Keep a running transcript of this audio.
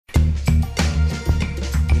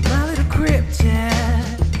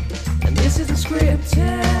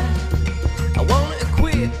scripted. I wanna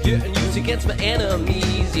equip you and use against my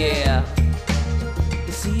enemies, yeah.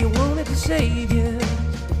 You see, you wanted to save you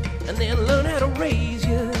and then learn how to raise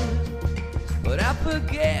you, but I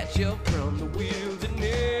forget you from the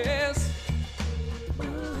wilderness.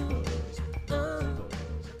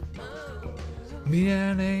 Me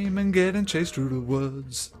and Eamon getting chased through the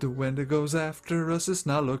woods. The Wendigo's after us, it's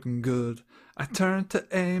not looking good. I turn to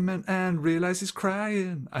Eamon and realize he's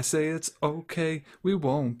crying. I say it's okay, we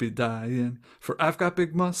won't be dying. For I've got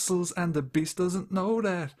big muscles and the beast doesn't know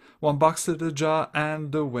that. One box to the jaw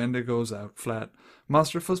and the Wendigo's out flat.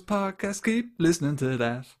 Monster Fuzz podcast, keep listening to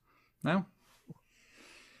that. Now?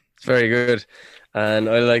 It's very good. And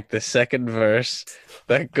I like the second verse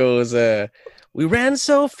that goes, we ran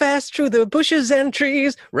so fast through the bushes and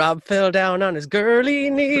trees. Rob fell down on his girly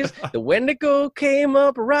knees. The Wendigo came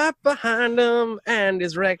up right behind him and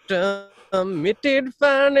his rectum. It did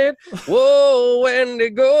find it. Whoa,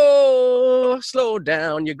 Wendigo, slow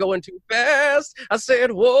down. You're going too fast. I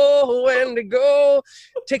said, whoa, Wendigo,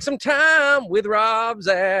 take some time with Rob's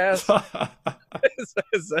ass.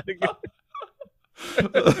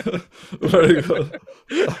 Very good.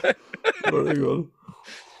 Very good.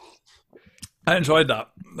 I enjoyed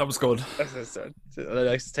that. That was good. I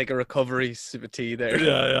like to take a recovery sip of tea there.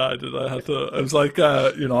 Yeah, I did. I had to. It was like,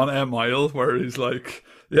 on M Mile where he's like,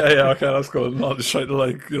 yeah, okay, that's good. And I'll just try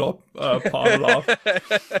to pawn it off.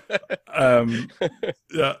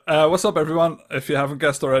 What's up, everyone? If you haven't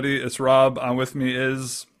guessed already, it's Rob, and with me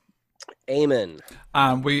is Amen.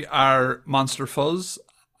 And we are Monster Fuzz.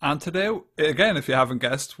 And today, again, if you haven't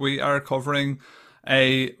guessed, we are covering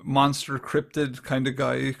a monster cryptid kind of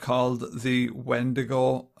guy called the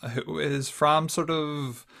Wendigo, who is from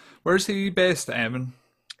where's he based, Eamon?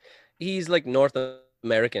 He's like North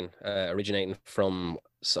American, originating from,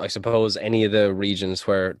 I suppose, any of the regions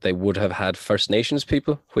where they would have had First Nations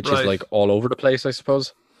people, which is like all over the place, I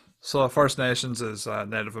suppose. So First Nations is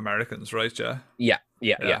Native Americans, right? Yeah.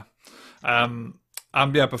 Yeah.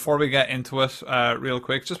 Before we get into it, real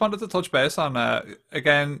quick, just wanted to touch base on,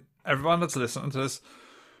 again, everyone that's listening to this,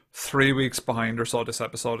 3 weeks behind or so this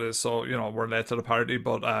episode is, so, we're late to the party,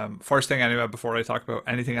 but first thing anyway, before I talk about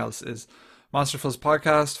anything else, is Monster Fuzz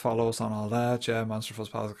Podcast. Follow us on all that, Monster Fuzz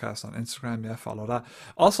Podcast on Instagram, follow that.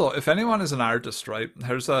 Also, if anyone is an artist, right,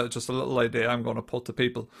 here's just a little idea I'm going to put to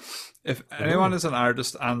people. If anyone is an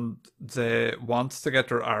artist and they want to get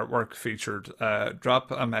their artwork featured,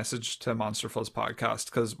 drop a message to Monster Fuzz Podcast,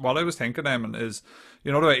 because what I was thinking, Eamon, is,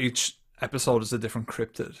 the way each episode is a different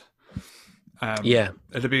cryptid.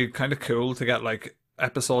 It'd be kind of cool to get like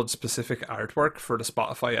episode specific artwork for the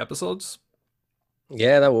Spotify episodes.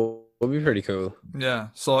 Yeah, that would be pretty cool. Yeah,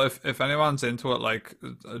 so if anyone's into it, like,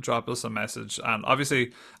 drop us a message. And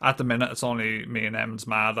obviously at the minute it's only me and Em's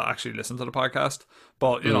mad that actually listen to the podcast,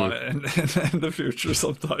 but in the future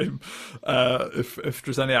sometime, if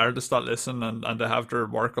there's any artists that listen and they have their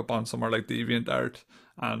work up on somewhere like DeviantArt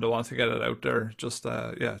and they want to get it out there, just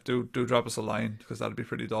do drop us a line, because that'd be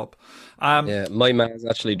pretty dope. My man's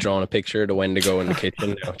actually drawn a picture of the Wendigo in the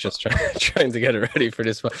kitchen now, just trying to get it ready for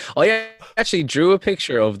this one. I actually drew a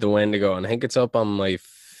picture of the Wendigo, and I think it's up on my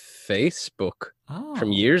Facebook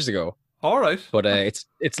from years ago. All right, but it's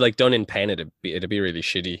like done in pen. It'd be really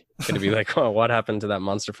shitty. It'd be like, oh, what happened to that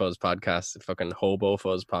Monster Fuzz podcast? The fucking Hobo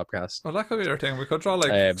Fuzz podcast. Well, that could be our thing. We could draw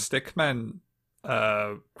like stickmen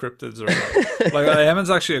cryptids or like Eamon's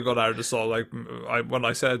actually a good artist, so like when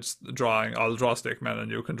I said drawing, I'll draw stickmen and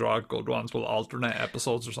you can draw good ones. We'll alternate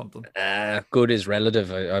episodes or something. Good is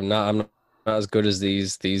relative. I'm not as good as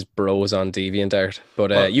these bros on DeviantArt,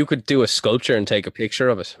 but you could do a sculpture and take a picture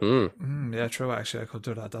of it. Yeah, true, actually I could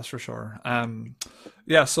do that, that's for sure.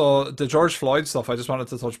 So the George Floyd stuff, I just wanted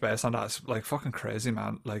to touch base on that. It's like fucking crazy,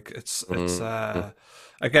 man. Like it's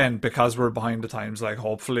again, because we're behind the times, like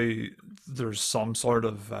hopefully there's some sort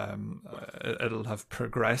of it'll have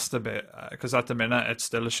progressed a bit, because at the minute it's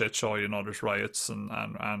still a shit show. There's riots and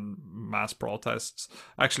mass protests.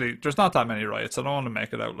 Actually, there's not that many riots. I don't want to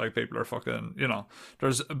make it out like people are fucking,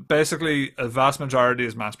 there's basically a vast majority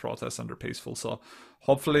is mass protests and they're peaceful. So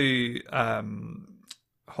hopefully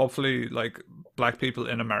like black people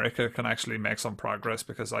in America can actually make some progress,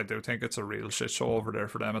 because I do think it's a real shit show over there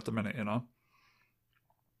for them at the minute.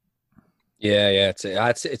 Yeah,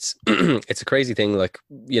 it's it's a crazy thing, like,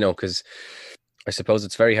 because I suppose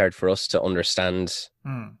it's very hard for us to understand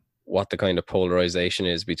what the kind of polarization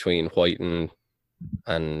is between white and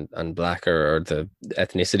black, or the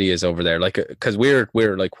ethnicity is over there. Like, because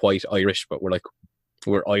we're like white Irish, but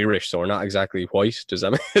we're Irish, so we're not exactly white. Does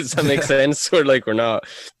that make sense? We're not,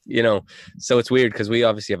 so it's weird, because we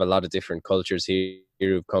obviously have a lot of different cultures here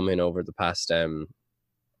who've come in over the past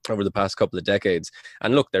couple of decades.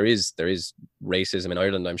 And look, there is racism in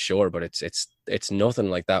Ireland, I'm sure, but it's nothing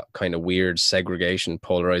like that kind of weird segregation,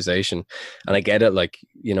 polarization. And I get it, like,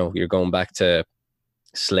 you know, you're going back to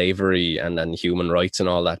slavery and human rights and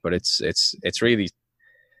all that, but it's really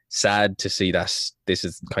sad to see that this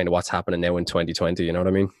is kind of what's happening now in 2020. You know what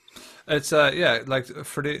I mean? It's like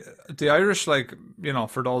for the Irish, like, you know,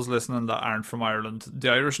 for those listening that aren't from Ireland, the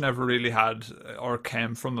Irish never really had or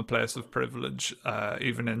came from a place of privilege.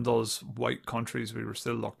 Even in those white countries, we were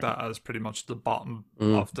still looked at as pretty much the bottom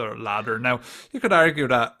of the ladder. Now, you could argue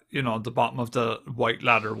that, you know, the bottom of the white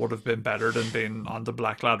ladder would have been better than being on the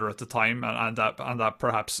black ladder at the time, and that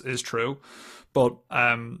perhaps is true. But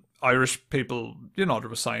Irish people, you know, there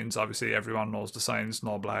were signs. Obviously, everyone knows the signs: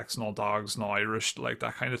 no blacks, no dogs, no Irish, like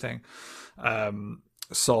that kind of thing.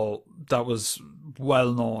 So that was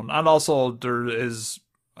well known, and also there is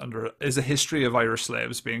a history of Irish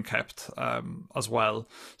slaves being kept as well.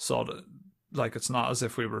 So that, like, it's not as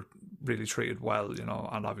if we were really treated well, you know.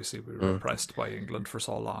 And obviously, we were oppressed by England for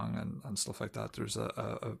so long and stuff like that. There's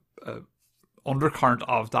a undercurrent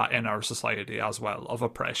of that in our society as well, of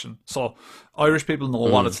oppression. So Irish people know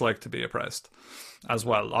what it's like to be oppressed as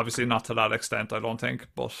well. Obviously not to that extent, I don't think,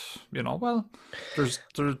 but, you know, well,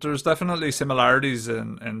 there's definitely similarities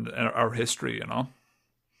in our history, you know.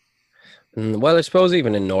 Well, I suppose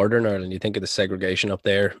even in Northern Ireland, you think of the segregation up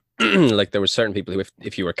there. Like, there were certain people who,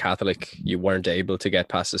 if you were Catholic, you weren't able to get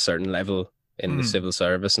past a certain level in the civil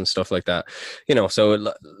service and stuff like that, you know.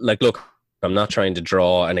 So, like, look, I'm not trying to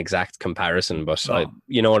draw an exact comparison, but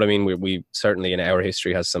you know what I mean? We certainly in our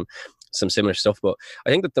history has some similar stuff. But I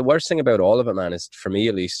think that the worst thing about all of it, man, is, for me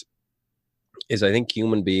at least, is I think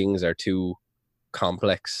human beings are too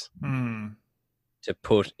complex to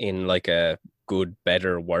put in like a good,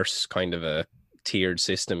 better, worse kind of a tiered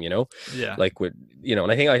system, you know? Yeah. Like, with, you know,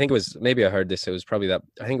 and I think it was, maybe I heard this, it was probably that,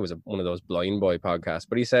 I think it was one of those Blind Boy podcasts,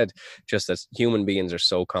 but he said just that human beings are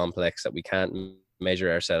so complex that we can't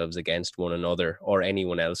measure ourselves against one another or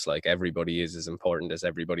anyone else. Like, everybody is as important as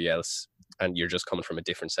everybody else, and you're just coming from a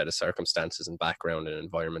different set of circumstances and background and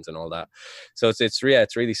environment and all that. So it's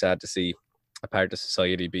really sad to see a part of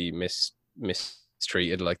society be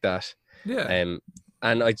mistreated like that. Yeah.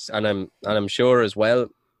 And I'm sure as well,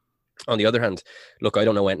 on the other hand, look, I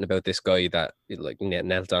don't know anything about this guy that, like,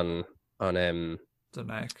 knelt on the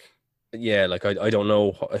neck. Yeah, like, I don't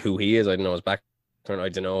know who he is. I don't know his background. I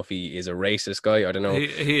don't know if he is a racist guy. I don't know,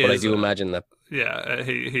 but I do imagine that. Yeah,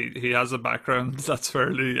 he has a background that's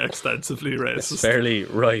fairly extensively racist. It's fairly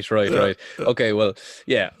right. Okay, well,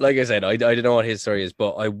 yeah, like I said, I don't know what his story is,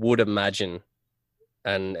 but I would imagine,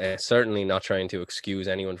 and certainly not trying to excuse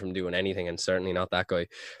anyone from doing anything, and certainly not that guy,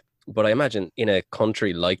 but I imagine in a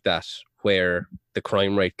country like that, where the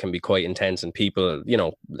crime rate can be quite intense and people, you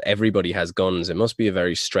know, everybody has guns, it must be a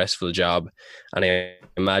very stressful job. And I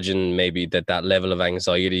imagine maybe that level of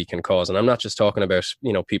anxiety can cause, and I'm not just talking about,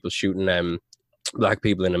 you know, people shooting black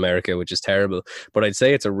people in America, which is terrible, but I'd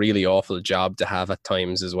say it's a really awful job to have at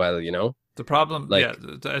times as well, you know. The problem, like, yeah,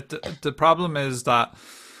 the problem is that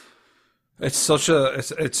it's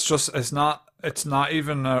not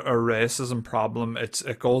even a racism problem.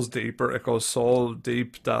 It goes deeper. It goes so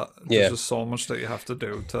deep that there's just so much that you have to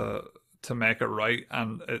do to make it right,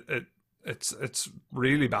 and it's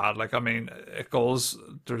really bad. Like, I mean,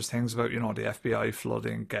 there's things about, you know, the FBI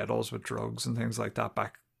flooding ghettos with drugs and things like that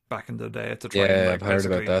back in the day to try and, like, I've heard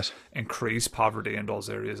about that, increase poverty in those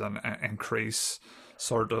areas and increase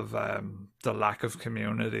sort of the lack of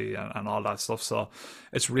community and all that stuff. So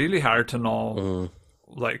it's really hard to know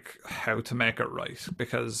like how to make it right,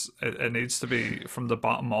 because it needs to be from the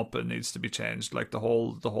bottom up. It needs to be changed, like the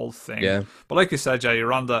whole thing. Yeah. But like you said, yeah,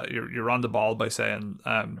 you're on the ball by saying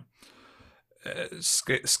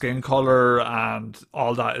skin color and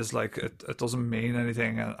all that is like it doesn't mean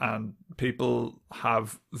anything, and people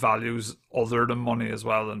have values other than money as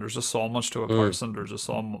well, and there's just so much to a person. There's just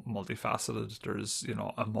so multifaceted. There's, you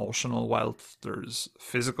know, emotional wealth, there's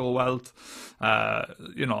physical wealth,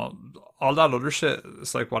 you know, all that other shit.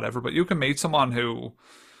 It's like whatever, but you can meet someone who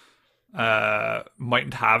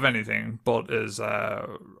mightn't have anything but is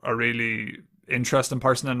a really interesting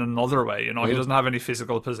person in another way, you know. He doesn't have any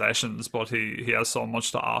physical possessions, but he has so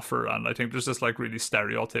much to offer. And I think there's this like really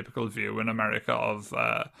stereotypical view in America of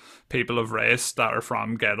people of race that are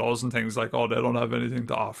from ghettos and things, like, oh, they don't have anything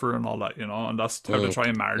to offer and all that, you know, and that's how to try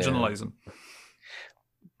and marginalize them.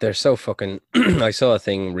 They're so fucking I saw a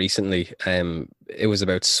thing recently, it was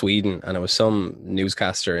about Sweden, and it was some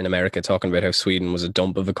newscaster in America talking about how Sweden was a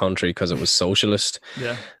dump of a country because it was socialist.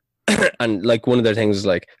 Yeah. And like one of their things was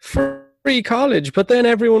like, free college, but then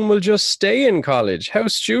everyone will just stay in college. How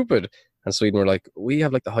stupid. And Sweden were like, we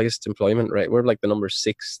have like the highest employment rate. We're like the number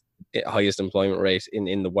 6 highest employment rate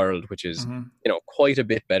in the world, which is, quite a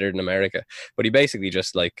bit better than America. But he basically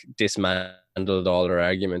just like dismantled all their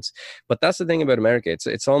arguments. But that's the thing about America.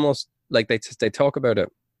 It's almost like they talk about it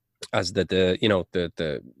as the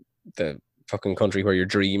fucking country where your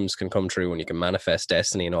dreams can come true and you can manifest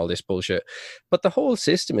destiny and all this bullshit. But the whole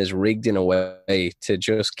system is rigged in a way to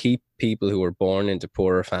just keep people who are born into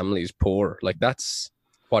poorer families poor. Like that's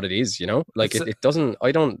what it is, like it doesn't,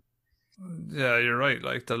 I don't. Yeah, you're right.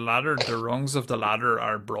 Like the rungs of the ladder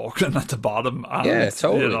are broken at the bottom. And, yeah,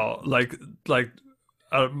 totally.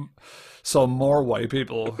 So more white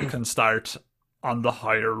people can start on the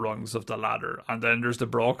higher rungs of the ladder, and then there's the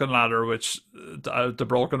broken ladder, which the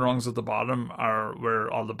broken rungs at the bottom are where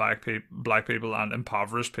all the black people and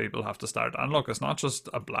impoverished people have to start. And look, it's not just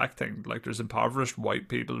a black thing. Like there's impoverished white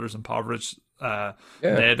people, there's impoverished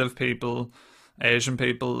native people, Asian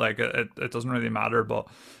people. Like it doesn't really matter, but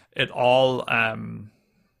it's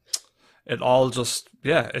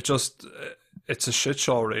a shit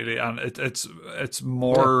show really, and it's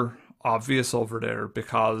more obvious over there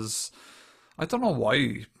because I don't know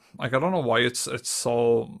why. Like I don't know why it's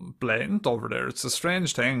so blatant over there. It's a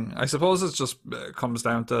strange thing. I suppose it just comes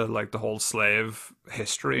down to like the whole slave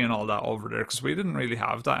history and all that over there, because we didn't really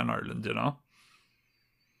have that in Ireland,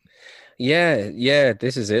 Yeah,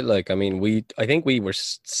 this is it. Like, I mean, I think we were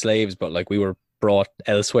slaves, but like we were brought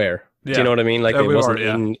elsewhere. Yeah. Do you know what I mean? Like it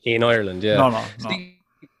wasn't in Ireland. Yeah. No.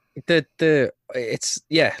 It's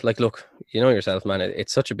like, look, you know yourself, man.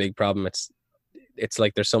 It's such a big problem. It's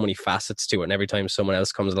like there's so many facets to it, and every time someone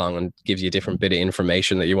else comes along and gives you a different bit of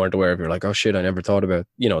information that you weren't aware of, you're like, oh shit, I never thought about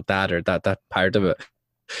that or that part of it.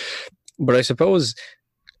 But I suppose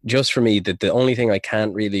just for me, that the only thing I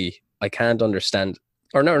can't understand,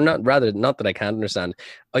 or not that I can't understand,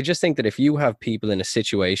 I just think that if you have people in a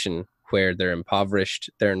situation where they're impoverished,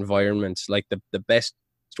 their environment, like the best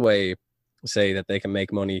way say that they can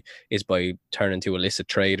make money is by turning to illicit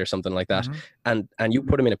trade or something like that, and you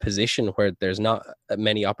put them in a position where there's not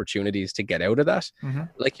many opportunities to get out of that.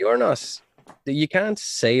 Like you can't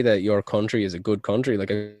say that your country is a good country. Like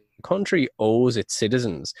a country owes its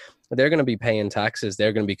citizens. They're going to be paying taxes,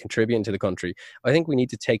 they're going to be contributing to the country. I think we need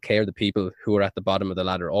to take care of the people who are at the bottom of the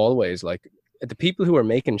ladder always. Like the people who are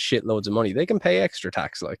making shitloads of money, they can pay extra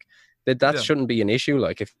tax. Like that shouldn't be an issue.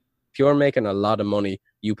 Like if you're making a lot of money,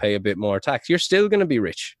 you pay a bit more tax, you're still going to be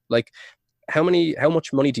rich. Like how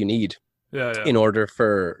much money do you need in order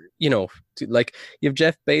for, like you have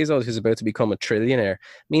Jeff Bezos who's about to become a trillionaire.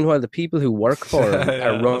 Meanwhile, the people who work for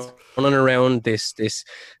him are running around this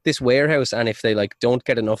warehouse, and if they like don't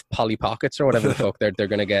get enough Polly Pockets or whatever the fuck, they're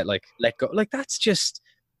going to get like let go. Like that's just,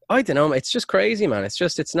 I don't know. It's just crazy, man. It's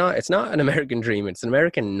not an American dream. It's an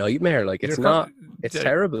American nightmare. Like it's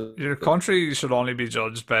terrible. Your country should only be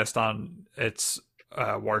judged based on its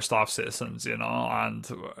worst off citizens, and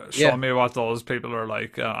show me what those people are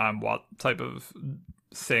like and what type of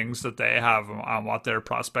things that they have and what their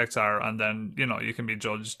prospects are, and then you can be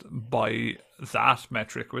judged by that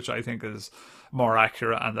metric, which I think is more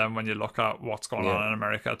accurate. And then when you look at what's going on in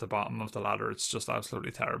America at the bottom of the ladder, it's just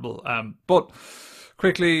absolutely terrible. But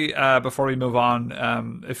quickly, before we move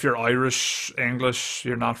on, if you're Irish, English,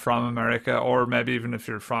 you're not from America, or maybe even if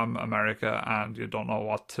you're from America and you don't know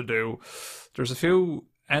what to do, there's a few.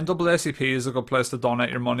 NAACP is a good place to donate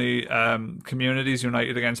your money. Communities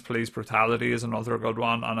United Against Police Brutality is another good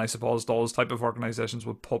one, and I suppose those type of organizations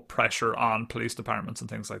would put pressure on police departments and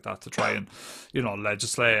things like that to try and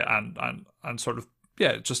legislate and sort of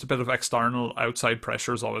just a bit of external outside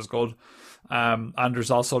pressure is always good. And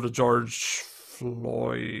there's also the George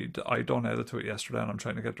Floyd. I donated to it yesterday and I'm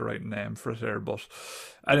trying to get the right name for it here, but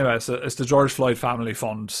anyway, it's the George Floyd Family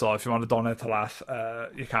Fund, so if you want to donate to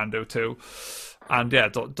that, you can do too. And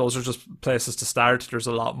those are just places to start. There's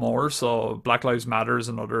a lot more. So Black Lives Matter is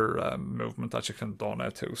another movement that you can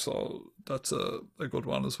donate to, so that's a good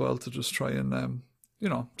one as well, to just try and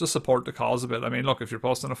just support the cause a bit. I mean, look, if you're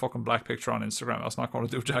posting a fucking black picture on Instagram, that's not going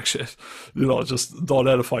to do jack shit. Just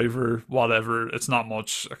donate a $5 whatever. It's not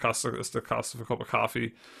much. It's the cost of a cup of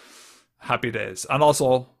coffee. Happy days. And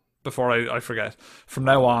also, before I forget, from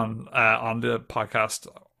now on the podcast,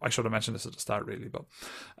 I should have mentioned this at the start really, but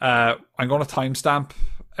I'm going to timestamp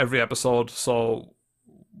every episode. So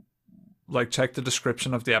check the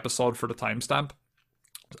description of the episode for the timestamp.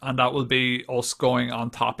 And that will be us going on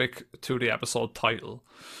topic to the episode title.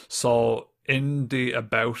 So in the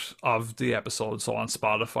about of the episode, so on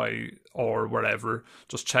Spotify or wherever,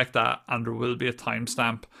 just check that, and there will be a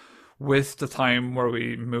timestamp with the time where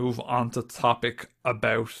we move on to topic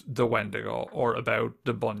about the Wendigo or about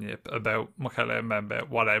the Bunyip, about Michaela Mbembe,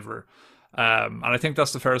 whatever. And I think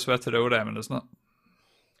that's the fairest way to do it, Eamon, isn't it?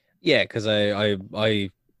 Yeah, because I'm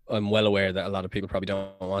well aware that a lot of people probably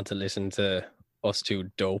don't want to listen to us two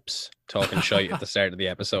dopes talking shite at the start of the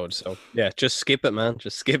episode. So yeah, just skip it, man.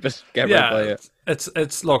 Just skip it. Get right by it.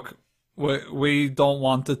 It's look, we don't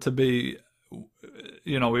want it to be,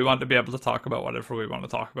 we want to be able to talk about whatever we want to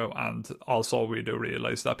talk about, and also we do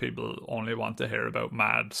realize that people only want to hear about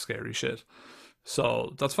mad, scary shit.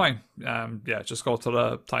 So that's fine. Just go to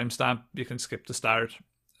the timestamp. You can skip the start.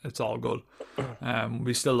 It's all good.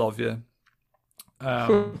 We still love you.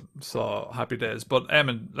 So happy days. But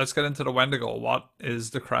Eamon, let's get into the Wendigo. What is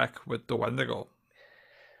the crack with the Wendigo?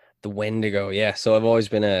 The Wendigo, yeah. So I've always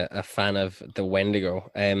been a fan of the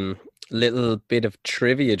Wendigo. Little bit of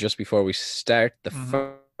trivia just before we start.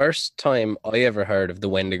 The first time I ever heard of the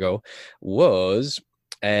Wendigo was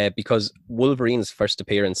because Wolverine's first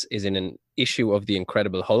appearance is in an issue of The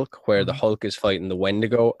Incredible Hulk, where the Hulk is fighting the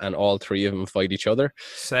Wendigo and all three of them fight each other.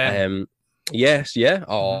 Same. Yes, yeah.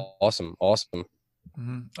 Oh, awesome.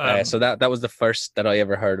 So that was the first that I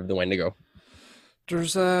ever heard of the Wendigo.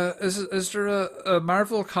 There's is there a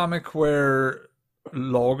Marvel comic where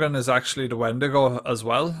Logan is actually the Wendigo as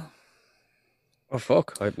well? Oh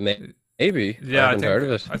fuck! Maybe. Yeah, I haven't heard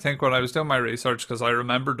of it. I think when I was doing my research, because I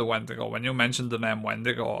remembered the Wendigo, when you mentioned the name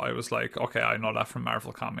Wendigo, I was like, okay, I know that from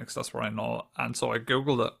Marvel Comics. That's where I know. And so I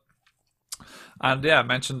googled it, and yeah, I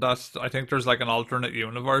mentioned that I think there's like an alternate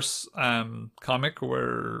universe comic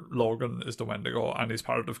where Logan is the Wendigo and he's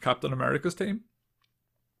part of Captain America's team.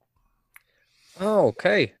 Oh,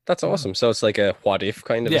 okay, that's awesome. So it's like a what if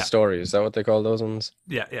kind of a story. Is that what they call those ones?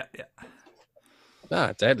 Yeah.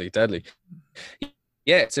 Ah, deadly.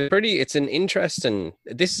 Yeah, it's an interesting.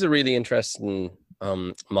 This is a really interesting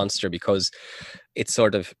monster because it's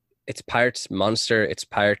part monster, it's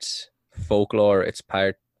part folklore, it's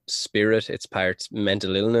part spirit, it's part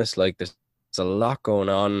mental illness. Like there's a lot going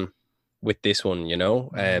on with this one,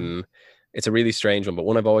 It's a really strange one, but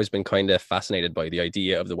one I've always been kind of fascinated by, the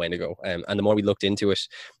idea of the Wendigo. And the more we looked into it,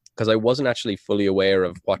 because I wasn't actually fully aware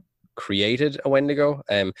of what created a Wendigo.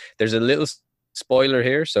 There's a little spoiler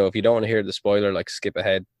here, so if you don't want to hear the spoiler, like skip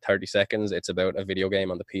ahead 30 seconds. It's about a video game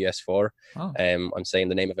on the PS4. I'm saying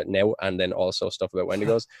the name of it now, and then also stuff about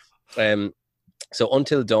Wendigos. So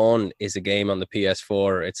Until Dawn is a game on the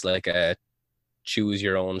PS4. It's like a choose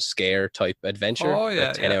your own scare type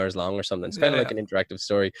adventure. 10 hours long or something. It's kind of like an interactive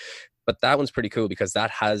story, but that one's pretty cool because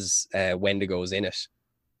that has Wendigos in it.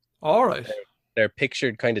 All right. They're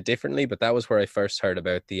pictured kind of differently, but that was where I first heard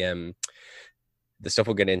about the stuff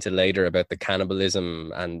we'll get into later about the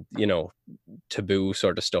cannibalism and taboo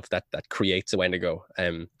sort of stuff that creates a Wendigo.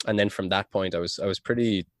 And then from that point, I was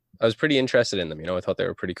pretty interested in them. I thought they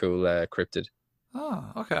were pretty cool cryptid. Oh,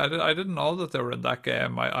 okay. I didn't know that they were in that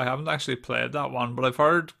game. I haven't actually played that one, but I've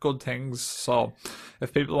heard good things. So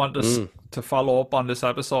if people want to follow up on this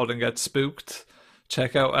episode and get spooked,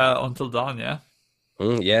 check out Until Dawn. Yeah.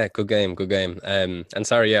 Yeah, good game. And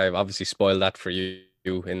sorry, I've obviously spoiled that for you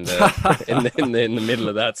in the in the middle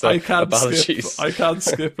of that. So apologies. I can't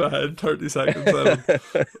skip ahead 30 seconds.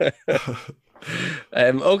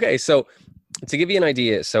 Okay, so to give you an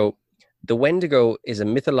idea, so the Wendigo is a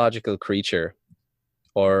mythological creature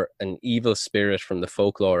or an evil spirit from the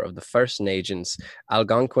folklore of the First Nations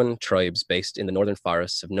Algonquin tribes based in the northern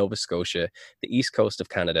forests of Nova Scotia, the east coast of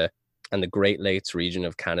Canada, and the Great Lakes region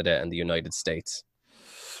of Canada and the United States.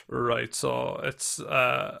 Right, so it's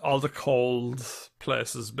all the cold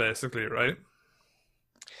places, basically, right?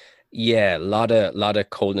 Yeah, a lot of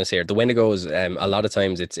coldness here. The Wendigos, a lot of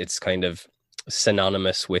times it's kind of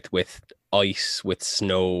synonymous with ice, with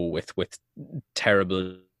snow, with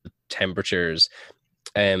terrible temperatures.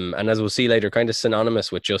 And as we'll see later, kind of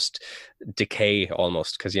synonymous with just decay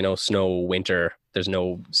almost, because snow, winter, there's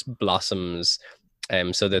no blossoms.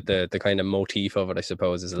 So that the kind of motif of it, I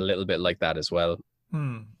suppose, is a little bit like that as well.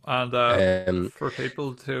 And for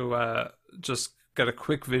people to just get a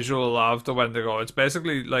quick visual of the Wendigo, it's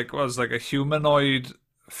basically like a humanoid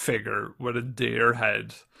figure with a deer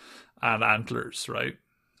head and antlers, right?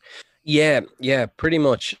 Yeah, pretty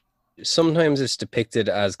much. Sometimes it's depicted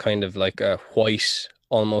as kind of like a white,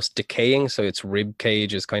 almost decaying, so its rib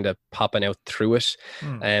cage is kind of popping out through it.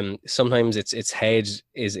 Sometimes its head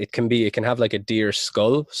it can have like a deer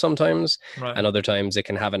skull sometimes, right. And other times it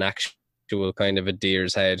can have an actual kind of a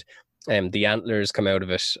deer's head. The antlers come out of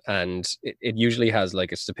it, and it usually has,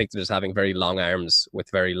 like, it's depicted as having very long arms with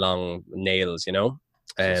very long nails,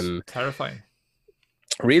 Terrifying.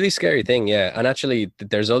 Really scary thing, yeah. And actually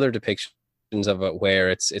there's other depictions of it where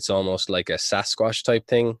it's almost like a Sasquatch type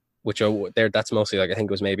thing, which are there. That's mostly like, I think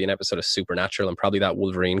it was maybe an episode of Supernatural, and probably that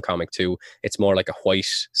Wolverine comic too. It's more like a white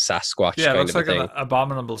Sasquatch Yeah, it kind looks of a like an thing.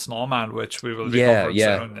 abominable snowman, which we will be Yeah, covering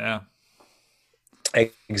yeah. soon. Yeah.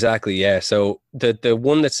 Exactly, yeah. So the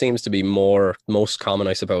one that seems to be most common,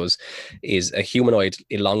 I suppose, is a humanoid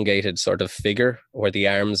elongated sort of figure where the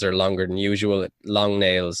arms are longer than usual, long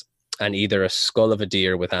nails, and either a skull of a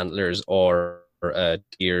deer with antlers or a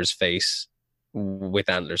deer's face with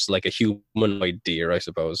antlers, like a humanoid deer, I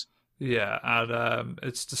suppose. Yeah, and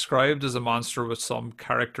it's described as a monster with some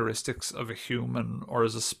characteristics of a human, or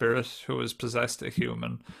as a spirit who has possessed a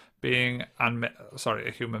human being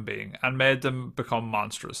a human being, and made them become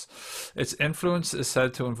monstrous. Its influence is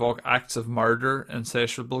said to invoke acts of murder,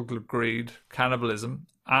 insatiable greed, cannibalism,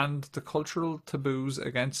 and the cultural taboos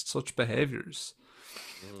against such behaviors.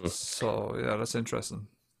 So yeah, that's interesting.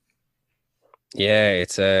 Yeah,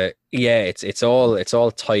 it's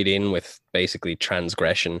all tied in with basically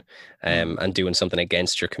transgression, and doing something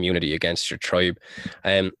against your community, against your tribe.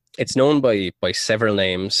 It's known by several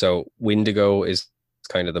names. So Wendigo is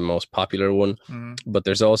kind of the most popular one, but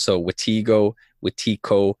there's also Witigo,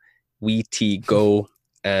 Witiko, Wetigo,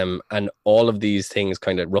 and all of these things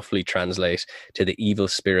kind of roughly translate to the evil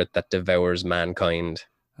spirit that devours mankind.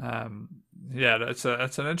 Um, yeah, it's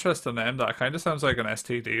an interesting name. That kind of sounds like an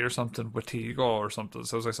STD or something, Watigo or something. It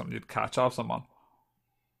sounds like something you'd catch off someone.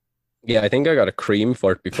 Yeah, I think I got a cream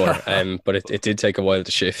for it before, but it did take a while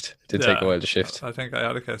to shift. It did take a Yeah, while to shift. I think I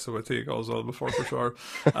had a case of Watigo as well before for sure.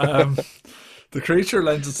 The creature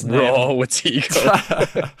lends its Raw name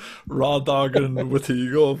Watigo. raw dog and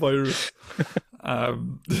Watigo virus.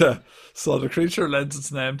 Yeah. So the creature lends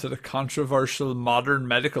its name to the controversial modern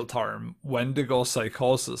medical term Wendigo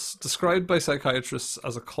psychosis, described by psychiatrists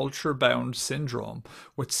as a culture-bound syndrome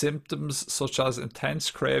with symptoms such as intense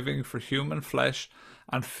craving for human flesh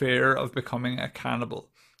and fear of becoming a cannibal.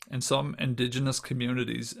 In some indigenous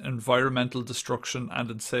communities, environmental destruction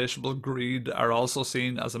and insatiable greed are also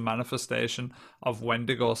seen as a manifestation of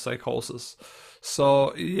Wendigo psychosis.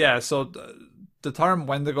 So, yeah, so the term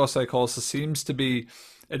Wendigo psychosis seems to be,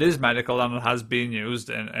 it is medical and it has been used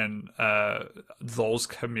in those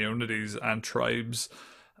communities and tribes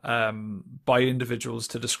by individuals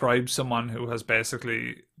to describe someone who has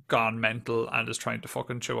basically gone mental and is trying to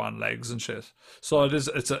fucking chew on legs and shit. So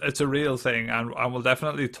it's a real thing, and we'll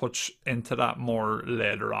definitely touch into that more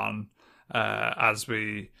later on as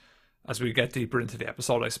we get deeper into the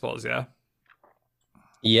episode, I suppose. Yeah.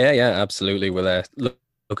 Yeah, absolutely. We'll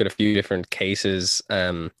look at a few different cases,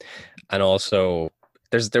 and also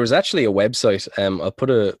there was actually a website.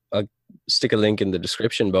 I'll stick a link in the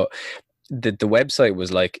description, but the website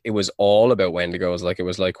was like, it was all about Wendigos. Like, it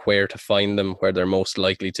was like where to find them, where they're most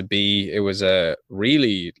likely to be. It was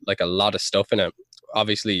really like a lot of stuff in it.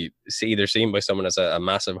 Obviously, it's either seen by someone as a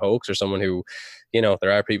massive hoax or someone who,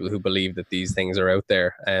 there are people who believe that these things are out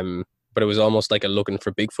there. But it was almost like a looking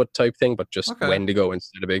for Bigfoot type thing, but just Okay. Wendigo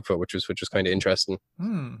instead of Bigfoot, which was kind of interesting.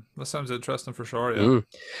 That sounds interesting for sure. Yeah.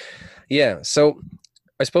 Yeah. So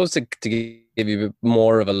I suppose to give you a bit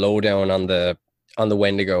more of a lowdown on the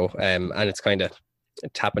Wendigo, and it's kind of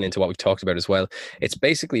tapping into what we've talked about as well. It's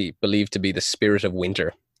basically believed to be the spirit of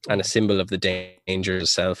winter and a symbol of the dangers of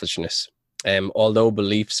selfishness. Although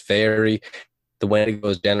beliefs vary, the Wendigo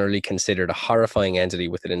is generally considered a horrifying entity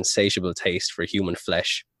with an insatiable taste for human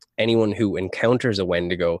flesh. Anyone who encounters a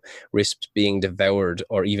Wendigo risks being devoured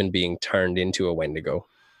or even being turned into a Wendigo.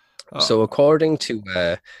 So according to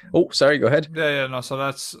sorry, go ahead. Yeah, no.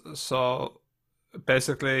 So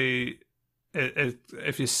basically,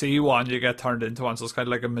 if you see one, you get turned into one. So it's kind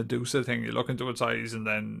of like a Medusa thing. You look into its eyes, and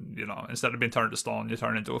then instead of being turned to stone, you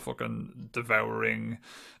turn into a fucking devouring,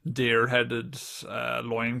 deer-headed,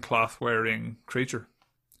 loincloth wearing creature.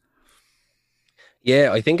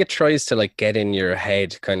 Yeah, I think it tries to like get in your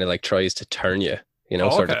head, kind of like tries to turn you,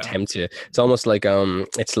 sort of tempt you. It's almost like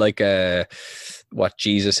it's like what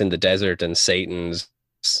Jesus in the desert and Satan's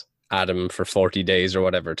Adam for 40 days or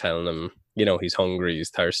whatever, telling him, he's hungry,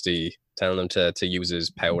 he's thirsty, telling him to use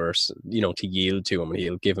his powers, to yield to him, and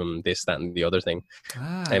he'll give him this, that, and the other thing.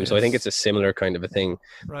 So I think it's a similar kind of a thing.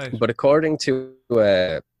 Right. But according to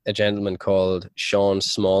a gentleman called Sean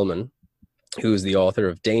Smallman, who is the author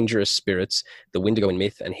of Dangerous Spirits, The Wendigo in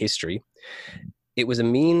Myth and History, it was a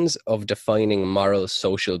means of defining moral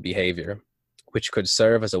social behavior, which could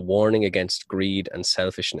serve as a warning against greed and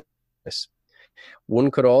selfishness.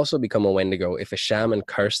 One could also become a Wendigo if a shaman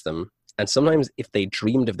cursed them, and sometimes if they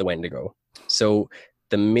dreamed of the Wendigo. So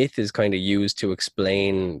the myth is kind of used to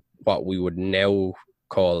explain what we would now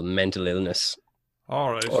call mental illness.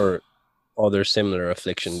 All right. Or other similar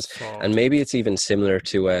afflictions. So And maybe it's even similar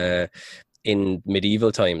to in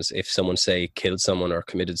medieval times, if someone, say, killed someone or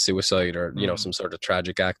committed suicide or, some sort of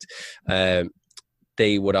tragic act, um,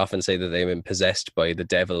 they would often say that they've been possessed by the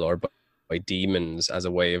devil or by demons as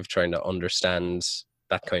a way of trying to understand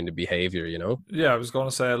that kind of behavior, yeah, I was going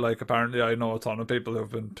to say, like, apparently I know a ton of people who've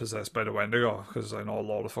been possessed by the Wendigo because I know a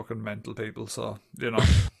lot of fucking mental people. So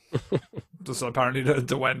just apparently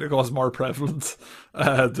the Wendigo is more prevalent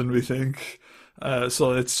than we think.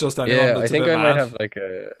 So it's just anyone Yeah, I that's a think bit I might mad. have like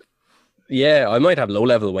I might have low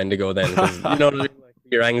level Wendigo then, because like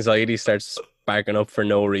your anxiety starts sparking up for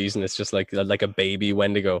no reason. It's just like a baby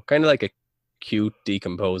Wendigo, kind of like a cute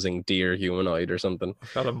decomposing deer humanoid or something.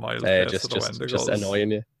 I've got a mild case Just of the just Wendigos.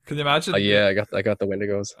 annoying you. Can you Oh imagine? yeah, I got the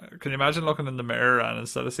Wendigos. Can you imagine looking in the mirror and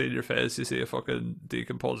instead of seeing your face, you see a fucking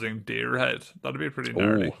decomposing deer head? That'd be pretty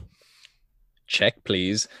gnarly. Oh, check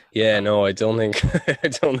please. Yeah, no, I don't think I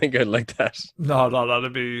don't think I'd like that. No,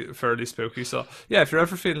 that'd be fairly spooky. So, yeah, if you're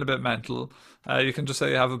ever feeling a bit mental, you can just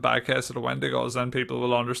say you have a bad case of the Wendigos, then people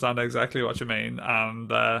will understand exactly what you mean and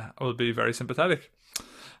will be very sympathetic.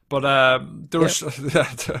 But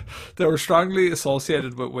they were strongly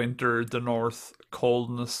associated with winter, the north,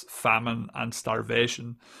 coldness, famine, and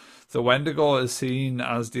starvation. The Wendigo is seen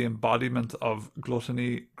as the embodiment of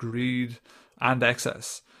gluttony, greed, and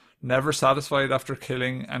excess. Never satisfied after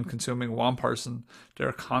killing and consuming one person,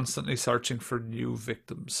 they're constantly searching for new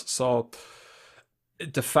victims. So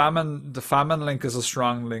the famine link is a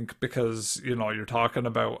strong link because you're talking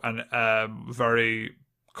about an very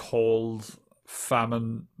cold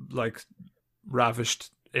famine, like ravished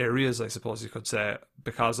areas, I suppose you could say,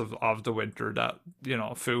 because of the winter, that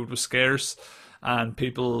food was scarce, and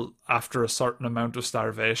people after a certain amount of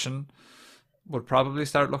starvation would probably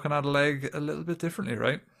start looking at a leg a little bit differently,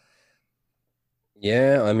 right?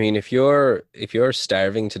 Yeah, I mean, if you're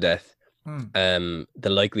starving to death, Hmm. the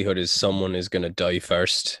likelihood is someone is going to die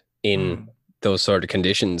first in Hmm. those sort of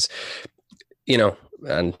conditions, you know,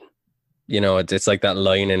 and it's like that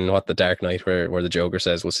line in What the Dark Knight where the Joker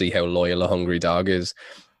says, "We'll see how loyal a hungry dog is."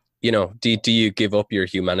 Do you give up your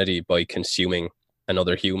humanity by consuming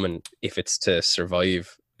another human if it's to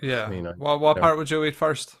survive? I Yeah. mean, Well, what you know, part would you eat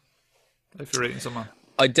first if you're eating someone?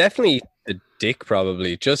 I definitely eat the dick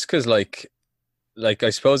probably, just because like I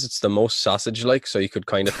suppose it's the most sausage like, so you could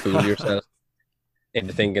kind of fool yourself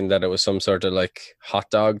into thinking that it was some sort of like hot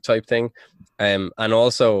dog type thing, and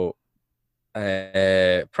also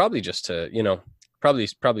probably just to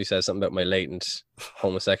probably says something about my latent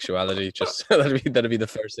homosexuality. Just that'd be the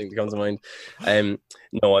first thing that comes to mind.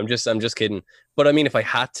 No, I'm just kidding. But I mean, if I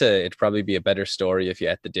had to, it'd probably be a better story if you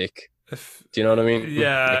ate the dick. If Do you know what I mean?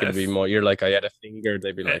 Yeah, Like it'd be if more. You're like, I had a finger.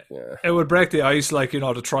 They'd be it, like, yeah. it would break the ice, like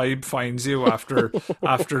the tribe finds you after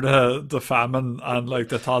the famine, and like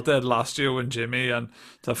they thought they'd lost you and Jimmy, and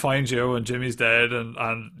to find you and Jimmy's dead,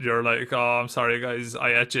 and you're like, oh, I'm sorry guys,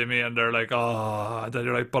 I ate Jimmy, and they're like, oh, and then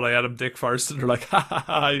you're like, but I had him dick first, and they're like, ha ha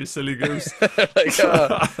ha, you silly goose. Like,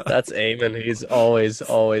 oh, that's Eamon. He's always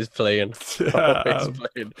playing, always Yeah,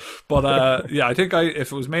 playing. but yeah, I think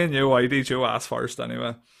if it was me and you, I'd eat you ass first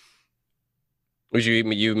anyway. Would you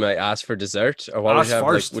eat my ass for dessert, or what would Ass you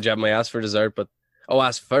have? Like, first. would you have my ass for dessert? But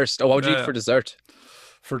ass first. Oh, what would you eat Yeah, for dessert?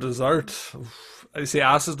 for dessert. I see,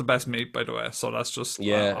 ass is the best meat, by the way. So that's just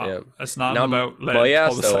Yeah, yeah. it's not Now about my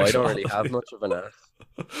ass though, I don't really have homosexuality. much of an ass.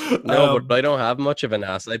 No, but um, I don't have much of an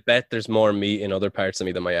ass. I bet there's more meat in other parts of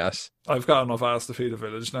me than my ass. I've got enough ass to feed a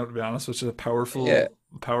village now, to be honest. Which is Yeah,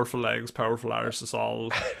 powerful legs, powerful arse. It's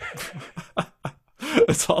all,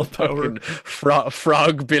 it's all power. fucking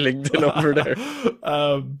frog Billington over there.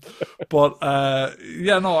 um, but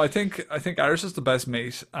yeah, no, I think ours is the best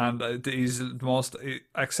meat and the easy, most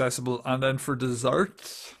accessible. And then for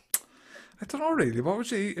dessert, I don't know really. What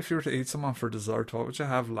would you eat if you were to eat someone for dessert? What would you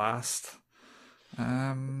have last?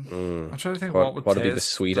 I'm trying to think what would What would be the taste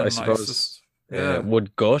sweet? the I suppose. nicest. Yeah.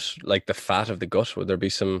 Would gut, like the fat of the gut, would there be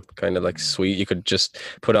some kind of like sweet? You could just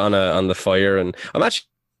put it on the fire, and I'm actually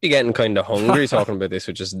getting kind of hungry talking about this,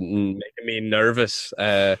 which is making me nervous.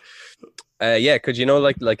 Yeah, could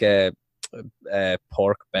like a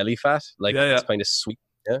pork belly fat, like Yeah, yeah. it's kind of sweet.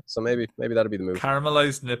 Yeah, so maybe that'd be the move.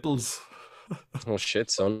 Caramelized nipples. Oh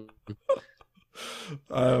shit, son.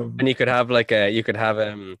 Um, And you could have like a,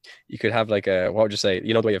 what would you say?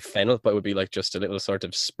 The way of fennel, but it would be like just a little sort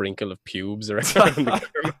of sprinkle of pubes around the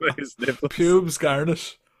caramelized nipples. pubes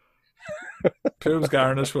garnish. Pubes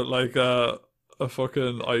garnish with like a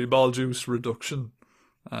fucking eyeball juice reduction.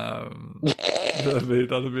 That'd be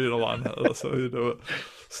the one. That's how you do it.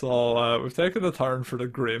 So we've taken a turn for the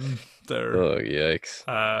grim there. Oh yikes!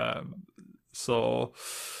 So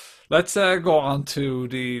Let's go on to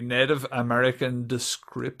the Native American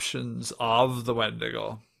descriptions of the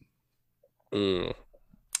Wendigo. Mm.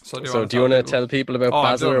 So Do you want to tell people about Oh,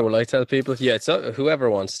 I'm Basil, doing or it. will I tell people? Yeah, it's whoever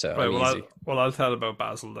wants to. Right, I'm easy. I'll tell about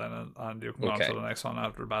Basil then, and you can go on to Okay. the next one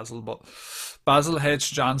after Basil. But Basil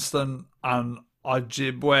H. Johnston and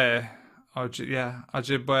Ojibwe,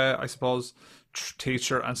 Ojibwe, I suppose,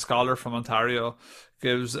 teacher and scholar from Ontario,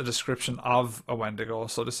 gives a description of a Wendigo.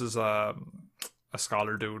 So this is a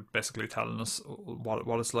scholar dude basically telling us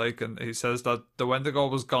what it's like, and he says that the Wendigo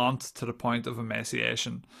was gaunt to the point of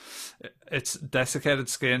emaciation. Its desiccated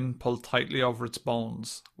skin pulled tightly over its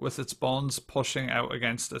bones, with its bones pushing out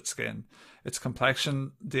against its skin, its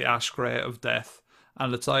complexion the ash grey of death,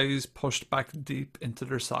 and its eyes pushed back deep into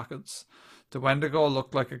their sockets. The Wendigo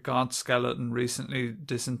looked like a gaunt skeleton recently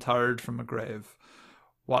disinterred from a grave.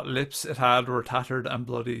 What lips it had were tattered and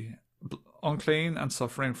bloody, unclean and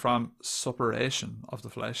suffering from suppuration of the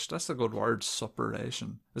flesh. That's a good word,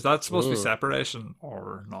 suppuration. Is that supposed to be separation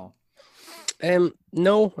or no?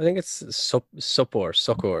 No, I think it's succor. Let's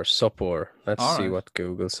All see right. what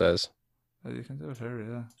Google says. You can do it here,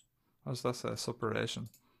 yeah. What does that say? Suppuration.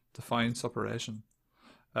 Define suppuration.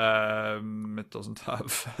 It doesn't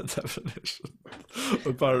have a definition.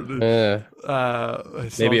 Apparently.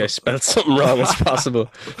 Maybe I spelled something wrong. It's possible.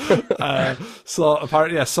 So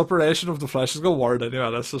apparently, yeah, suppuration of the flesh is a good word anyway.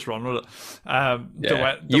 Let's just run with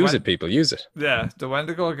it. Use it, people. Use it. Yeah, the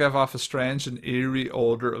Wendigo gave off a strange and eerie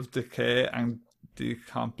odor of decay and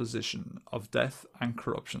decomposition, of death and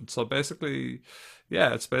corruption. So basically,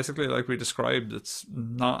 yeah, it's basically like we described. It's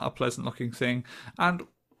not a pleasant looking thing. And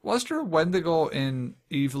was there a Wendigo in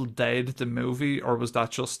Evil Dead, the movie, or was that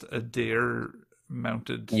just a deer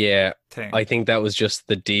mounted thing? I think that was just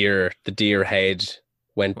the deer. The deer head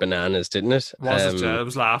went bananas, didn't it? Was it? Yeah, it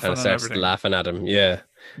was laughing and and started everything. laughing at him. Yeah.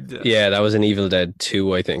 Yes. Yeah, that was in Evil Dead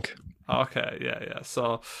 2, I think. Okay, yeah.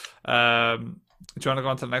 So, do you want to go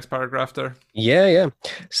on to the next paragraph there? Yeah.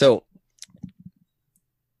 So,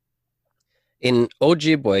 in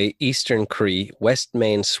Ojibwe, Eastern Cree, West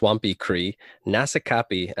Main Swampy Cree,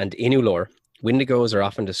 Nassakapi, and Inulor, Wendigos are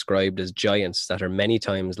often described as giants that are many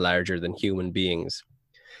times larger than human beings.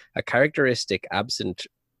 A characteristic absent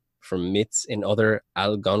from myths in other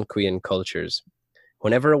Algonquian cultures.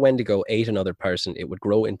 Whenever a Wendigo ate another person, it would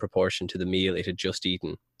grow in proportion to the meal it had just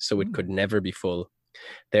eaten, so it could never be full.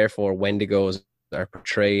 Therefore, Wendigos are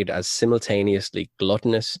portrayed as simultaneously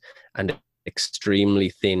gluttonous and extremely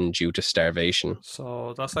thin due to starvation.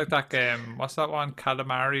 So that's like that game. What's that one?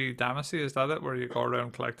 Katamari Damacy, is that it? Where you go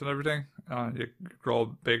around collecting everything and you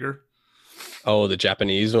grow bigger? Oh, the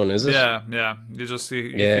Japanese one, is it? Yeah. You just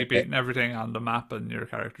keep eating everything on the map and your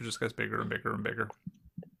character just gets bigger and bigger and bigger.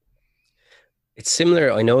 It's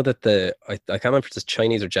similar. I know that I can't remember if it's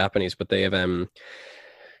Chinese or Japanese, but they have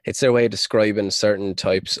it's their way of describing certain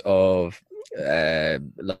types of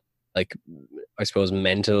like I suppose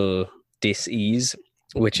mental dis-ease,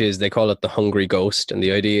 which is, they call it the hungry ghost, and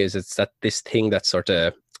the idea is it's that this thing that sort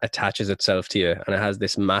of attaches itself to you, and it has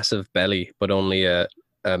this massive belly but only a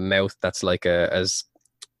mouth that's like it's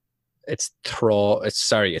straw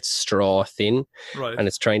thin, right? And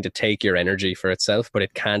it's trying to take your energy for itself, but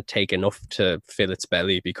it can't take enough to fill its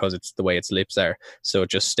belly because it's the way its lips are, so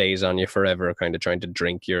it just stays on you forever, kind of trying to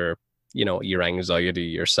drink your anxiety,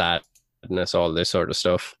 your sadness, all this sort of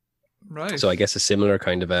stuff. Right. So I guess a similar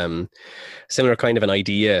kind of an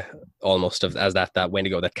idea almost as that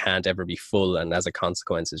Wendigo that can't ever be full, and as a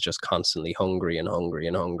consequence is just constantly hungry and hungry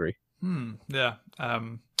and hungry. Yeah.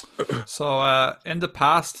 So in the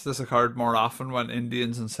past, this occurred more often when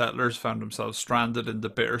Indians and settlers found themselves stranded in the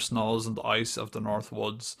bitter snows and ice of the North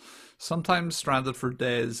Woods. Sometimes stranded for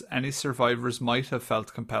days, any survivors might have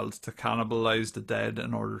felt compelled to cannibalize the dead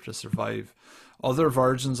in order to survive. Other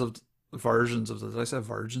versions of the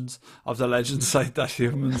legend cite that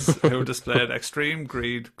humans who displayed extreme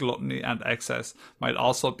greed, gluttony, and excess might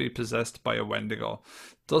also be possessed by a Wendigo.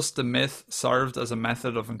 Thus, the myth served as a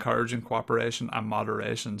method of encouraging cooperation and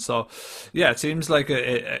moderation. So, yeah, it seems like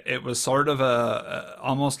it was sort of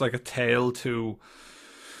almost like a tale to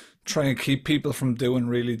try and keep people from doing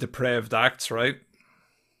really depraved acts, right?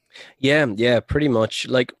 Yeah, pretty much.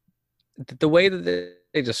 Like the way that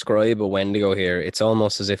they describe a Wendigo here, it's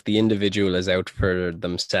almost as if the individual is out for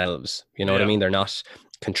themselves. You know what I mean? They're not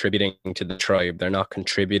contributing to the tribe. They're not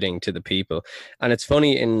contributing to the people. And it's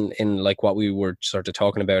funny in like what we were sort of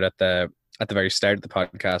talking about at the very start of the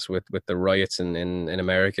podcast with the riots in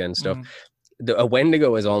America and stuff. A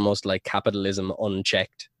Wendigo is almost like capitalism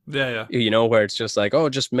unchecked. Yeah. Where it's just like, oh,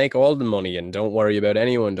 just make all the money and don't worry about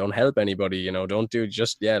anyone, don't help anybody, don't do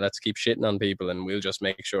let's keep shitting on people and we'll just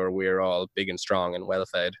make sure we're all big and strong and well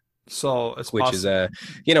fed. So it's which is possible.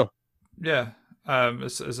 you know, Yeah.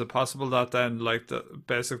 Is it possible that then, like,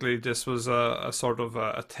 basically this was a sort of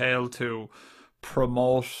a tale to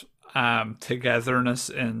promote togetherness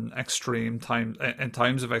in extreme time, in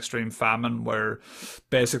times of extreme famine, where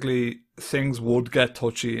basically things would get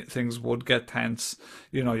touchy, things would get tense.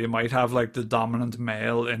 You know, you might have like the dominant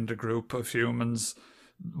male in the group of humans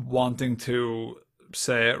wanting to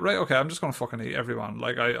say, right, okay, I'm just gonna fucking eat everyone.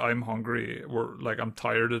 Like, I'm hungry. We're like, I'm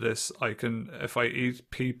tired of this. I can, if I eat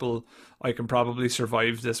people, I can probably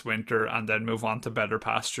survive this winter and then move on to better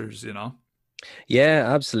pastures, you know? yeah,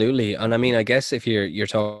 absolutely. And I mean, I guess if you're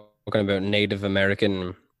talking about Native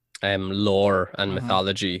American lore and Mm-hmm.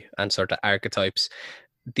 mythology and sort of archetypes,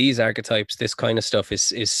 these archetypes, this kind of stuff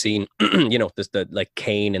is seen, you know, this the like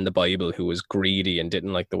Cain in the Bible, who was greedy and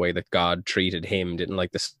didn't like the way that God treated him, didn't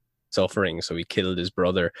like the suffering, so he killed his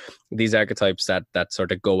brother. These archetypes that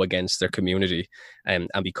sort of go against their community, and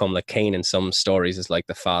become like Cain in some stories is like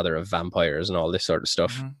the father of vampires and all this sort of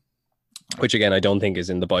stuff. Mm-hmm. Which again, I don't think is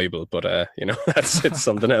in the Bible, but you know, it's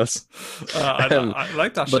something else. I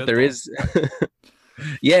like that But shit there though. is,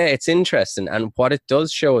 yeah, it's interesting, and what it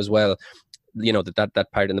does show as well, you know,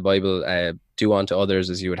 that part in the Bible, do unto others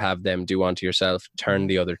as you would have them do unto yourself, turn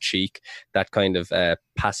the other cheek, that kind of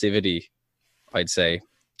passivity, I'd say,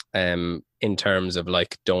 in terms of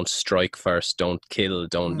like, don't strike first, don't kill,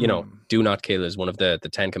 don't, you know, do not kill is one of the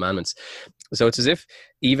 10 commandments. So it's as if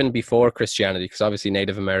even before Christianity, because obviously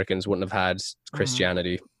Native Americans wouldn't have had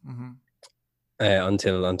Christianity Mm-hmm.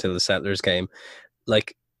 until the settlers came,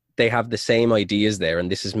 like, they have the same ideas there,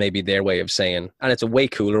 and this is maybe their way of saying, and it's a way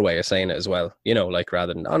cooler way of saying it as well, you know, like,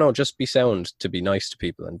 rather than, oh no, just be sound to be nice to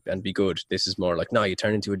people and be good. This is more like, no, you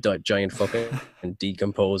turn into a giant fucking and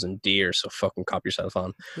decomposing deer, so fucking cop yourself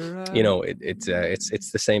on. You know, it's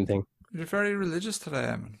the same thing. You're very religious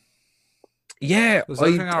today, Eamon. Yeah, Is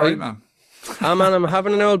everything all right, man? man, I'm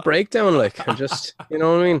having an old breakdown. Like, I'm just, you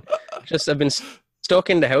know what I mean? Just, I've been stuck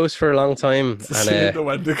in the house for a long time, and The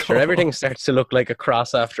Wendigo. sure, everything starts to look like a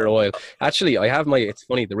cross after a while. Actually, I have it's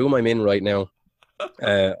funny, the room I'm in right now,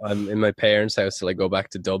 I'm in my parents' house till I go back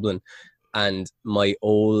to Dublin, and my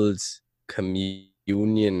old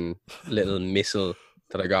communion little missal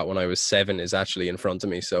that I got when I was 7 is actually in front of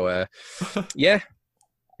me. So, yeah.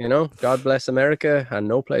 You know, God bless America and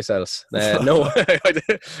no place else. No,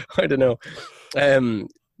 I don't know.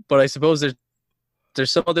 But I suppose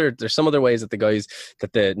there's some other ways that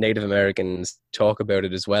the Native Americans talk about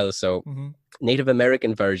it as well. So Native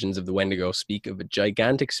American versions of the Wendigo speak of a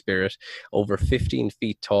gigantic spirit over 15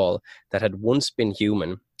 feet tall that had once been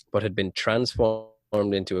human, but had been transformed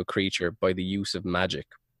into a creature by the use of magic.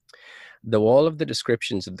 Though all of the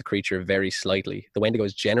descriptions of the creature vary slightly, the Wendigo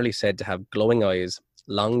is generally said to have glowing eyes,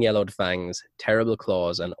 long yellowed fangs, terrible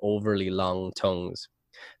claws, and overly long tongues.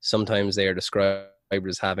 Sometimes they are described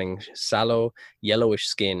as having sallow, yellowish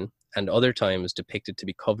skin, and other times depicted to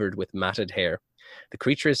be covered with matted hair. The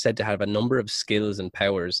creature is said to have a number of skills and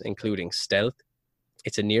powers, including stealth.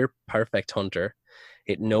 It's a near perfect hunter.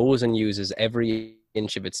 It knows and uses every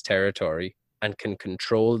inch of its territory and can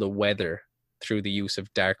control the weather through the use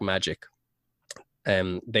of dark magic.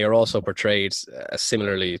 They are also portrayed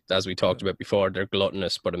similarly, as we talked about before. They're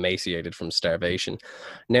gluttonous but emaciated from starvation.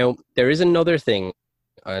 Now, there is another thing,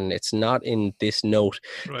 and it's not in this note,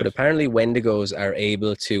 but apparently Wendigos are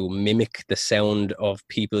able to mimic the sound of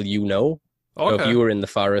people you know. Okay. So if you were in the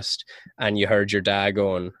forest and you heard your dad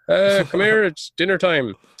going, come here, it's dinner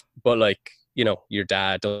time. But like, you know, your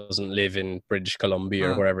dad doesn't live in British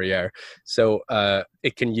Columbia or wherever you are. So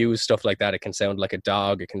it can use stuff like that. It can sound like a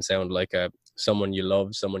dog. It can sound like someone you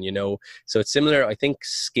love, someone you know. So it's similar, I think,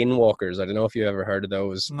 skinwalkers. I don't know if you've ever heard of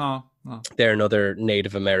those. No. They're another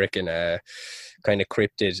Native American kind of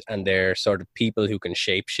cryptid, and they're sort of people who can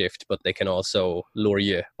shapeshift, but they can also lure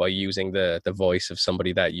you by using the voice of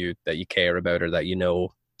somebody that you care about or that you know,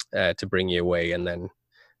 to bring you away and then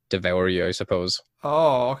devour you, I suppose.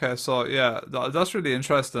 Oh, okay. So yeah, that's really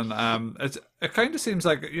interesting. It kind of seems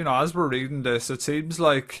like, you know, as we're reading this, it seems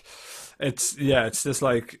like it's this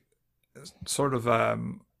like sort of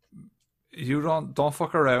you don't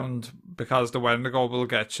fuck around, because the Wendigo will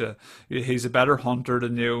get you. He's a better hunter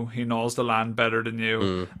than you. He knows the land better than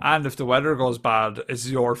you. And if the weather goes bad, it's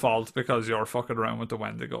your fault because you're fucking around with the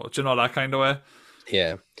Wendigo. Do you know, that kind of way?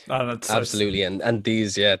 Yeah, and it's absolutely. And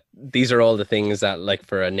these are all the things that, like,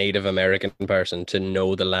 for a Native American person to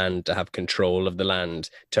know the land, to have control of the land,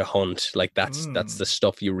 to hunt, like that's the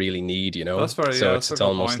stuff you really need, you know. That's very, so it's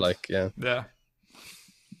almost point. Like yeah.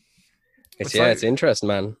 It's like, it's interesting,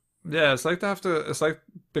 man. Yeah, it's like they have to. It's like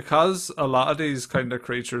because a lot of these kind of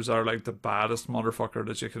creatures are like the baddest motherfucker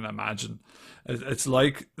that you can imagine. It's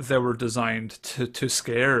like they were designed to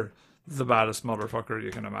scare the baddest motherfucker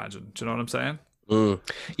you can imagine. Do you know what I'm saying? Mm.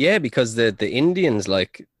 Yeah, because the Indians,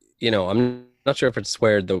 like, I'm not sure if it's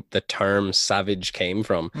where the term savage came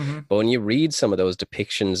from, Mm-hmm. but when you read some of those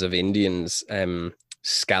depictions of Indians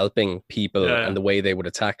scalping people Yeah, and the way they would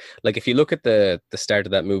attack, like if you look at the start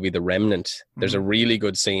of that movie, The Remnant, yeah. there's a Mm-hmm. really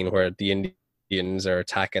good scene where the Indians are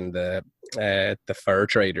attacking the fur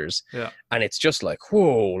traders, Yeah. and it's just like,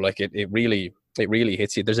 whoa, like it really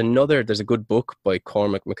hits you. There's a good book by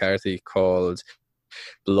Cormac McCarthy called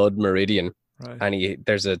Blood Meridian, Right. and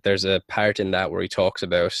there's a part in that where he talks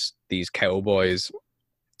about these cowboys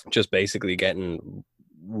just basically getting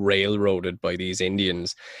railroaded by these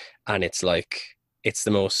Indians, and it's like it's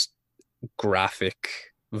the most graphic,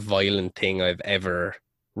 violent thing I've ever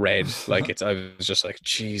read. Like I was just like,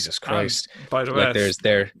 Jesus And Christ. by the Like way, there's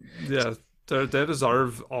there yeah, they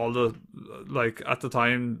deserve all the like at the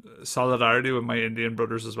time solidarity with my Indian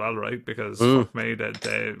brothers as well, right? Because mm, fuck me,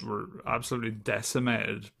 they were absolutely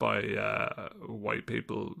decimated by white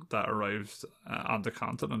people that arrived on the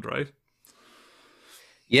continent, right?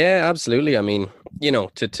 yeah, absolutely. I mean,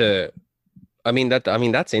 to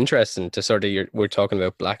that's interesting to sort of we're talking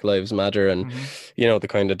about Black Lives Matter and Mm-hmm. the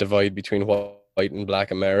kind of divide between white and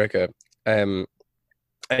black America. Um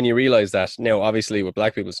and you realize that now obviously with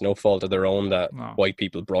black people it's no fault of their own that No. white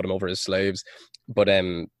people brought them over as slaves. But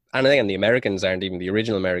and again the Americans aren't even the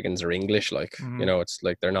original Americans are English, like, Mm-hmm. it's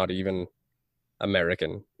like they're not even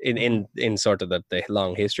American in Mm-hmm. in sort of the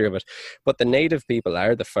long history of it. But the native people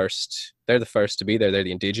are they're the first to be there. They're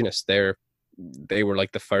the indigenous. They were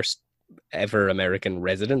like the first ever American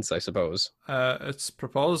residents, I suppose. It's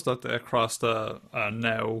proposed that they crossed a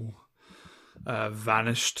now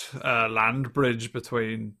vanished land bridge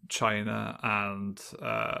between China and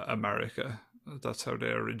America. That's how they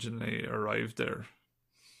originally arrived there.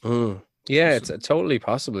 Mm. Yeah, So, it's totally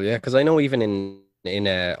possible. Yeah, because I know even in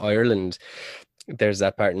Ireland, there's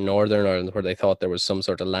that part in Northern Ireland where they thought there was some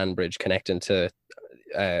sort of land bridge connecting to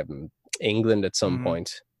England at some mm-hmm.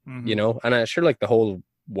 point. Mm-hmm. And I'm sure like the whole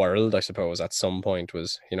world, I suppose, at some point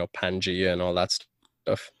was Pangea and all that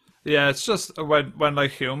stuff. Yeah, it's just when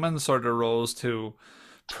like humans sort of rose to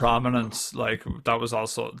prominence, like that was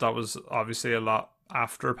obviously a lot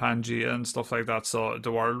after Pangea and stuff like that. So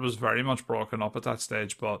the world was very much broken up at that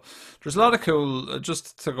stage. But there's a lot of cool.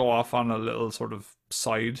 Just to go off on a little sort of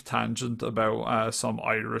side tangent about some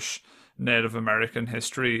Irish Native American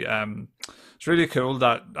history. It's really cool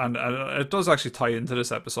that, and it does actually tie into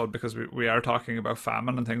this episode because we are talking about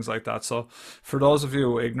famine and things like that. So, for those of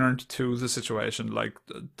you ignorant to the situation, like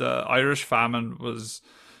the Irish famine was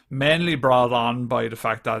mainly brought on by the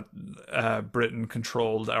fact that Britain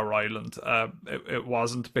controlled our island. It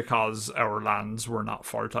wasn't because our lands were not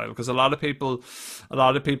fertile. Because a lot of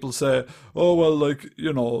people say, "Oh well, like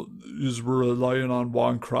you were relying on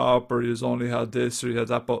one crop, or you only had this, or you had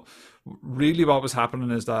that." But really, what was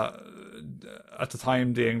happening is that at the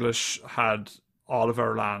time the English had all of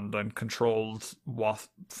our land and controlled what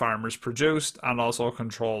farmers produced and also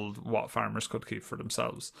controlled what farmers could keep for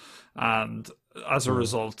themselves. And as a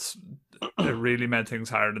result, it really made things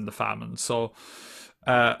hard in the famine. So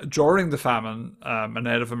during the famine, a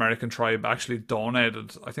Native American tribe actually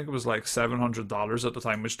donated, I think it was like $700 at the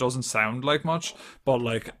time, which doesn't sound like much, but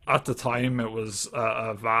like at the time it was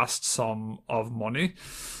a vast sum of money.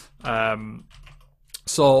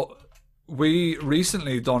 So we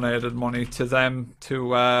recently donated money to them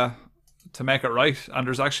to make it right, and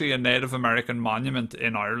there's actually a Native American monument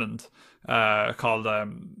in Ireland called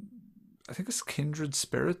I think it's Kindred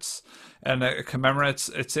Spirits, and it commemorates.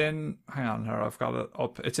 It's in. Hang on here, I've got it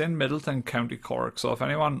up. It's in Middleton, County Cork. So if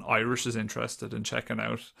anyone Irish is interested in checking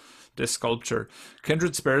out this sculpture,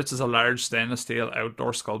 Kindred Spirits is a large stainless steel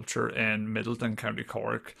outdoor sculpture in Middleton, County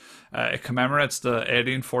Cork. It commemorates the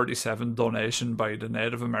 1847 donation by the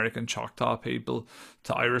Native American Choctaw people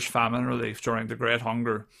to Irish famine relief during the Great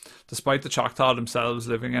Hunger, despite the Choctaw themselves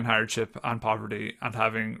living in hardship and poverty and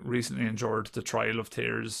having recently endured the trial of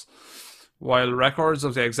tears. While records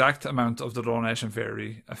of the exact amount of the donation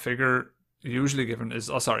vary, a figure usually given is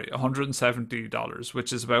 $170,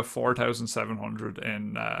 which is about 4,700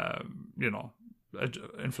 in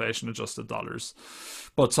inflation adjusted dollars.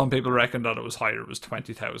 But some people reckon that it was higher, it was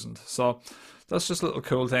 20,000. So that's just a little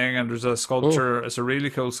cool thing. And there's a sculpture, It's a really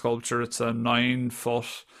cool sculpture. It's a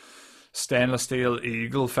 9-foot stainless steel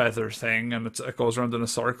eagle feather thing, and it goes around in a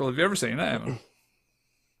circle. Have you ever seen it, Eamon?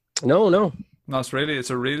 No. No, it's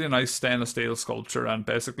a really nice stainless steel sculpture, and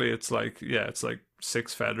basically it's like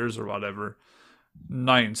 6 feathers or whatever,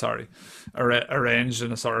 nine, sorry, arranged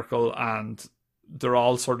in a circle, and they're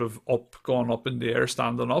all sort of going up in the air,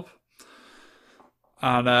 standing up.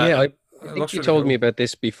 And Yeah, I it think looks you really told cool. me about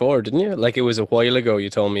this before, didn't you? Like it was a while ago you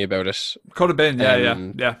told me about it. Could have been,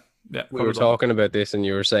 Um, yeah. we Could were have done. talking about this and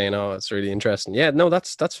you were saying, "Oh, it's really interesting." Yeah, no,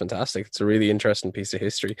 that's fantastic. It's a really interesting piece of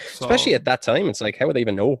history, especially So at that time. It's like, how would they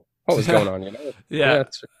even know what was yeah, going on? You know? Yeah, yeah.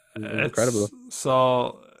 it's It's incredible.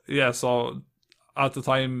 so yeah. So at the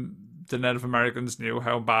time, the Native Americans knew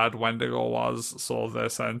how bad Wendigo was, so they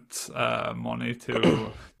sent money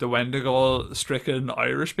to the Wendigo-stricken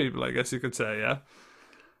Irish people, I guess you could say. Yeah.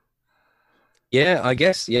 Yeah, I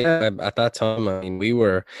guess. Yeah, at that time, I mean, we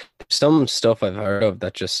were some stuff I've heard of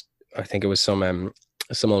that just. I think it was some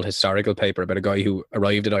old historical paper about a guy who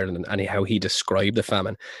arrived at Ireland and how he described the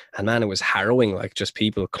famine. And man, it was harrowing. Like just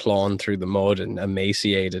people clawing through the mud and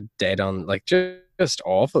emaciated, dead on, like just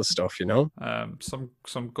awful stuff. You know?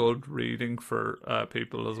 Some good reading for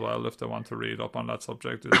people as well if they want to read up on that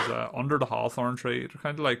subject is Under the Hawthorn Tree. They're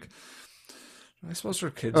kind of like, I suppose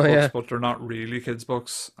they're kids Oh books, yeah. but they're not really kids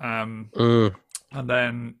books. Mm, And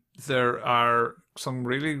then there are some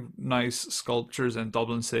really nice sculptures in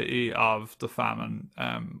Dublin City of the famine,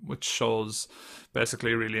 which shows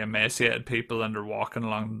basically really emaciated people and they're walking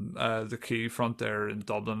along the quay front there in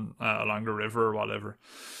Dublin, along the river or whatever.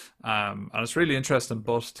 And it's really interesting.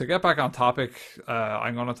 But to get back on topic,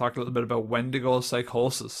 I'm going to talk a little bit about Wendigo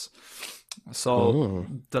psychosis. So,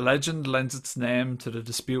 mm. the legend lends its name to the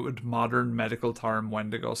disputed modern medical term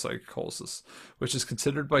Wendigo psychosis, which is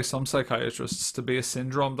considered by some psychiatrists to be a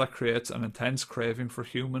syndrome that creates an intense craving for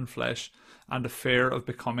human flesh and a fear of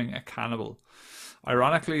becoming a cannibal.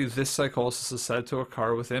 Ironically, this psychosis is said to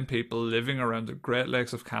occur within people living around the Great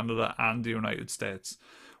Lakes of Canada and the United States.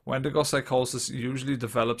 Wendigo psychosis usually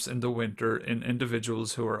develops in the winter in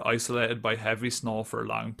individuals who are isolated by heavy snow for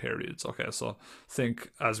long periods. Okay, so think,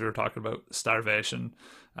 as we were talking about, starvation.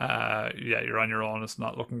 Yeah, you're on your own, it's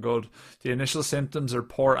not looking good. The initial symptoms are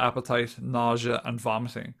poor appetite, nausea, and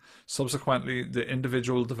vomiting. Subsequently, the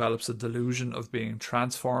individual develops a delusion of being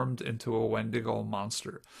transformed into a Wendigo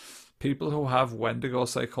monster. People who have Wendigo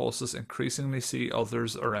psychosis increasingly see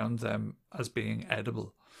others around them as being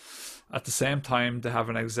edible. At the same time, they have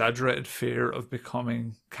an exaggerated fear of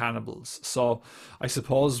becoming cannibals. So I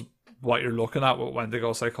suppose what you're looking at with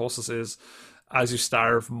Wendigo psychosis is as you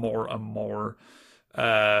starve more and more,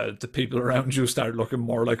 the people around you start looking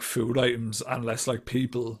more like food items and less like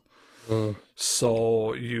people. Mm.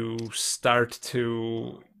 So you start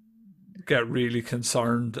to get really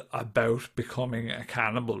concerned about becoming a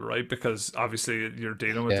cannibal, right? Because obviously you're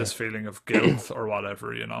dealing with Yeah. this feeling of guilt or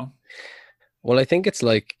whatever, you know? Well, I think it's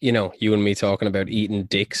like, you and me talking about eating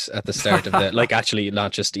dicks at the start of the, like actually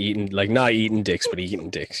not just eating, like not eating dicks, but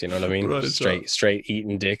eating dicks, you know what I mean? Right, yeah. Straight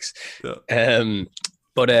eating dicks. Yeah.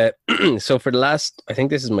 But so for the last, I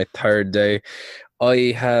think this is my third day,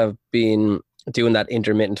 I have been doing that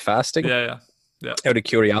intermittent fasting Yeah. out of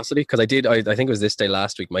curiosity because I think it was this day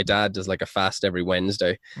last week. My dad does like a fast every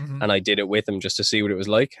Wednesday, Mm-hmm. and I did it with him just to see what it was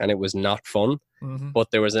like, and it was not fun. Mm-hmm.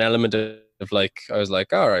 But there was an element of like, I was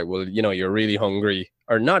like, all right, well, you're really hungry,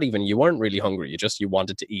 or not even, you weren't really hungry, you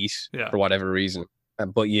wanted to eat Yeah. for whatever reason,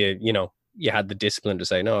 but you had the discipline to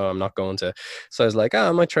say, no, I'm not going to. So I was like, I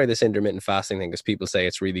might try this intermittent fasting thing because people say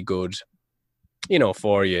it's really good,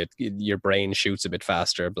 for you. Your brain shoots a bit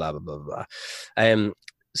faster, blah, blah, blah, blah.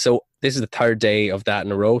 So this is the third day of that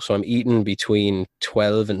in a row. So I'm eating between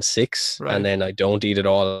 12 and 6, Right. and then I don't eat it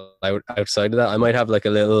all outside of that. I might have like a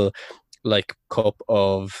little like cup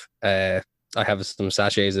of I have some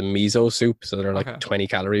sachets of miso soup, so they're like Okay. 20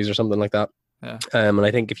 calories or something like that. Yeah. And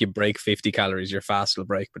I think if you break 50 calories, your fast will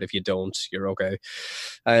break, but if you don't, you're okay.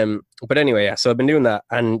 But anyway, yeah, so I've been doing that,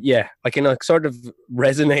 and yeah, I can sort of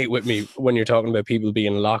resonate with me when you're talking about people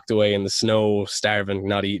being locked away in the snow, starving,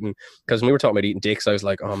 not eating. Because when we were talking about eating dicks, I was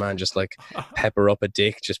like, oh man, just like pepper up a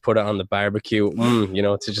dick, just put it on the barbecue,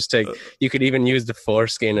 to just take. You could even use the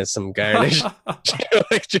foreskin as some garnish,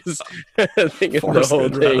 like just think of the whole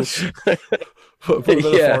Foreskin thing. relish. Put a bit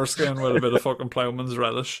Yeah. of foreskin with a bit of fucking ploughman's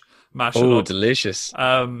relish. Mash it Oh, up. delicious.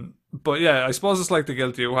 But yeah, I suppose it's like the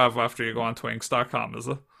guilt you have after you go on twinks.com, is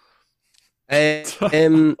it?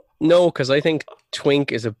 No, because I think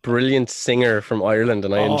Twink is a brilliant singer from Ireland,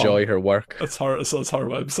 and I enjoy her work. So it's her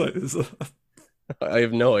website, is it? I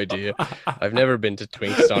have no idea. I've never been to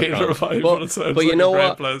Neither twinks.com. have I, but it sounds But like you know a great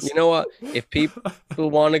what? place. You know what? If people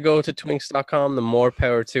want to go to twinks.com, the more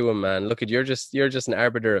power to them, man. Look, you're just an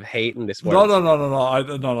arbiter of hate in this No, world.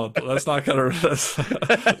 no. Let's not get her. Let's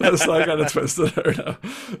not get it twisted here now.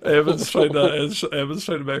 Eamon's trying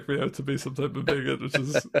to make me out to be some type of bigot, which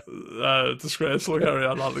is disgraceful. Carry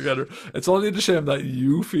on altogether. It's only the shame that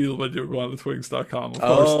you feel when you're going to twinks.com. Of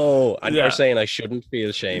course. Oh, and Yeah. you're saying I shouldn't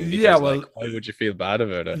feel shame because, Yeah, well, like, why would you feel bad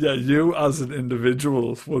about it? Yeah, you as an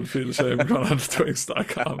individual would feel ashamed going on to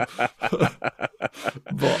twinks.com.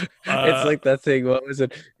 But It's like that thing. What was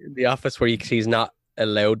it in the office where he's not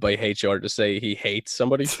allowed by HR to say he hates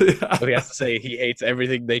somebody, yeah. but he has to say he hates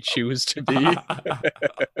everything they choose to be.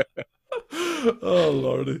 Oh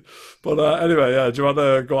lordy. But anyway, yeah, do you want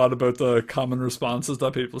to go on about the common responses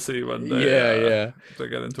that people see when they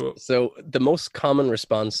get into it? So the most common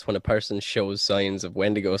response when a person shows signs of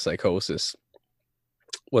Wendigo psychosis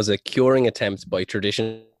was a curing attempt by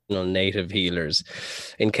traditional native healers.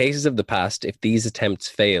 In cases of the past, if these attempts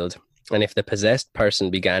failed, and if the possessed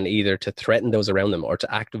person began either to threaten those around them or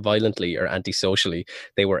to act violently or antisocially,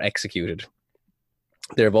 they were executed.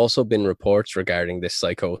 There have also been reports regarding this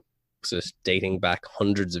psychosis dating back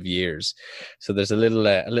hundreds of years. So there's a little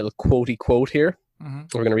quotey quote here. Mm-hmm.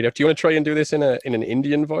 We're going to read out. Do you want to try and do this in an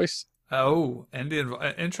Indian voice? Oh, Indian.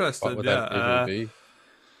 Interested, What would that even be?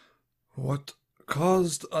 What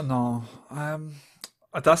caused... no.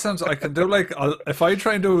 That sounds... I can do like... if I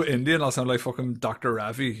try and do Indian, I'll sound like fucking Dr.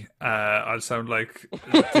 Ravi. I'll sound like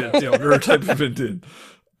the other type of Indian.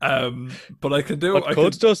 But I can do... What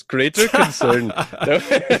caused us greater concern?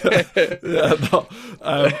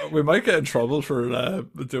 We might get in trouble for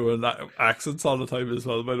doing accents all the time as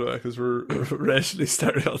well, by the way, because we're racially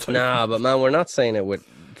stereotyped. Nah, but man, we're not saying it with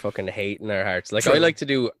fucking hate in our hearts. Like, True. I like to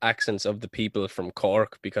do accents of the people from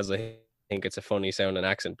Cork because I think it's a funny sounding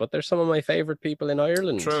accent, but they're some of my favorite people in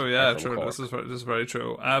Ireland. True, yeah, true. Cork. This is very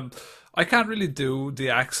true. I can't really do the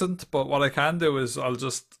accent, but what I can do is I'll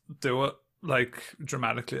just do it like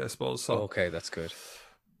dramatically, I suppose. So okay, that's good.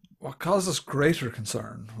 What caused us greater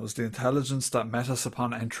concern was the intelligence that met us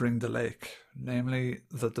upon entering the lake, namely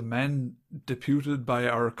that the men deputed by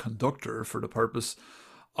our conductor for the purpose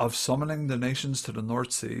of summoning the nations to the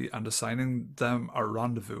North Sea and assigning them a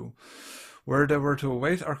rendezvous, where they were to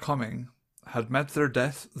await our coming, had met their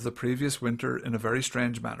death the previous winter in a very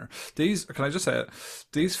strange manner. These, can I just say it,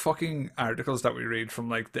 these fucking articles that we read from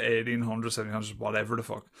like the 1800s, 1700s, whatever the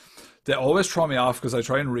fuck, they always throw me off because I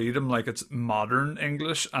try and read them like it's modern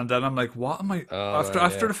English, and then I'm like, what am I...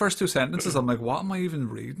 After the first two sentences, I'm like, what am I even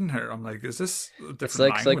reading here? I'm like, is this a different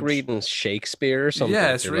language? It's like reading Shakespeare or something.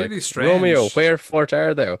 Yeah, it's You're really like, strange. Romeo, wherefore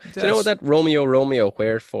art thou? Yes. Do you know that Romeo,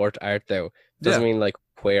 wherefore art thou? Doesn't mean like,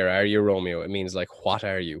 where are you, Romeo? It means like, what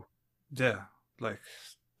are you? Yeah, like,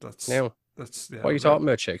 that's... Now, that's, yeah, what are you talking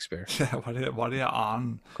about, Shakespeare? Yeah, what are you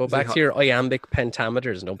on? Go back to your iambic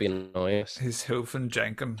pentameters and don't be annoying. He's hoofing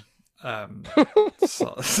Jenkin.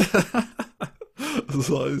 So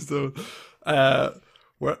he's doing.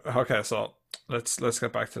 Okay, so let's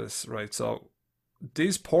get back to this. Right, so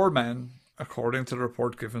these poor men, according to the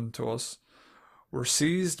report given to us, were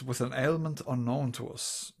seized with an ailment unknown to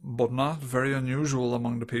us, but not very unusual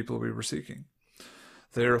among the people we were seeking.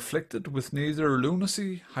 They are afflicted with neither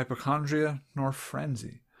lunacy, hypochondria, nor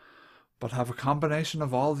frenzy, but have a combination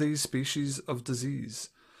of all these species of disease,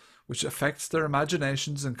 which affects their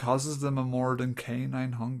imaginations and causes them a more than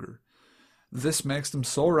canine hunger. This makes them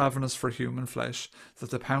so ravenous for human flesh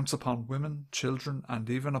that they pounce upon women, children, and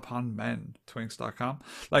even upon men, twinks.com,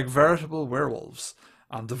 like veritable werewolves,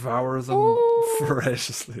 and devour them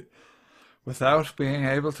voraciously, without being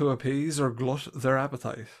able to appease or glut their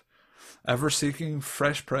appetite. Ever seeking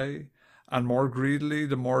fresh prey, and more greedily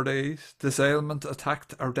the more they eat, this ailment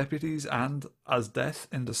attacked our deputies, and as death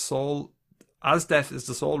is the sole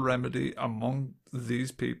remedy among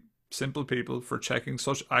these simple people for checking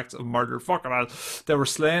such acts of murder. Fucking hell. They were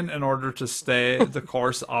slain in order to stay the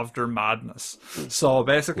course of their madness. So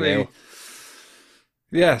basically,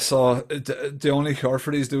 so the only cure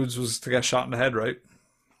for these dudes was to get shot in the head, right?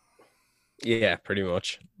 Yeah, pretty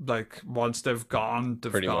much. Like, once they've gone,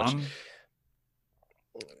 they've pretty gone. Much.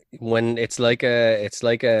 When it's like a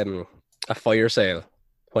fire sale.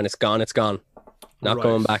 When it's gone, it's gone. Not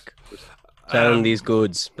going back. Down these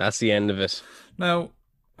goods. That's the end of it. Now,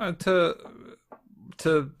 to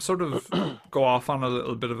sort of go off on a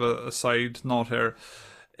little bit of a side note here,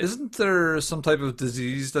 isn't there some type of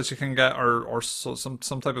disease that you can get, or some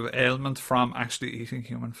type of ailment from actually eating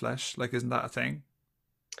human flesh? Like, isn't that a thing?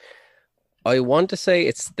 I want to say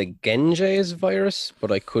it's the Genjes virus,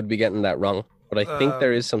 but I could be getting that wrong. But I think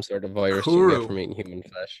there is some sort of virus you get Kuru. from eating human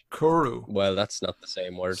flesh. Kuru. Well, that's not the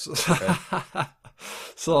same word. Okay.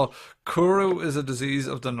 So, Kuru is a disease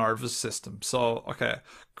of the nervous system. So, okay,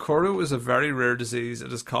 Kuru is a very rare disease.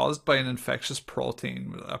 It is caused by an infectious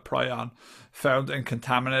protein, a prion, found in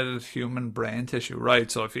contaminated human brain tissue.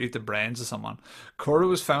 Right, so if you eat the brains of someone.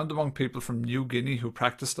 Kuru is found among people from New Guinea who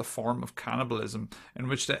practiced a form of cannibalism in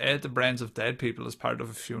which they ate the brains of dead people as part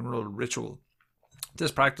of a funeral ritual.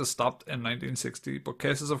 This practice stopped in 1960, but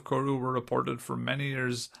cases of Kuru were reported for many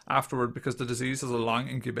years afterward because the disease has a long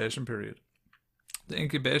incubation period. The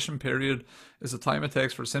incubation period is the time it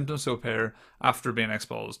takes for symptoms to appear after being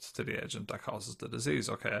exposed to the agent that causes the disease.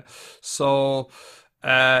 Okay, so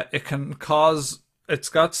it can cause. It's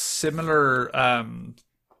got similar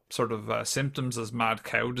symptoms as mad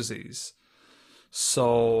cow disease.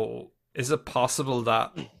 So, is it possible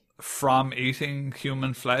that from eating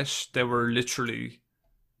human flesh, they were literally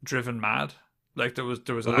driven mad? Like there was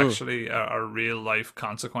actually a real life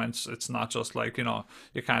consequence. It's not just like, you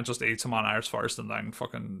can't just eat someone arse first and then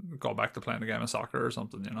fucking go back to playing a game of soccer or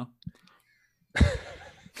something,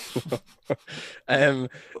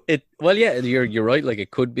 Well, yeah, you're right. Like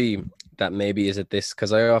it could be that maybe is it this,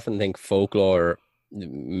 because I often think folklore,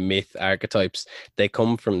 myth, archetypes, they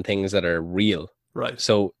come from things that are real. Right.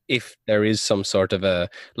 So if there is some sort of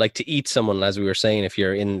like to eat someone, as we were saying, if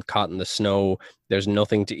you're caught in the snow, there's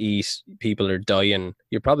nothing to eat, people are dying,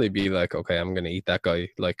 you'd probably be like, okay, I'm going to eat that guy.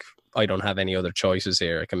 Like, I don't have any other choices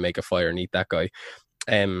here. I can make a fire and eat that guy.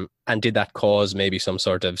 And did that cause maybe some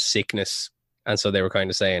sort of sickness? And so they were kind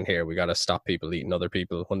of saying, here, we got to stop people eating other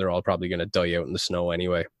people when they're all probably going to die out in the snow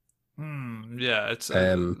anyway. Yeah, it's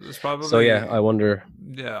probably. So yeah, I wonder.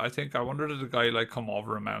 Yeah, I wonder did a guy like come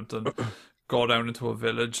over a mountain, go down into a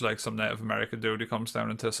village, like some Native American dude, he comes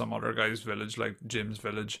down into some other guy's village, like Jim's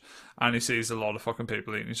village, and he sees a lot of fucking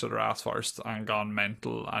people eating each other ass first and gone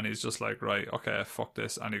mental, and he's just like, right, okay, fuck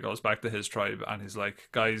this, and he goes back to his tribe and he's like,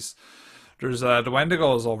 guys, there's the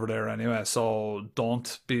Wendigos over there anyway, so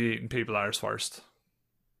don't be eating people arse first.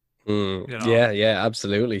 Yeah,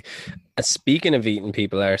 absolutely. Speaking of eating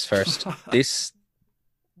people arse first,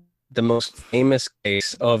 the most famous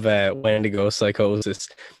case of Wendigo psychosis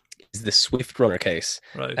is the Swift Runner case.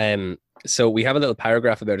 Right. So we have a little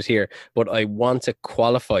paragraph about it here, but I want to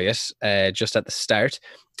qualify it just at the start,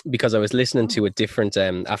 because I was listening to a different,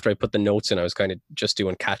 after I put the notes in, I was kind of just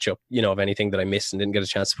doing catch up, of anything that I missed and didn't get a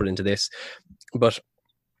chance to put into this. But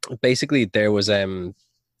basically there was a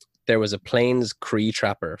plains Cree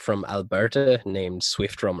trapper from Alberta named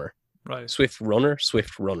Swift Runner. Right. Swift Runner.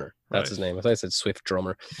 That's his name. I thought I said Swift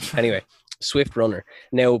Drummer. Anyway, Swift Runner.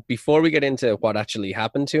 Now, before we get into what actually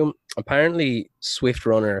happened to him, apparently Swift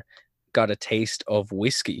Runner got a taste of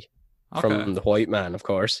whiskey from the white man, of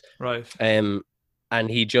course. Right. And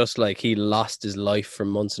he just he lost his life for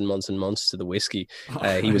months and months and months to the whiskey.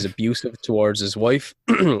 He was abusive towards his wife,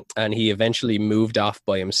 and he eventually moved off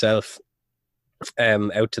by himself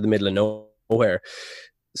out to the middle of nowhere.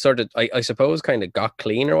 Sort of, I suppose, kind of got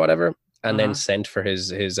clean or whatever, and then sent for his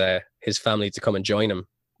family to come and join him,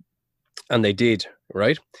 and they did.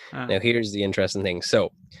 Right. Now, here's the interesting thing.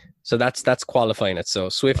 So that's qualifying it. So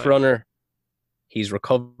Swift Runner, he's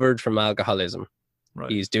recovered from alcoholism. Right.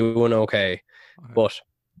 He's doing okay. But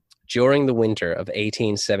during the winter of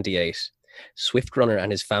 1878, Swift Runner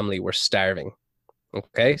and his family were starving.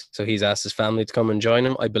 Okay, so he's asked his family to come and join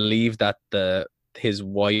him. I believe that his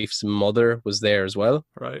wife's mother was there as well.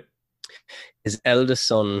 Right. His eldest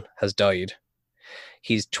son has died.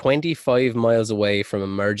 He's 25 miles away from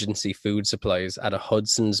emergency food supplies at a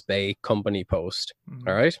Hudson's Bay company post.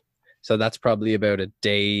 All right, so that's probably about a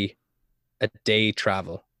day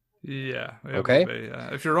travel. Yeah. Okay.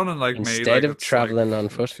 If you're running like instead me, instead of traveling on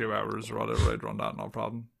foot, a few hours or whatever, I'd run that no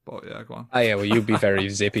problem. But yeah, go on. Oh yeah, well you'd be very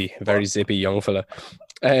zippy young fella.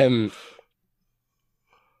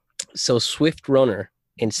 So Swift Runner,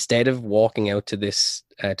 instead of walking out to this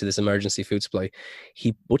emergency food supply,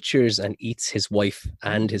 he butchers and eats his wife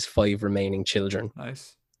and his 5 remaining children.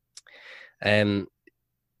 Nice.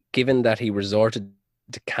 Given that he resorted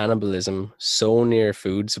to cannibalism so near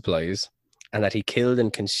food supplies, and that he killed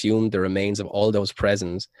and consumed the remains of all those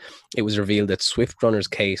present, it was revealed that Swift Runner's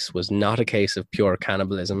case was not a case of pure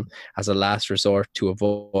cannibalism as a last resort to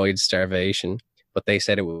avoid starvation, but they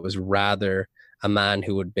said it was rather a man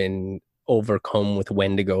who had been overcome with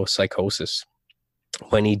Wendigo psychosis.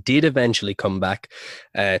 When he did eventually come back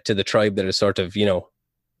to the tribe that has sort of,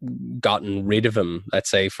 gotten rid of him,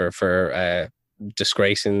 let's say, for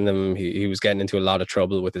disgracing them, he was getting into a lot of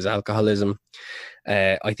trouble with his alcoholism.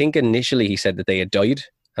 I think initially he said that they had died,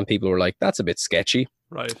 and people were like, that's a bit sketchy.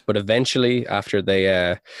 Right. But eventually, after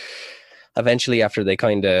they eventually, after they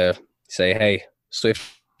kind of say, "Hey,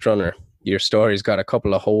 Swift Runner, your story's got a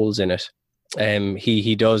couple of holes in it,"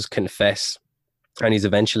 he does confess, and he's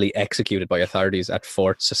eventually executed by authorities at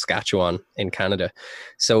Fort Saskatchewan in Canada.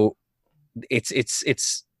 So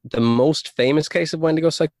it's the most famous case of Wendigo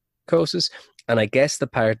psychosis, and I guess the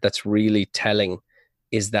part that's really telling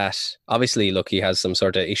is that obviously, look, he has some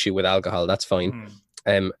sort of issue with alcohol. That's fine,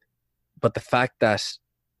 but the fact that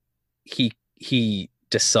he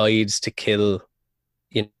decides to kill,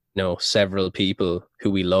 several people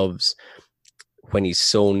who he loves when he's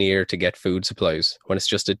so near to get food supplies, when it's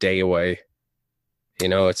just a day away.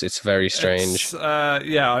 It's very strange.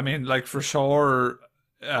 Yeah, I mean, like, for sure,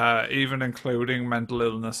 even including mental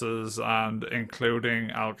illnesses and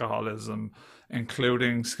including alcoholism,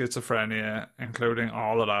 including schizophrenia, including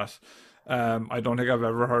all of that. I don't think I've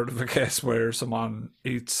ever heard of a case where someone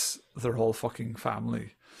eats their whole fucking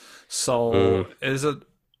family. So is it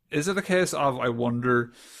a case of, I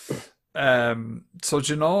wonder, so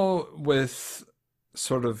do you know, with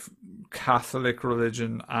sort of Catholic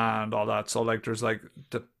religion and all that, so like there's like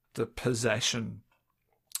the possession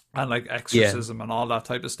and like exorcism and all that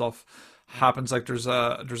type of stuff happens, like there's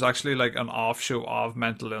actually like an offshoot of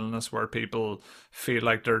mental illness where people feel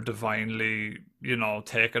like they're divinely,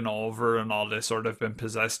 taken over and all this, sort of been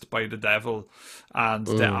possessed by the devil, and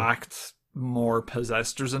they act more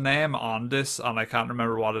possessed. There's a name on this and I can't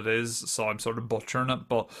remember what it is, so I'm sort of butchering it,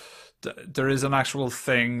 but there is an actual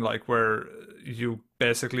thing like where you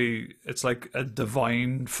basically, it's like a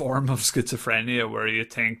divine form of schizophrenia where you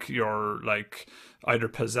think you're like either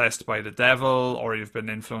possessed by the devil or you've been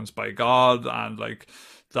influenced by God, and like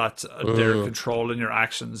that they're controlling your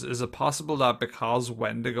actions. Is it possible that because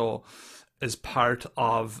Wendigo is part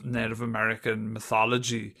of Native American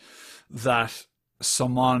mythology, that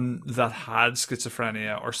someone that had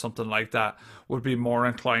schizophrenia or something like that would be more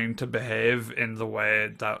inclined to behave in the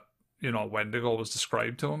way that, Wendigo was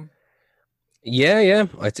described to him? Yeah,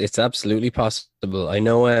 it's absolutely possible. I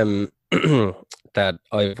know that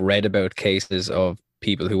I've read about cases of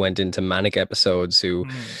people who went into manic episodes who,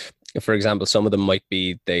 for example, some of them might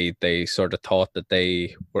be they sort of thought that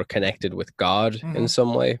they were connected with God in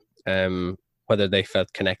some way, whether they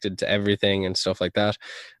felt connected to everything and stuff like that.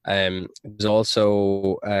 There's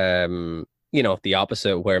also the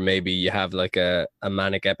opposite, where maybe you have like a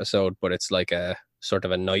manic episode, but it's like a sort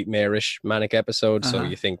of a nightmarish manic episode. So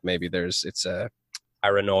you think maybe it's a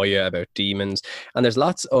paranoia about demons. And there's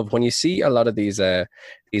lots of, when you see a lot of these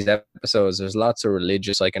episodes, there's lots of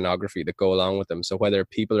religious iconography that go along with them. So whether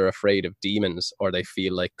people are afraid of demons or they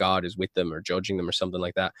feel like God is with them or judging them or something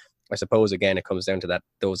like that, I suppose again it comes down to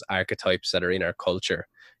those archetypes that are in our culture.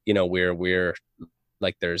 We're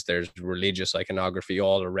like there's religious iconography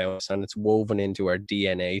all around us, and it's woven into our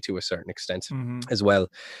DNA to a certain extent as well.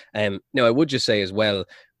 Now I would just say as well,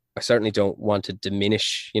 I certainly don't want to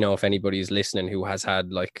diminish, if anybody's listening who has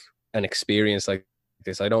had like an experience like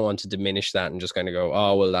this, I don't want to diminish that and just kind of go,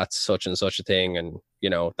 oh, well, that's such and such a thing, and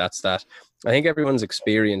that's that. I think everyone's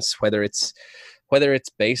experience, whether it's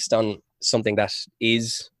based on something that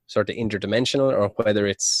is sort of interdimensional, or whether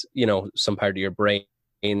it's, some part of your brain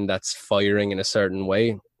that's firing in a certain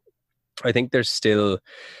way, I think there's still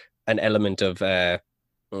an element of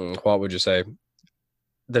what would you say,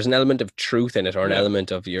 there's an element of truth in it, or an element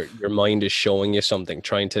of your mind is showing you something,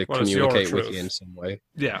 trying to communicate with you in some way.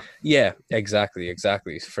 Yeah, exactly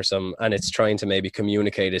for some, and it's trying to maybe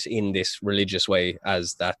communicate it in this religious way,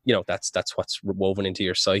 as that, that's what's woven into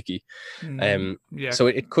your psyche. So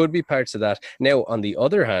it could be parts of that. Now on the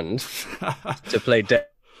other hand, to play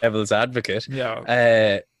devil's advocate,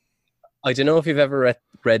 I don't know if you've ever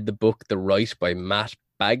read the book The Right by Matt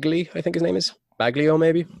Bagley, I think his name is Baglio,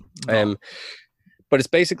 maybe. No. But it's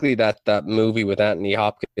basically that movie with Anthony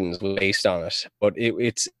Hopkins was based on it. But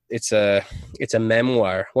it's a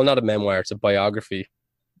memoir. Well, not a memoir. It's a biography,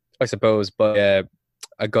 I suppose. But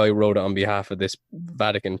a guy wrote it on behalf of this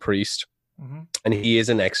Vatican priest, and he is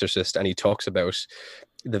an exorcist, and he talks about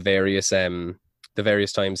the various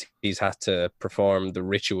times he's had to perform the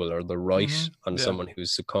ritual or the rite on someone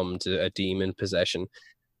who's succumbed to a demon possession.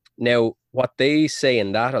 Now, what they say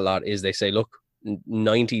in that a lot is they say, look,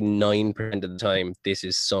 99% of the time this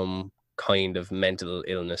is some kind of mental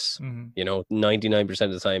illness. 99%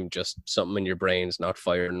 of the time just something in your brain's not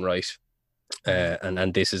firing right,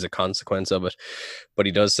 and this is a consequence of it. But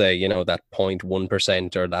he does say, that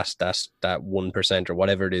 0.1% or that 1% or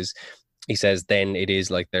whatever it is, he says then it is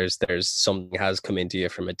like there's something has come into you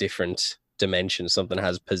from a different dimension, something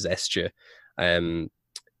has possessed you.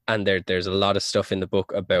 And there's a lot of stuff in the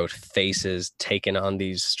book about faces taking on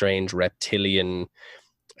these strange reptilian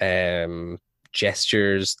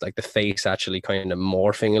gestures, like the face actually kind of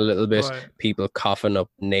morphing a little bit, Right. people coughing up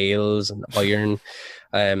nails and iron.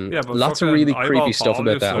 Yeah, but Lots of fucking really Eyeball creepy stuff Paul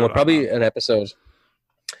about used to that. And do we're that, probably man. an episode.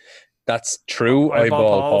 That's true. Eyeball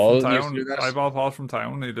Eyeball Paul from Paul used to do town. that. Eyeball Paul from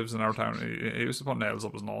town. He lives in our town. He used to put nails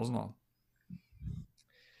up his nose and all.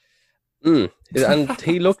 And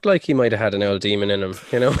he looked like he might have had an old demon in him,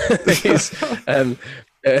 you know. He's, um,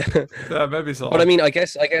 Yeah, maybe so. but I mean, I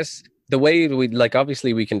guess the way we like,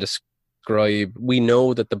 obviously, we can describe. We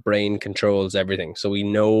know that the brain controls everything, so we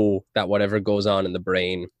know that whatever goes on in the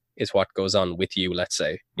brain is what goes on with you. Let's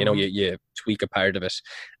say, you know, you tweak a part of it,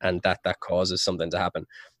 and that causes something to happen.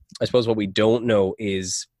 I suppose what we don't know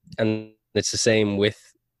is, and it's the same with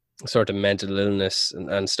sort of mental illness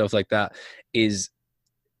and stuff like that, is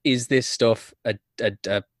this stuff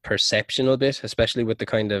a perceptional bit, especially with the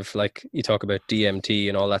kind of, like you talk about DMT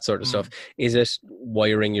and all that sort of stuff? Is it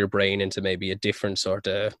wiring your brain into maybe a different sort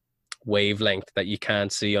of wavelength that you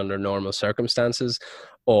can't see under normal circumstances?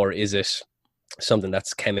 Or is it something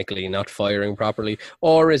that's chemically not firing properly?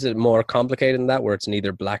 Or is it more complicated than that, where it's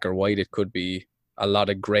neither black or white? It could be a lot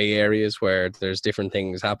of gray areas where there's different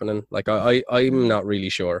things happening. Like I'm not really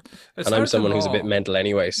sure. And I'm someone who's a bit mental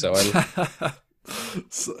anyway, so I'm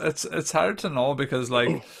it's hard to know, because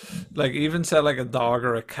like even say like a dog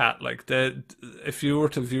or a cat, like if you were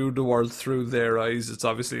to view the world through their eyes, it's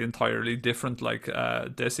obviously entirely different. Like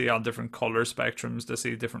they see on different color spectrums, they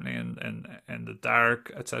see differently in the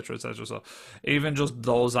dark, etc., etc. So even just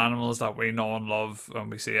those animals that we know and love and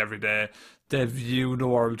we see every day, they view the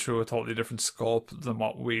world through a totally different scope than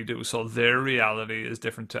what we do. So their reality is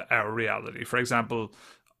different to our reality. For example,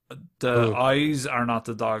 the eyes are not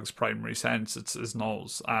the dog's primary sense, it's his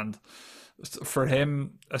nose. And for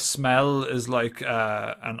him, a smell is like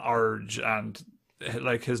an urge, and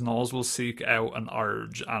like his nose will seek out an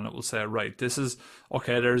urge and it will say, right, this is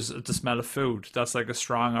okay, there's the smell of food, that's like a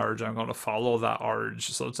strong urge, I'm going to follow that urge.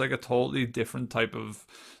 So it's like a totally different type of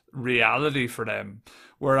reality for them,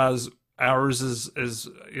 whereas ours is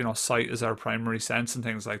you know, sight is our primary sense and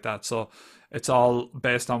things like that. So it's all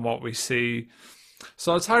based on what we see.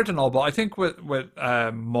 So it's hard to know, but I think with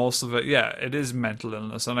most of it, yeah, it is mental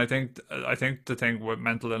illness. And I think the thing with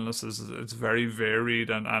mental illness is it's very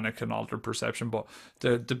varied, and it can alter perception. But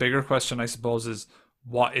the bigger question, I suppose, is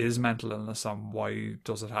what is mental illness and why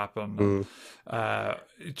does it happen?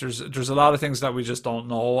 There's a lot of things that we just don't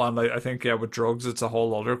know, and I think, yeah, with drugs, it's a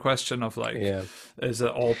whole other question of like, is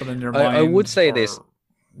it opening your mind? I would say this.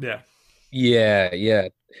 Yeah.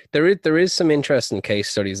 There is some interesting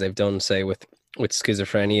case studies they've done, say with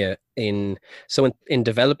schizophrenia in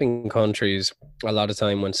developing countries. A lot of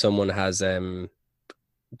time when someone has that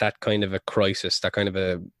kind of a crisis, that kind of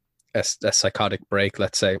a psychotic break,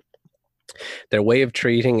 let's say, their way of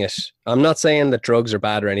treating it, I'm not saying that drugs are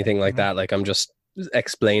bad or anything like that, like I'm just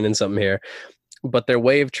explaining something here, but their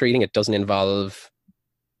way of treating it doesn't involve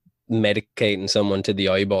medicating someone to the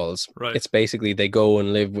eyeballs. Right. It's basically they go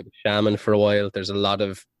and live with a shaman for a while. There's a lot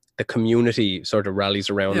of the community sort of rallies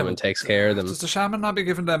around them and takes care of them. Does the shaman not be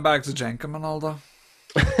giving them bags of Jenkem and all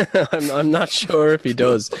that? I'm not sure if he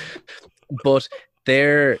does, but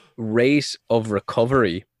their rate of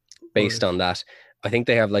recovery based on that, I think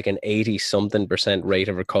they have like an 80-something% rate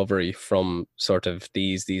of recovery from sort of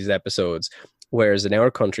these episodes. Whereas in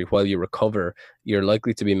our country, while you recover, you're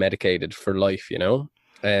likely to be medicated for life, you know?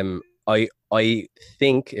 I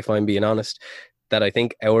think, if I'm being honest, that I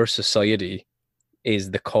think our society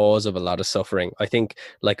is the cause of a lot of suffering. I think,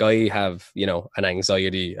 like, I have, you know,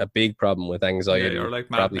 a big problem with anxiety, you're like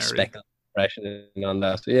probably Mary. speculative depression on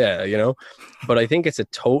that. Yeah, you know, but I think it's a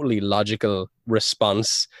totally logical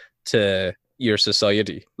response to your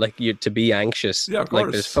society, like you to be anxious. Yeah, of like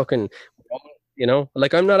course. there's fucking, you know,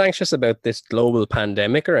 like I'm not anxious about this global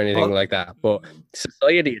pandemic or anything like that, but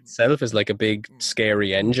society itself is like a big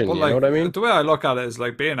scary engine. You know what I mean? The way I look at it is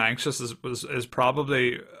like being anxious is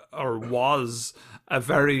probably, or was, a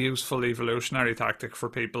very useful evolutionary tactic for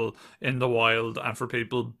people in the wild and for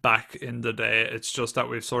people back in the day. It's just that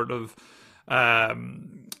we've sort of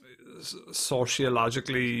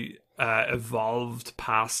sociologically evolved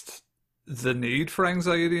past the need for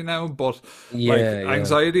anxiety now, but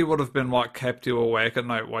anxiety would have been what kept you awake at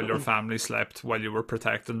night while your family slept, while you were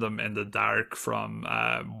protecting them in the dark from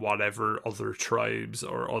whatever other tribes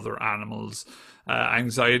or other animals.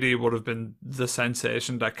 Anxiety would have been the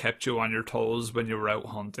sensation that kept you on your toes when you were out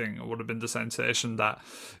hunting. It would have been the sensation that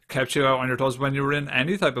kept you out on your toes when you were in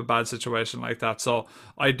any type of bad situation like that. So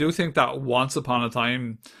I do think that once upon a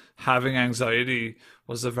time, having anxiety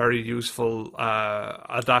was a very useful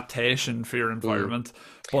adaptation for your environment,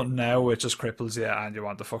 but now it just cripples you and you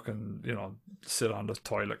want to fucking, sit on the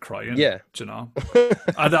toilet crying. Yeah. Do you know?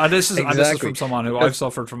 And this is Exactly. from someone who I've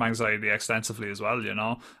suffered from anxiety extensively as well.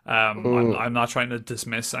 I'm not trying to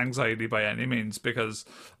dismiss anxiety by any means, because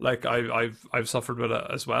like I've suffered with it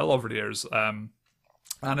as well over the years.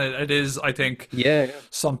 And it is, I think,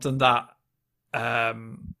 something that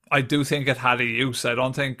I do think it had a use. I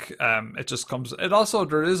don't think it just comes. It also,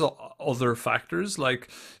 there is other factors, like,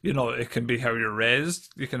 it can be how you're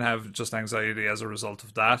raised. You can have just anxiety as a result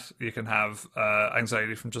of that. You can have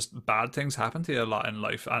anxiety from just bad things happen to you a lot in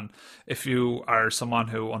life. And if you are someone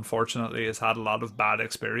who unfortunately has had a lot of bad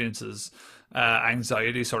experiences,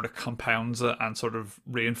 anxiety sort of compounds it and sort of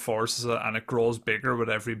reinforces it, and it grows bigger with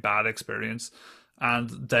every bad experience.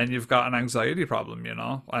 And then you've got an anxiety problem,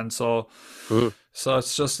 and so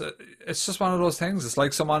it's just one of those things. It's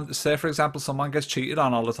like someone, say for example, someone gets cheated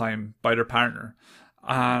on all the time by their partner,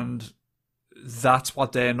 and that's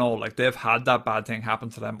what they know. Like, they've had that bad thing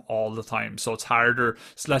happen to them all the time, so it's harder.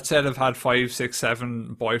 So let's say they've had 5, 6,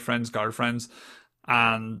 7 boyfriends, girlfriends,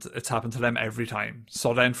 and it's happened to them every time.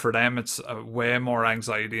 So then for them, it's a way more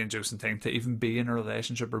anxiety-inducing thing to even be in a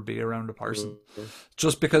relationship or be around a person,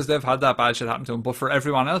 just because they've had that bad shit happen to them. But for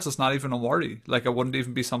everyone else, it's not even a worry. Like, it wouldn't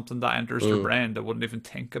even be something that enters their brain. They wouldn't even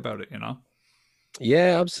think about it,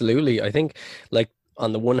 Yeah, absolutely. I think, like,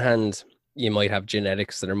 on the one hand, you might have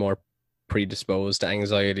genetics that are more predisposed to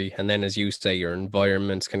anxiety, and then, as you say, your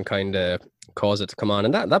environment can kind of cause it to come on,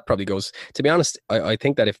 and that probably goes, to be honest, I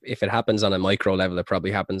think that if it happens on a micro level, it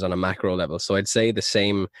probably happens on a macro level. So I'd say the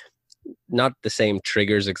same, not the same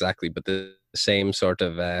triggers exactly, but the same sort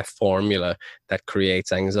of formula that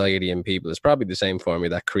creates anxiety in people is probably the same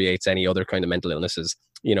formula that creates any other kind of mental illnesses,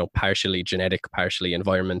 partially genetic, partially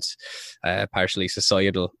environment, partially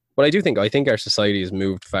societal. But I think our society has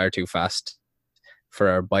moved far too fast for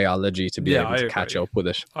our biology to be able to catch up with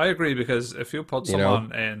it. I agree, because if you put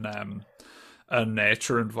someone in a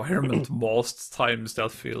nature environment, most times they'll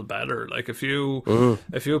feel better. Like, if you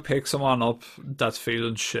pick someone up that's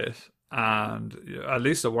feeling shit, and at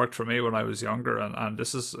least it worked for me when I was younger, and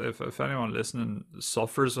this is, if anyone listening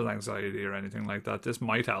suffers with anxiety or anything like that, this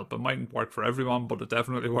might help. It mightn't work for everyone, but it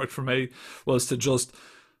definitely worked for me, was to just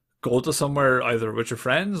go to somewhere, either with your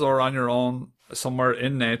friends or on your own, somewhere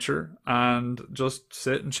in nature, and just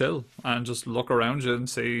sit and chill and just look around you and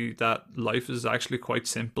see that life is actually quite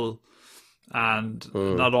simple. And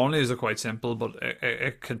not only is it quite simple, but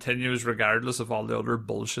it continues regardless of all the other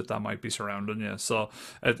bullshit that might be surrounding you. So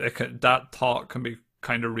that thought can be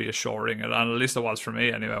kind of reassuring, and at least it was for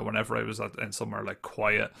me anyway. Whenever I was in somewhere like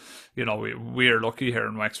quiet, we are lucky here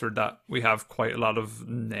in Wexford that we have quite a lot of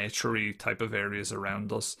naturey type of areas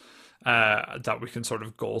around us that we can sort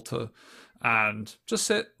of go to and just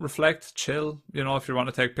sit, reflect, chill. If you want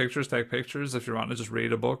to take pictures, take pictures. If you want to just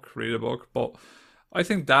read a book, read a book. But I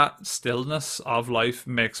think that stillness of life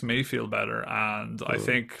makes me feel better, and I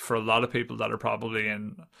think for a lot of people that are probably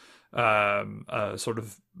in a sort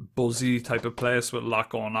of buzzy type of place with a lot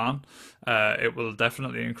going on, it will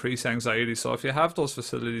definitely increase anxiety. So if you have those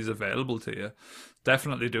facilities available to you,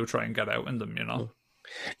 definitely do try and get out in them.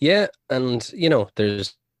 Yeah, and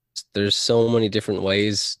there's so many different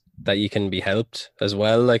ways that you can be helped as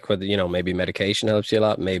well. Like, whether maybe medication helps you a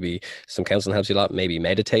lot, maybe some counseling helps you a lot, maybe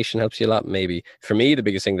meditation helps you a lot. Maybe, for me, the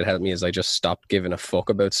biggest thing that helped me is I just stopped giving a fuck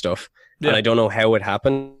about stuff. And I don't know how it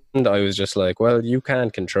happened. I was just like, well, you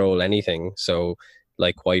can't control anything, so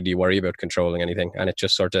like, why do you worry about controlling anything? And it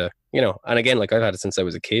just sort of, and again, like, I've had it since I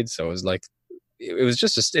was a kid, so it was like, it was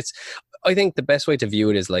just it's I think the best way to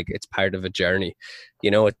view it is like, it's part of a journey.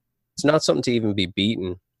 It's not something to even be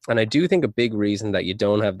beaten. And I do think a big reason that you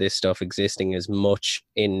don't have this stuff existing as much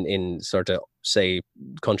in sort of, say,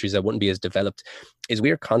 countries that wouldn't be as developed is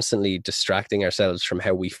we're constantly distracting ourselves from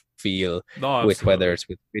how we feel, with whether it's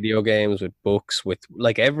with video games, with books, with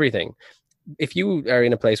like everything. If you are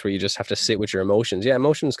in a place where you just have to sit with your emotions,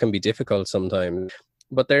 emotions can be difficult sometimes,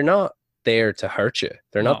 but they're not there to hurt you.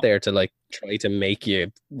 They're not there to like try to make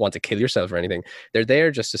you want to kill yourself or anything. They're there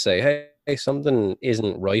just to say, hey, something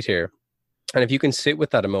isn't right here. And if you can sit with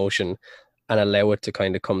that emotion and allow it to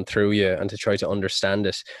kind of come through you and to try to understand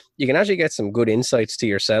it, you can actually get some good insights to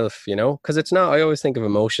yourself, because it's not, I always think of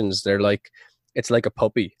emotions, it's like a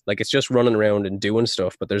puppy. Like, it's just running around and doing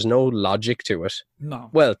stuff, but there's no logic to it. No.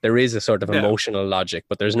 Well, there is a sort of emotional logic,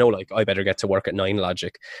 but there's no like, I better get to work at 9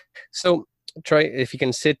 logic. So try, if you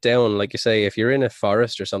can sit down, like you say, if you're in a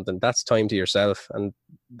forest or something, that's time to yourself. And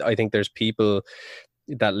I think there's people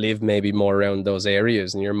that live maybe more around those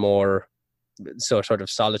areas, and you're more, so sort of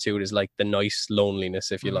solitude is like the nice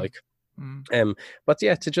loneliness, if you like. Mm. But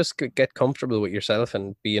yeah, to just get comfortable with yourself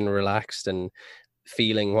and being relaxed and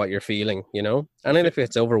feeling what you're feeling, you know. And then if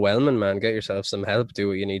it's overwhelming, man, get yourself some help, do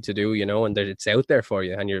what you need to do, you know, and that it's out there for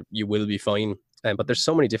you, and you will be fine. But there's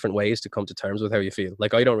so many different ways to come to terms with how you feel.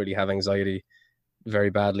 Like, I don't really have anxiety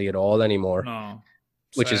very badly at all anymore, No,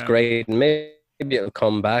 which is same. great. And maybe it'll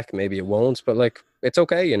come back, maybe it won't, but like, it's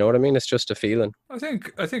okay, you know what I mean? It's just a feeling. I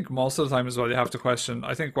think most of the time as well you have to question.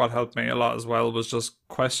 I think what helped me a lot as well was just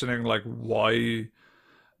questioning like why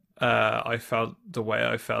I felt the way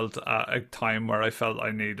I felt at a time where I felt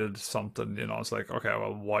I needed something, you know. It's like, okay,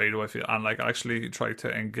 well, why do I feel, and like actually try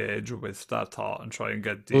to engage with that thought and try and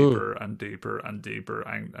get deeper and deeper and deeper,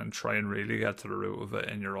 and try and really get to the root of it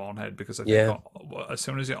in your own head, because I think Yeah. as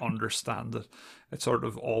soon as you understand it, it sort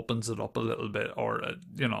of opens it up a little bit, or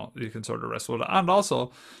you know, you can sort of wrestle with it. And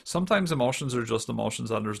also sometimes emotions are just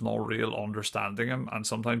emotions and there's no real understanding them, and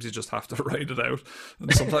sometimes you just have to write it out,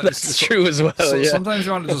 and sometimes That's true as well. so Yeah. sometimes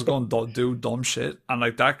you want to just go and do dumb shit, and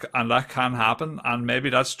like that, and that can happen, and maybe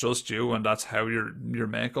that's just you, and that's how your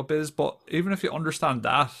makeup is. But even if you understand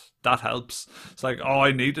that, that helps. It's like, oh,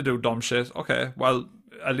 I need to do dumb shit. Okay, well,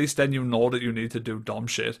 at least then you know that you need to do dumb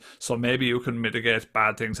shit. So maybe you can mitigate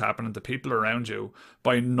bad things happening to people around you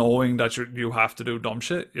by knowing that you have to do dumb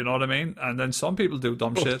shit. You know what I mean? And then some people do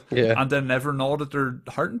dumb shit Yeah. and then never know that they're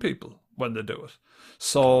hurting people when they do it.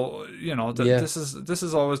 So, you know, Yeah. this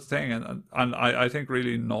is always the thing, and I think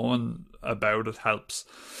really knowing about it helps.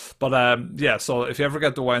 But yeah, so if you ever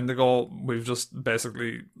get the Wendigo, we've just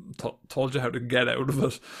basically told you how to get out of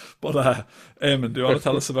it. But Eamon, do you want to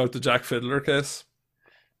tell us about the Jack Fiddler case?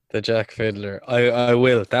 The Jack Fiddler. I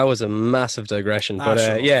will. That was a massive digression. But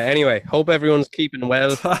Sure. yeah, anyway, hope everyone's keeping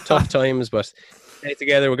well. Tough times, but stay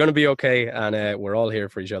together. We're going to be okay, and we're all here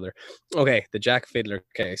for each other. Okay, the Jack Fiddler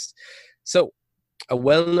case. So, a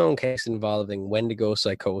well-known case involving Wendigo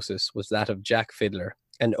psychosis was that of Jack Fiddler,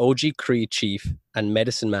 an OG Cree chief and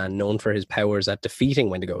medicine man known for his powers at defeating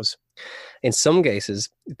Wendigos. In some cases,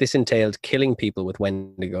 this entailed killing people with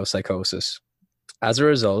Wendigo psychosis. As a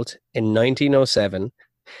result, in 1907,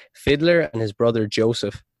 Fiddler and his brother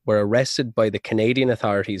Joseph were arrested by the Canadian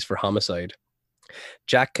authorities for homicide.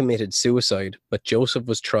 Jack committed suicide, but Joseph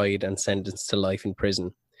was tried and sentenced to life in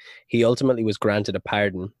prison. He ultimately was granted a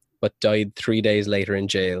pardon, but died 3 days later in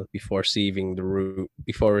jail before receiving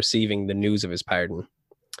the news of his pardon.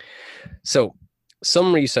 So,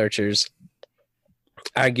 some researchers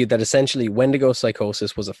argued that essentially Wendigo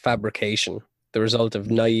psychosis was a fabrication, the result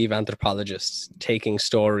of naive anthropologists taking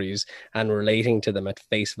stories and relating to them at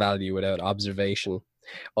face value without observation.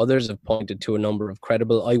 Others have pointed to a number of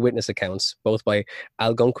credible eyewitness accounts, both by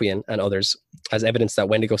Algonquian and others, as evidence that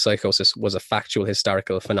Wendigo psychosis was a factual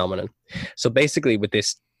historical phenomenon. So basically, with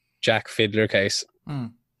this Jack Fiddler case,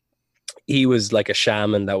 he was like a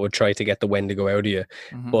shaman that would try to get the Wendigo out of you.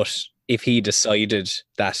 But if he decided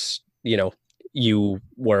that, you know, you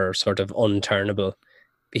were sort of unturnable,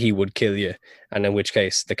 he would kill you. And in which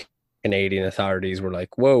case the Canadian authorities were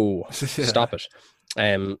like, whoa, stop it.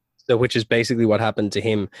 So which is basically what happened to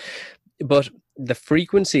him. But the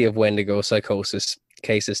frequency of Wendigo psychosis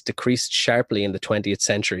cases decreased sharply in the 20th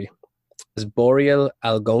century as boreal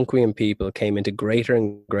Algonquian people came into greater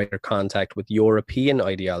and greater contact with European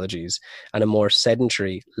ideologies and a more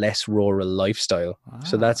sedentary, less rural lifestyle.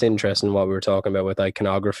 So that's interesting, what we were talking about with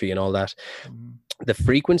iconography and all that. The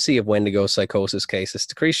frequency of Wendigo psychosis cases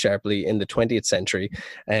decreased sharply in the 20th century.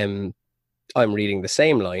 I'm reading the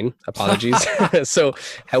same line, apologies. So,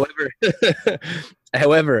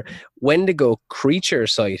 however, Wendigo creature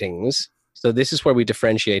sightings, so this is where we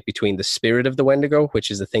differentiate between the spirit of the Wendigo, which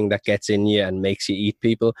is the thing that gets in you and makes you eat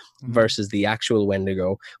people, versus the actual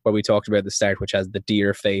Wendigo, where we talked about at the start, which has the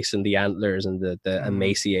deer face and the antlers and the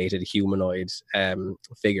emaciated humanoid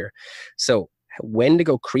figure. So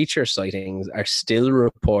Wendigo creature sightings are still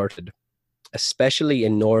reported, especially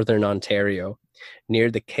in northern Ontario, near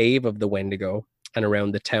the cave of the Wendigo and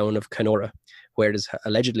around the town of Kenora, where it has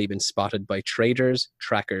allegedly been spotted by traders,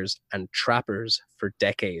 trackers, and trappers for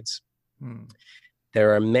decades.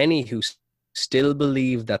 There are many who still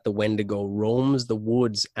believe that the Wendigo roams the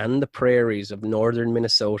woods and the prairies of northern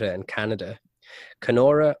Minnesota and Canada.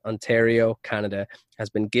 Kenora, Ontario, Canada, has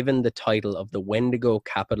been given the title of the Wendigo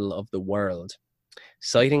capital of the world.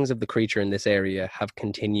 Sightings of the creature in this area have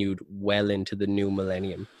continued well into the new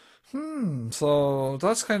millennium. So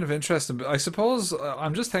that's kind of interesting. But I suppose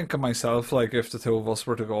I'm just thinking myself, like if the two of us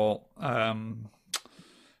were to go,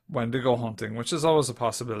 Wendigo hunting, which is always a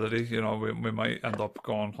possibility. You know, we might end up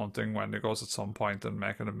going hunting Wendigos at some point and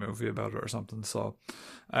making a movie about it or something. So,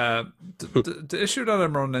 uh, the issue that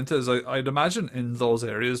I'm running into is I'd imagine in those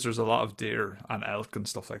areas there's a lot of deer and elk and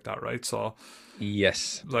stuff like that, right? So,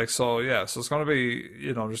 Yes. like, so yeah, so it's going to be,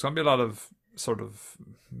 you know, there's going to be a lot of sort of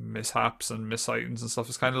mishaps and missightings and stuff.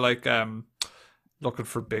 It's kind of like looking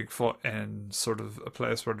for Bigfoot in sort of a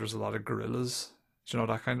place where there's a lot of gorillas. Do you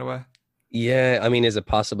know, that kind of way? Yeah, I mean, is it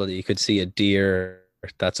possible that you could see a deer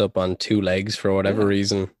that's up on two legs for whatever Yeah,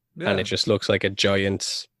 reason, and yeah, it just looks like a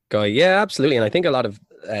giant guy? Yeah, absolutely. And I think a lot of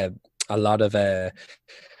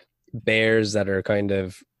bears that are kind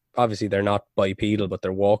of, obviously they're not bipedal, but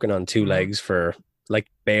they're walking on two hmm legs for, like,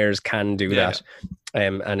 bears can do yeah, yeah. that.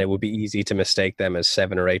 And it would be easy to mistake them as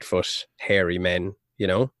 7 or 8 foot hairy men, you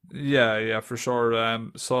know? Yeah, yeah, for sure.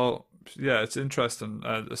 So yeah, it's interesting.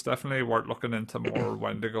 It's definitely worth looking into more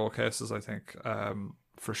Wendigo cases, I think,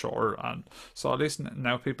 for sure. And so at least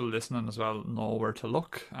now people listening as well know where to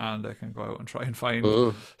look, and they can go out and try and find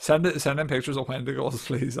Mm, send in pictures of Wendigos,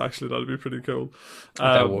 please. Actually, that'd be pretty cool.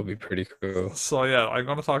 that would Um, be pretty cool. so yeah, I'm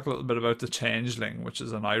going to talk a little bit about the Changeling, which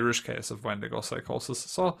is an Irish case of Wendigo psychosis.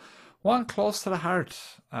 So one close to the heart.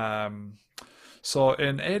 So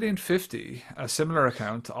in 1850, a similar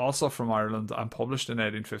account, also from Ireland and published in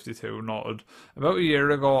 1852, noted about a year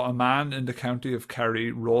ago, a man in the county of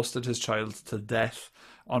Kerry roasted his child to death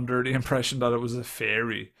under the impression that it was a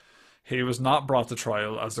fairy. He was not brought to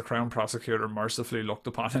trial as the Crown prosecutor mercifully looked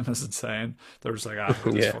upon him as insane. They were just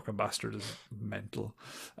like, this Yeah. fucking bastard is mental.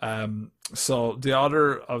 So the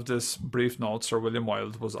author of this brief note, Sir William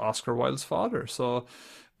Wilde, was Oscar Wilde's father. So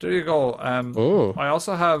there you go. Oh, I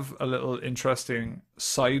also have a little interesting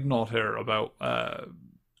side note here about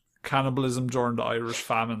cannibalism during the Irish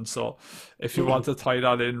famine. So if you want to tie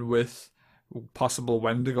that in with possible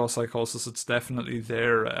Wendigo psychosis, it's definitely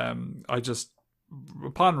there. I just,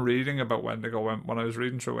 upon reading about Wendigo, when I was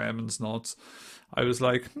reading through Eamon's notes, I was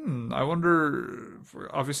like, I wonder.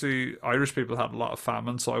 Obviously, Irish people had a lot of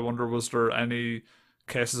famine, so I wonder, was there any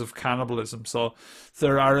cases of cannibalism? So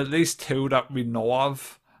there are at least two that we know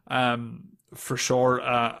of, for sure,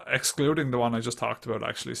 excluding the one I just talked about,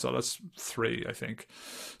 actually. So that's three, I think.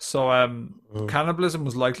 So cannibalism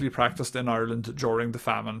was likely practiced in Ireland during the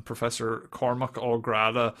famine. Professor Cormac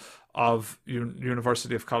O'Grada of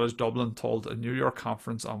University of College Dublin told a New York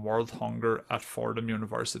conference on world hunger at Fordham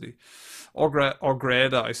University.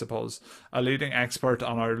 O'Grada, I suppose, a leading expert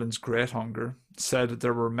on Ireland's Great Hunger, said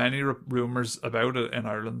there were many rumours about it in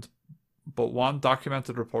Ireland, but one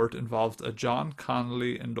documented report involved a John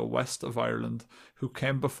Connolly in the west of Ireland who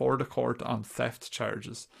came before the court on theft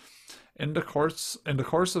charges. In the course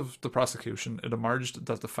of the prosecution, it emerged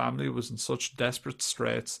that the family was in such desperate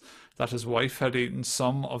straits that his wife had eaten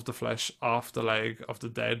some of the flesh off the leg of the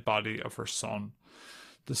dead body of her son.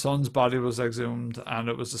 The son's body was exhumed, and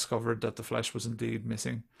it was discovered that the flesh was indeed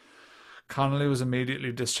missing. Connolly was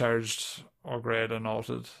immediately discharged, O'Grada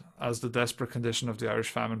noted, as the desperate condition of the Irish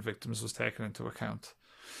famine victims was taken into account.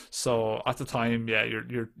 So at the time, yeah,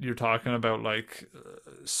 you're talking about like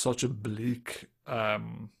such a bleak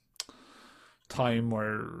time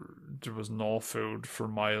where there was no food for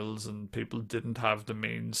miles and people didn't have the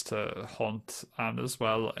means to hunt, and as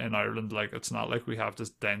well in Ireland, like, it's not like we have this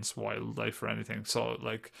dense wildlife or anything, so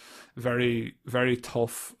like very very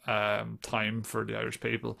tough time for the Irish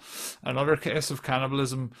people. Another case of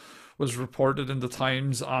cannibalism was reported in the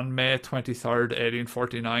Times on May 23rd,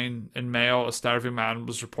 1849. In Mayo, a starving man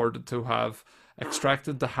was reported to have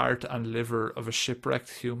extracted the heart and liver of a shipwrecked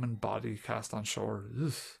human body cast on shore.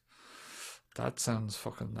 Ugh. That sounds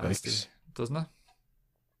fucking nasty, yikes. doesn't it?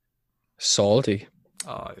 Salty.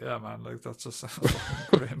 Oh yeah, man. Like, that just sounds fucking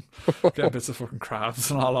grim. Getting bits of fucking crabs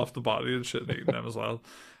and all off the body and shit, and eating them as well.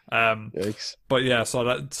 Yikes. But yeah, so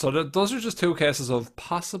that those are just two cases of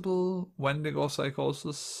possible Wendigo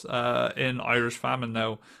psychosis in Irish famine.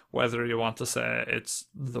 Now, whether you want to say it's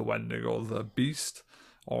the Wendigo, the beast,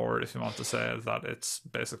 or if you want to say that it's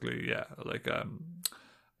basically, yeah, like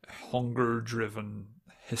hunger-driven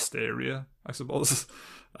hysteria, I suppose.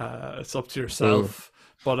 It's up to yourself.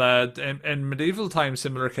 But in medieval times,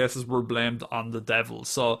 similar cases were blamed on the devil.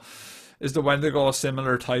 So is the Wendigo a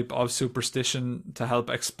similar type of superstition to help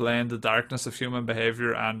explain the darkness of human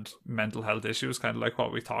behavior and mental health issues, kind of like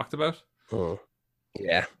what we talked about? Oh,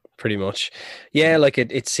 yeah, pretty much. Yeah, like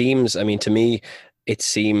it seems, I mean, to me, it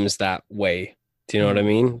seems that way. Do you know what I Mm.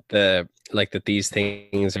 mean? Like that these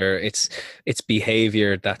things are, it's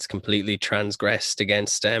behavior that's completely transgressed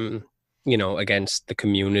against against the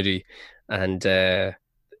community. And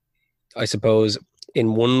I suppose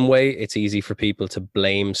in one way it's easy for people to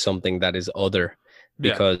blame something that is other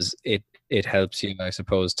because it helps you, I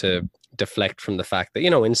suppose, to deflect from the fact that,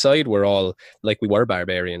 inside we're all like, we were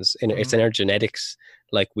barbarians. It's in our genetics.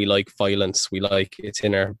 Like, we like violence. It's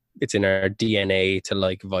in our DNA to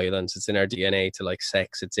like violence. It's in our DNA to like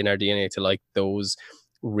sex. It's in our DNA to like those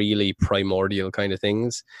really primordial kind of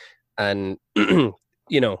things. And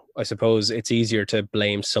I suppose it's easier to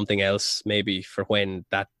blame something else maybe for when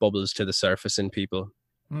that bubbles to the surface in people,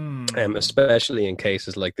 especially in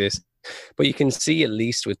cases like this. But you can see, at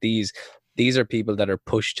least with these are people that are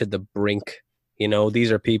pushed to the brink.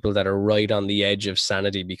 These are people that are right on the edge of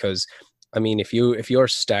sanity, because I mean, if you're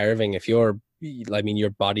starving, your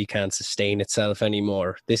body can't sustain itself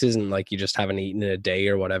anymore. This isn't like you just haven't eaten in a day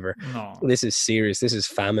or whatever. No. This is serious. This is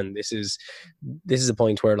famine. This is a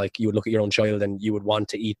point where, like, you would look at your own child and you would want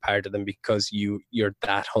to eat part of them because you're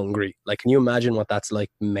that hungry. Like, can you imagine what that's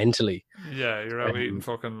like mentally? Yeah, you're out eating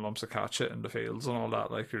fucking lumps of cat shit in the fields and all that.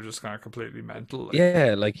 Like, you're just kind of completely mental. Like.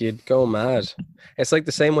 Yeah, like, you'd go mad. It's like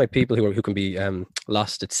the same way people who can be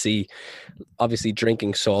lost at sea. Obviously,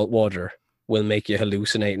 drinking salt water will make you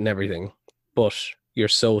hallucinate and everything, but you're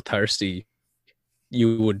so thirsty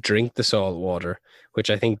you would drink the salt water, which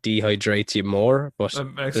I think dehydrates you more. But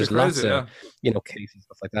there's lots of cases,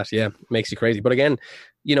 stuff like that. Yeah, makes you crazy. But again,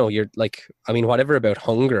 you're like, I mean, whatever about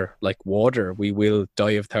hunger, like water, we will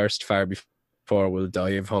die of thirst far before we'll die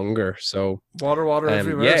of hunger. So water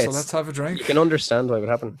everywhere. So let's have a drink. You can understand why it would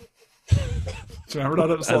happen. Do you remember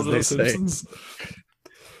that episode of The Simpsons?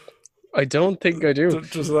 I don't think I do.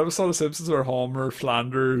 There's an episode of Simpsons where Homer,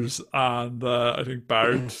 Flanders, and I think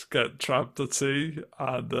Bart get trapped at sea,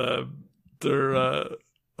 and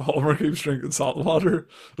Homer keeps drinking salt water.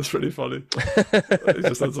 It's pretty funny. He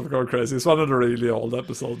just ends up going crazy. It's one of the really old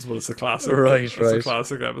episodes, but it's a classic. It's a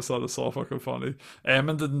classic episode. It's so fucking funny.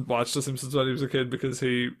 Eamon didn't watch The Simpsons when he was a kid because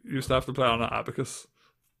he used to have to play on an abacus.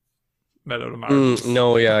 Made out of marbles.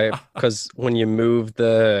 No, yeah, because when you move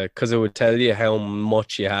because it would tell you how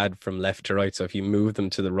much you had from left to right. So if you move them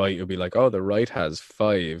to the right, it'll be like, oh, the right has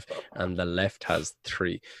 5 and the left has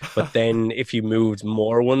 3. But then if you moved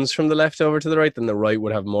more ones from the left over to the right, then the right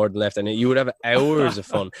would have more than left, and you would have hours of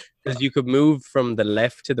fun because you could move from the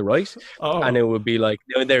left to the right, and it would be like,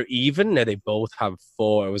 they're even. Now they both have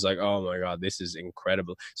 4. It was like, oh my god, this is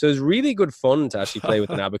incredible. So it was really good fun to actually play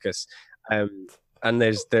with an abacus. And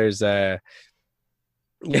there's so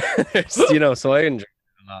I enjoy it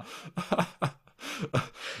a lot.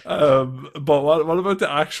 But what about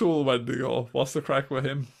the actual Wendigo? What's the crack with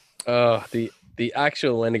him? The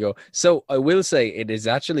actual Wendigo. So I will say it is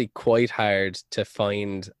actually quite hard to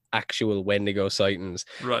find actual Wendigo sightings.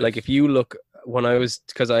 Right. Like, if you look,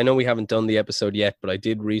 because I know we haven't done the episode yet, but I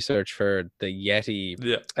did research for the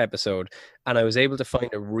Yeti episode, and I was able to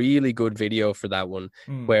find a really good video for that one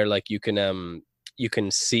where, like, you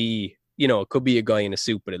can see, it could be a guy in a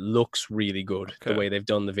suit, but it looks really good the way they've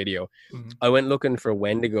done the video. I went looking for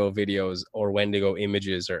Wendigo videos or Wendigo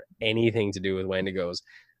images or anything to do with Wendigos,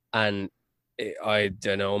 and I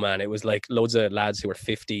don't know, man. It was like loads of lads who were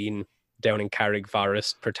 15 down in Carrick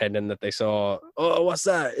Forest pretending that they saw, oh, what's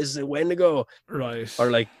that? Is it Wendigo? Right.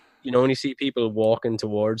 Or like, when you see people walking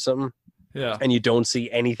towards something, and you don't see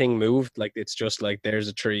anything moved, like, it's just like there's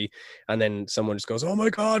a tree, and then someone just goes, oh my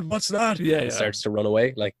god, what's that? And starts to run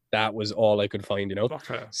away. Like, that was all I could find,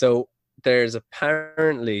 Okay. So there's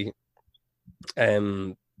apparently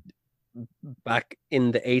back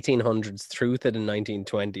in the 1800s through to the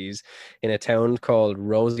 1920s, in a town called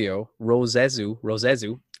Rosezu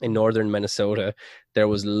in northern Minnesota, there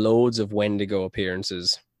was loads of Wendigo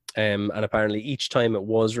appearances. And apparently each time it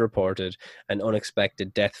was reported, an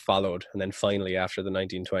unexpected death followed. And then finally, after the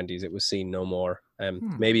 1920s, it was seen no more.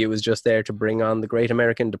 Maybe it was just there to bring on the Great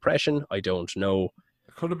American Depression. I don't know.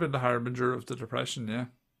 It could have been the harbinger of the Depression, yeah.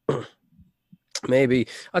 Maybe.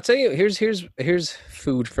 I'll tell you, here's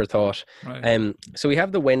food for thought. Right. So we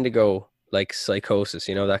have the Wendigo, like, psychosis,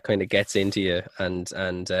 that kind of gets into you and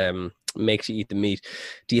makes you eat the meat.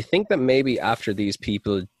 Do you think that maybe after these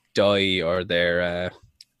people die, or they're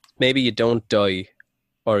maybe you don't die,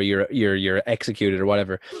 or you're executed or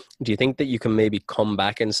whatever, do you think that you can maybe come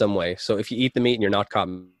back in some way? So if you eat the meat and you're not caught,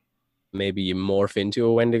 maybe you morph into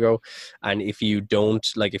a Wendigo, and if you don't,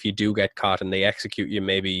 like, if you do get caught and they execute you,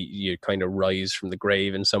 maybe you kind of rise from the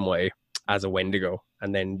grave in some way as a Wendigo,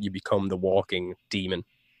 and then you become the walking demon.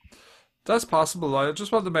 That's possible. I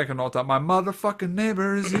just wanted to make a note that my motherfucking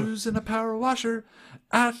neighbor is using a power washer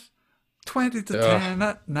at 20 to 10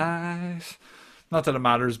 at night. Not that it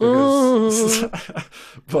matters, because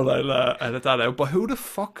but I'll edit that out. But who the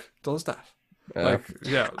fuck does that? Like,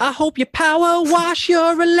 yeah. I hope you power wash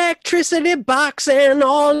your electricity box and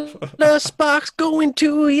all the sparks go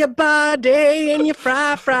into your body and you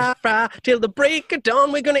fry till the break of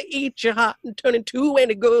dawn. We're gonna eat you hot and turn into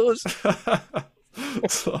Wendigos.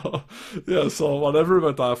 So yeah, so whatever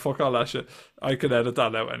about that, fuck all that shit. I could edit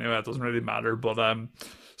that out anyway, it doesn't really matter. But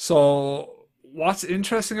so what's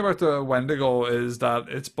interesting about the Wendigo is that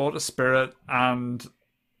it's both a spirit and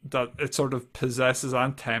that it sort of possesses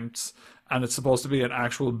and tempts, and it's supposed to be an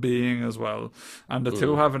actual being as well. And the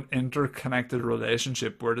two have an interconnected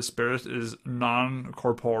relationship where the spirit is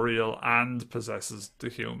non-corporeal and possesses the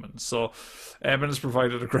human. So Eamon has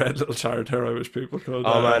provided a great little chart here. I wish people could.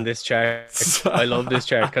 Oh man, this chart. I love this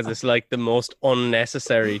chart because it's like the most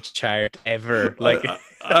unnecessary chart ever. Like,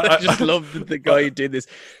 I just love that the guy who did this.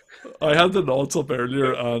 I had the notes up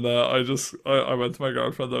earlier, and I went to my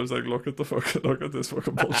girlfriend. I was like, look at this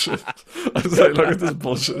fucking bullshit. I was like, look at this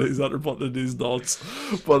bullshit he's after putting in these notes.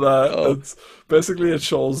 But it's basically, it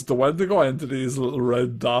shows the Wendigo entity is a little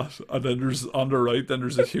red dot, and then there's on the right, then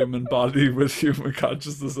there's a human body with human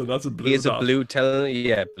consciousness, and that's a blue dot. He is a blue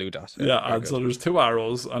blue dot. Yeah, and so there's two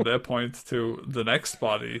arrows, and they point to the next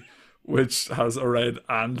body, which has a red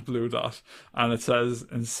and blue dot, and it says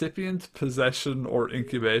incipient possession or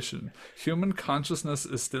incubation. Human consciousness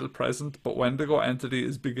is still present, but Wendigo entity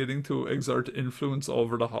is beginning to exert influence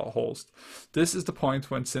over the host. This is the point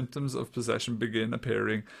when symptoms of possession begin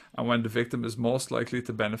appearing, and when the victim is most likely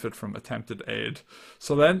to benefit from attempted aid.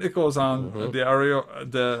 So then it goes on. The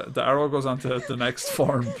arrow goes on to the next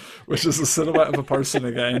form, which is a silhouette of a person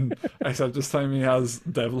again, except this time he has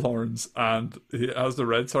devil horns, and he has the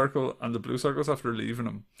red circle and the blue circles after leaving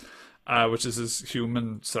him, which is his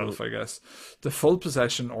human self, I guess. The full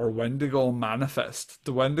possession or Wendigo manifest.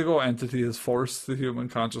 The Wendigo entity has forced the human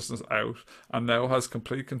consciousness out and now has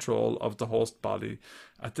complete control of the host body.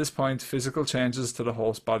 At this point, physical changes to the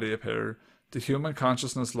host body appear. The human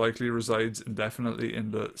consciousness likely resides indefinitely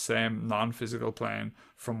in the same non-physical plane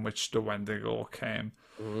from which the Wendigo came.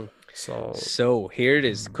 So here it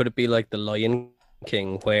is. Could it be like the Lion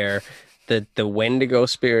King, where the Wendigo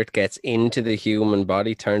spirit gets into the human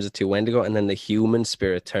body, turns it to Wendigo, and then the human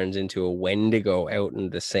spirit turns into a Wendigo out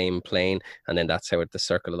in the same plane, and then that's how the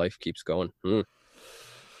circle of life keeps going?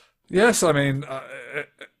 Yes, I mean, it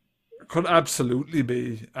could absolutely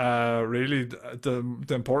be. Really, the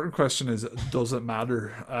important question is, does it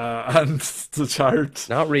matter? And the chart,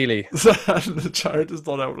 not really. The chart is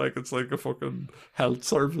done out like it's like a fucking health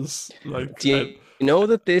service. Like, do you know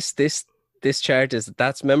that this chart is,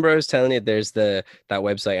 that's, remember I was telling you there's that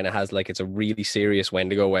website, and it has like, it's a really serious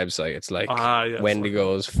Wendigo website. It's like, yes,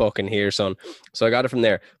 Wendigo's fucking here, son. So I got it from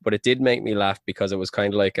there, but it did make me laugh because it was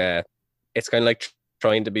kind of like it's kind of like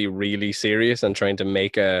trying to be really serious and trying to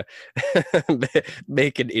make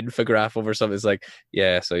make an infograph over something. It's like,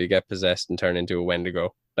 yeah, so you get possessed and turn into a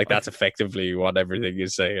Wendigo. Like, that's effectively what everything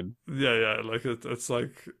is saying. Yeah, like it's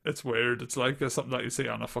like, it's weird. It's like something that you see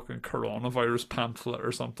on a fucking coronavirus pamphlet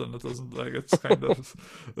or something. It doesn't, like, it's kind of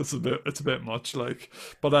it's a bit much, like.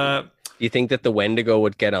 But you think that the Wendigo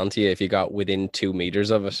would get onto you if you got within 2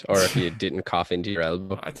 meters of it, or if you didn't cough into your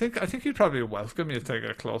elbow? I think he'd probably welcome you to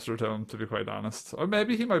get closer to him, to be quite honest. Or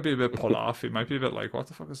maybe he might be a bit pull off. He might be a bit like, what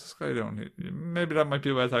the fuck is this guy doing? Maybe that might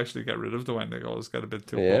be a way to actually get rid of the Wendigos, get a bit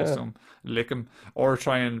too close to him, lick him, or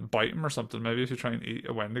try and bite him or something. Maybe if you try and eat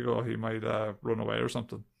a Wendigo, he might run away or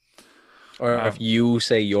something. Or if you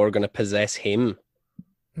say you're going to possess him,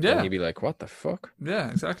 yeah, he'd be like, what the fuck? Yeah,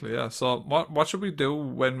 exactly. Yeah. So what should we do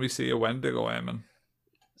when we see a Wendigo, Eamon?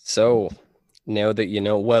 So now that you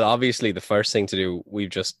know, well, obviously the first thing to do, we've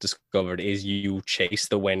just discovered, is you chase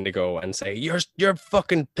the Wendigo and say, you're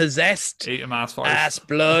fucking possessed. Eat him ass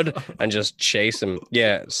blood, and just chase him.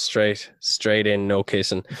 Yeah, straight in, no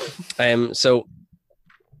kissing. So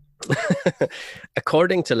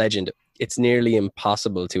according to legend, it's nearly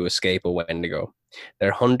impossible to escape a Wendigo.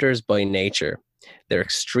 They're hunters by nature. They're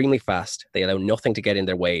extremely fast. They allow nothing to get in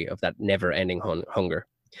their way of that never-ending hunger.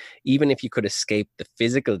 Even if you could escape the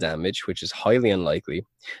physical damage, which is highly unlikely,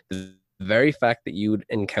 the very fact that you'd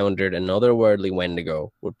encountered an otherworldly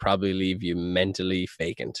Wendigo would probably leave you mentally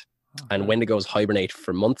vacant. Okay. And Wendigos hibernate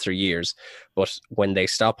for months or years, but when they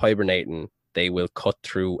stop hibernating, they will cut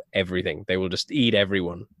through everything. They will just eat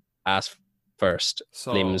everyone, ass first,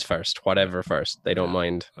 So limbs first, whatever first. They don't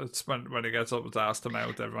mind. it's when he gets up with ass to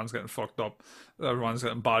mouth, everyone's getting fucked up. Everyone's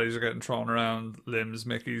getting bodies are getting thrown around, limbs,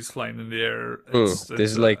 Mickey's flying in the air. It's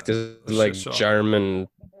This is a like shit show.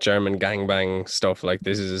 German gangbang stuff. Like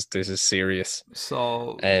this is serious.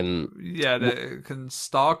 So yeah, they can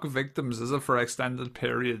stalk victims as if for extended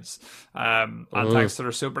periods. And thanks to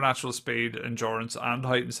their supernatural speed, endurance, and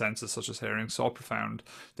heightened senses such as hearing so profound,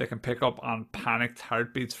 they can pick up on panicked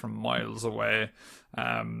heartbeats from miles away.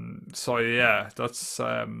 So yeah, that's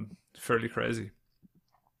fairly crazy.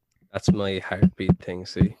 That's my heartbeat thing.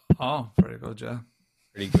 See, Oh, very good, yeah.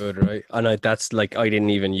 pretty good, right? And that's like I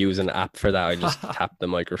didn't even use an app for that. I just tapped the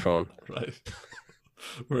microphone. Right.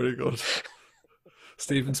 Very good.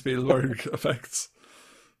 Steven Spielberg effects.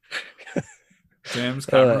 James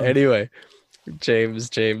Cameron. Anyway, James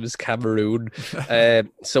Cameroon.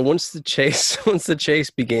 So once the chase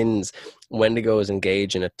begins, Wendigos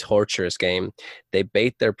engage in a torturous game. They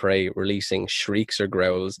bait their prey, releasing shrieks or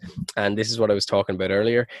growls. And this is what I was talking about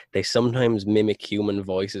earlier. They sometimes mimic human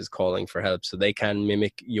voices calling for help. So they can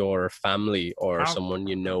mimic your family or someone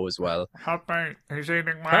you know as well. Help me! He's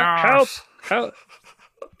eating my ass. Help!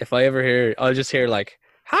 If I ever hear, I'll just hear like,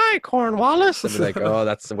 "Hi, Cornwallis." I'll be like, "Oh,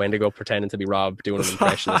 that's the Wendigo pretending to be Rob doing an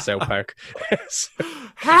impression of South Park."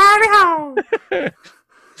 Howdy ho!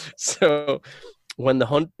 So when the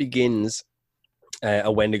hunt begins,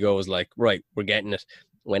 a Wendigo is like, "Right, we're getting it."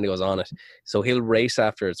 Wendigo's on it. So he'll race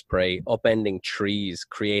after its prey, upending trees,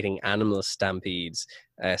 creating animal stampedes,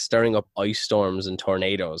 stirring up ice storms and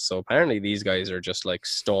tornadoes. So apparently these guys are just like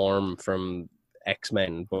Storm from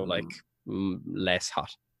X-Men, but like less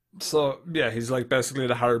hot. So yeah, he's like basically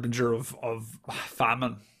the harbinger of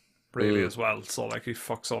famine, really, as well. So like he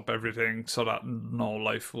fucks up everything so that no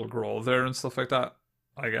life will grow there and stuff like that,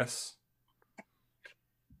 I guess.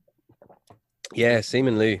 Yeah,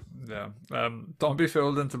 seemingly. Yeah. Don't be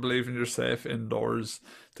fooled into believing you're safe indoors.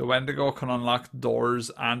 The Wendigo can unlock doors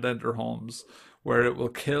and enter homes, where it will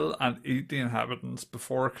kill and eat the inhabitants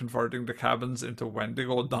before converting the cabins into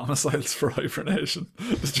Wendigo domiciles for hibernation.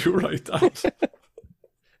 Did you write that?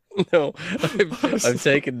 No, I've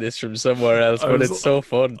taken this from somewhere else, but it's so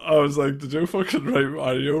fun. I was like, did you fucking write,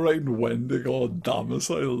 are you writing Wendigo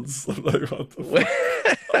domiciles? Like, what the fuck?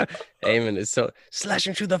 Eamon is so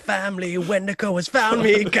slashing through the family. Wendigo has found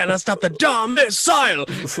me. Cannot stop the domicile.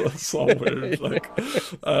 So weird. Like,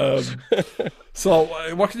 so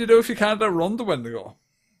what can you do if you can't outrun the Wendigo?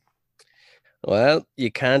 Well,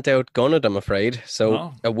 you can't outgun it, I'm afraid. So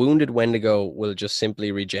No. a wounded Wendigo will just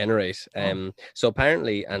simply regenerate. So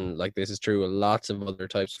apparently, and like this is true in lots of other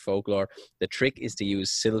types of folklore, the trick is to use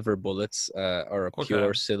silver bullets or a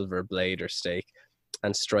pure silver blade or stake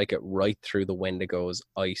and strike it right through the Wendigo's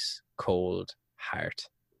ice cold heart.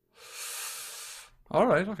 All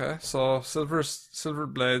right, okay. So silver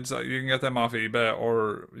blades, you can get them off eBay,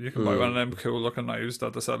 or you can buy one of them cool looking knives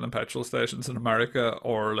that they sell in petrol stations in America,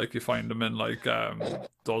 or like you find them in like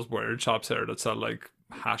those weird shops here that sell like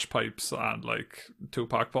hash pipes and like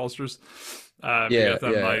 2-pack posters. You get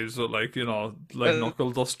them knives with like, you know, like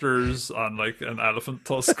knuckle dusters and like an elephant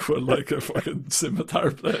tusk with like a fucking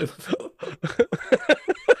scimitar blade.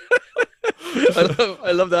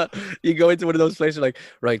 I love that. You go into one of those places like,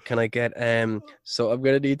 right, can I get so I'm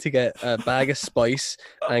gonna need to get a bag of spice,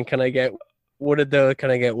 and can I get one of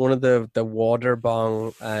the water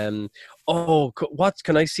bong what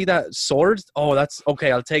can I see that sword? Oh, that's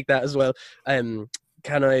okay, I'll take that as well.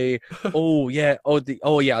 Can I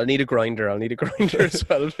I'll need a grinder as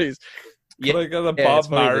well, please. Can I get a Bob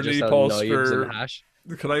Marley poster? And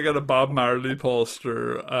Can I get a Bob Marley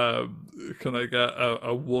poster? Can I get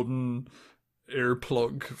a wooden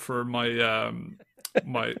earplug for my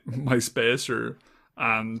my spacer?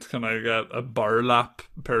 And can I get a burlap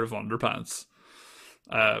pair of underpants,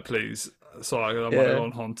 please? So I want to go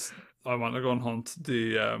and hunt. I want to go and hunt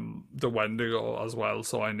the Wendigo as well.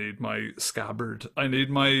 So I need my scabbard. I need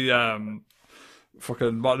my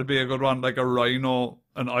fucking, what would be a good one? Like a rhino,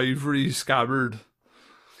 an ivory scabbard,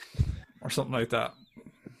 or something like that.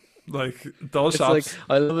 Like those shops. Like,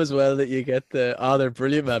 I love as well that you get they're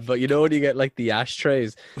brilliant, man. But you know when you get like the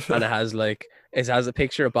ashtrays and it has a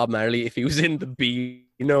picture of Bob Marley if he was in the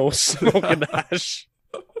Beano smoking ash.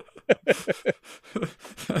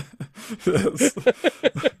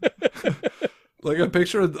 Like a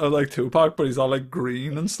picture of like Tupac, but he's all like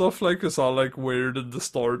green and stuff. Like it's all like weird and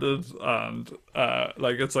distorted, and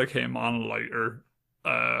like it's like him on a lighter,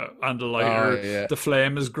 and the lighter, the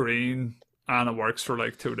flame is green, and it works for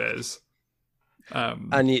like 2 days.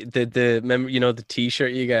 And the remember, the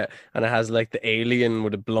T-shirt you get, and it has like the alien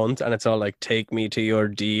with a blunt, and it's all like "Take me to your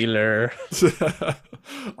dealer."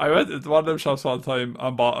 I went to one of them shops one time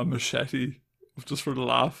and bought a machete just for the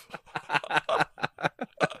laugh.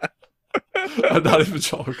 I'm not even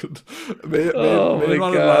joking. Me and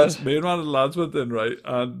one of the lads went in, right,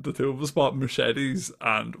 and the two of us bought machetes,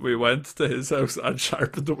 and we went to his house and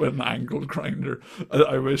sharpened it with an angle grinder.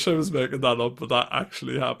 I wish I was making that up, but that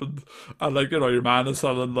actually happened. And like, your man is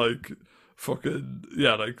selling like fucking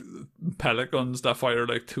like pellet guns that fire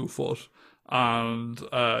like 2 foot, and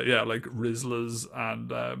like Rizlas and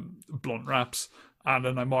blunt wraps, and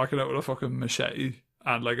then I'm walking out with a fucking machete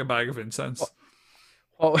and like a bag of incense.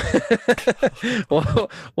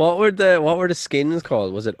 What, what were the skins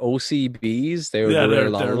called? Was it OCBs? They were the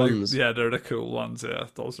real long ones. Like, they're the cool ones. Yeah,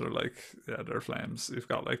 those are like they're flames. You've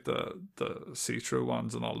got like the see-through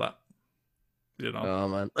ones and all that. Oh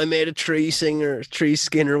man, I made a tree skinner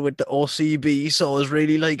with the OCB, so it was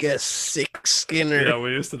really like a sick skinner. Yeah,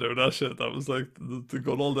 we used to do that shit. That was like the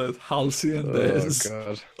good old days, halcyon days.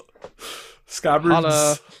 Oh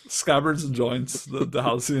god. Scabbards and joints, the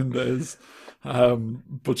halcyon days.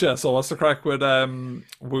 But yeah, so what's the crack with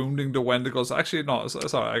wounding the Wendigos? Actually, no,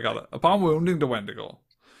 sorry, I got it. Upon wounding the Wendigo,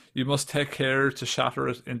 you must take care to shatter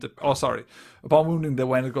it into... Oh, sorry. Upon wounding the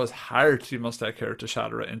Wendigo's heart, you must take care to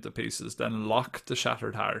shatter it into pieces. Then lock the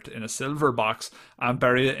shattered heart in a silver box and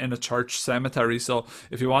bury it in a church cemetery. So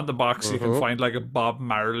if you want the box, you can find like a Bob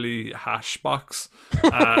Marley hash box.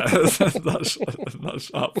 That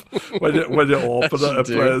shop. When you open it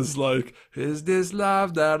plays like, "Is this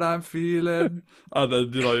love that I'm feeling?" And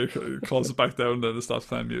then, you close it back down, then it stops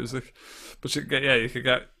playing music. But you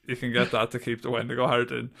can get that to keep the Wendigo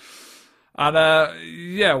heart in. And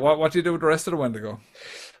what do you do with the rest of the Wendigo?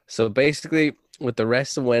 So basically, with the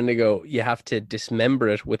rest of Wendigo, you have to dismember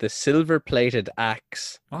it with a silver-plated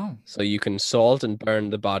axe. Oh. So you can salt and burn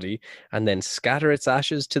the body, and then scatter its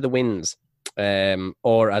ashes to the winds.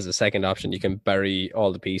 Or as a second option, you can bury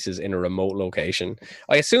all the pieces in a remote location.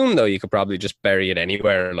 I assume though you could probably just bury it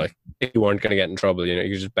anywhere. Like if you weren't going to get in trouble, you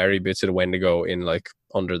could just bury bits of the Wendigo in like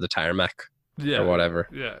under the tarmac. Or whatever.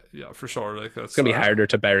 Yeah, for sure. Like it's gonna be harder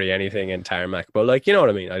to bury anything in tarmac, but like, you know what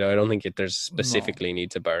I mean. I don't think there's specifically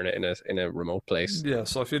need to burn it in a remote place. Yeah.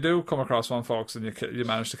 So if you do come across one, folks, and you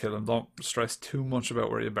manage to kill him, don't stress too much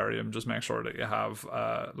about where you bury him. Just make sure that you have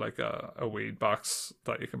like a weed box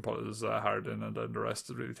that you can put his heart in, and then the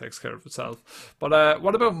rest really takes care of itself. But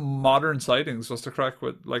what about modern sightings? What's the crack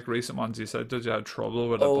with like recent ones? You said did you have trouble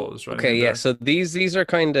with it? Okay, yeah. So these are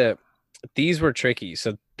kind of. These were tricky.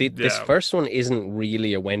 So this first one isn't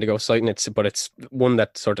really a Wendigo sighting, but it's one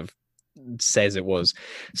that sort of says it was.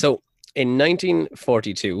 So in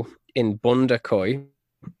 1942, in Bundakoi,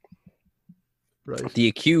 right, the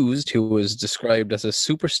accused, who was described as a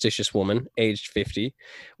superstitious woman, aged 50,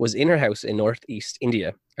 was in her house in northeast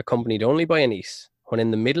India, accompanied only by a niece, when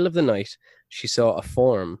in the middle of the night, she saw a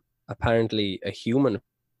form, apparently a human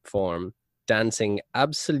form, dancing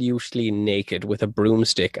absolutely naked with a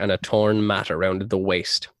broomstick and a torn mat around the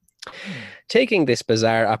waist. Taking this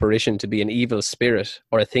bizarre apparition to be an evil spirit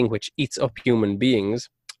or a thing which eats up human beings,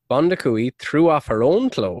 Bondakui threw off her own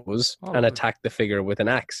clothes and attacked the figure with an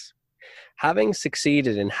axe. Having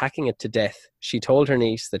succeeded in hacking it to death, she told her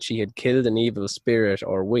niece that she had killed an evil spirit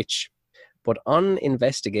or witch. But on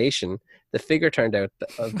investigation, the figure turned out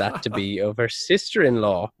that to be of her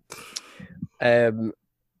sister-in-law.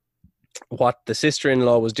 What the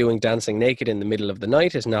sister-in-law was doing dancing naked in the middle of the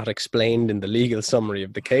night is not explained in the legal summary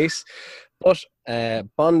of the case, but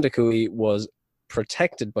Bondakui was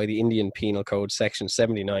protected by the Indian Penal Code Section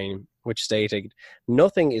 79, which stated,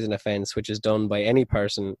 "Nothing is an offence which is done by any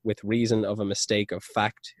person with reason of a mistake of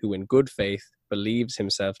fact who in good faith believes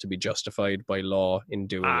himself to be justified by law in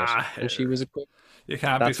doing it." And she was acquitted. You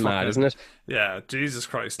can't That's be mad, fucking, isn't it? Yeah, Jesus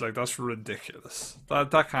Christ, like that's ridiculous.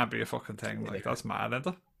 That can't be a fucking thing. Like that's mad, isn't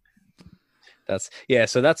it?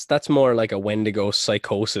 That's more like a Wendigo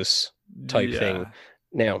psychosis type thing.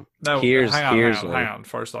 Now here's hang on.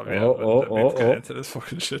 First off, get into this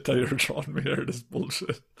fucking shit that you're drawing me here. This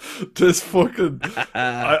bullshit. This fucking.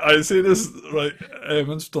 I see this right.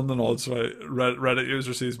 Eamon's done the notes right. Reddit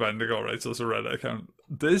user sees Wendigo right, so it's a Reddit account.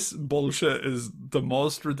 This bullshit is the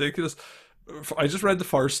most ridiculous. I just read the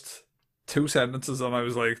first 2 sentences and I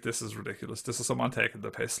was like, "This is ridiculous. This is someone taking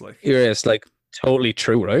the piss." Like, it's like totally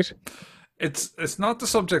true, right? It's not the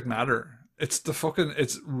subject matter.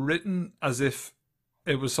 It's written as if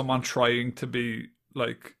it was someone trying to be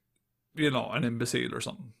like, an imbecile or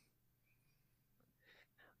something.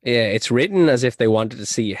 Yeah, it's written as if they wanted to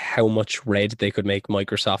see how much red they could make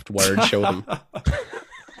Microsoft Word show them.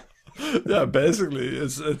 Yeah, basically,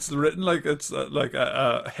 it's written like it's like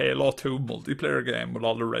a Halo 2 multiplayer game with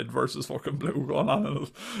all the red versus fucking blue going on in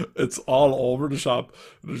it. It's all over the shop.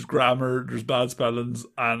 There's grammar, there's bad spellings,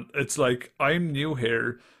 and it's like I'm new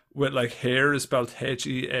here with like hair is spelled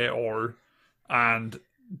HEAR, and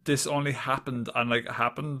this only happened and like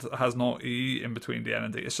happened has no E in between the N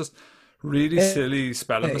and D. It's just really silly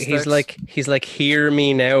spelling mistakes. He's like, hear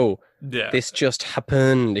me now. Yeah. This just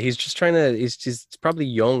happened. He's just trying to. He's probably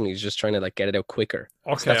young. He's just trying to like get it out quicker.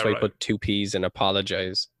 Okay, so that's why right. he put 2 P's and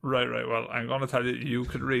apologize. Right. Well, I'm gonna tell you, you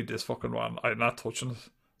could read this fucking one. I'm not touching it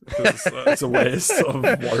because it's a waste of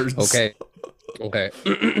words. Okay.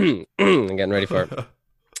 I'm getting ready for it.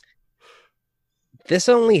 This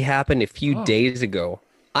only happened a few days ago.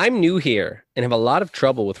 I'm new here and have a lot of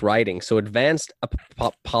trouble with writing, so advanced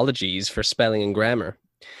apologies for spelling and grammar.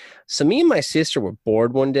 So me and my sister were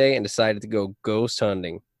bored one day and decided to go ghost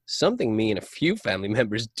hunting, something me and a few family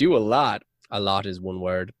members do a lot. A lot is one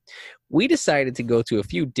word. We decided to go to a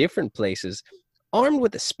few different places, armed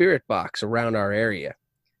with a spirit box around our area.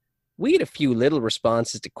 We had a few little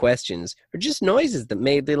responses to questions or just noises that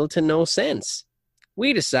made little to no sense.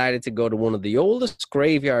 We decided to go to one of the oldest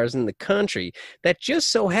graveyards in the country that just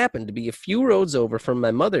so happened to be a few roads over from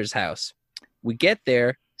my mother's house. We get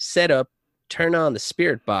there, set up, turn on the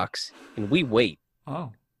spirit box, and we wait.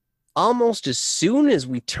 Oh. Almost as soon as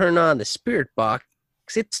we turn on the spirit box,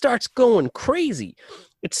 it starts going crazy.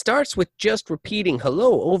 It starts with just repeating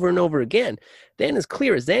hello over and over again. Then, as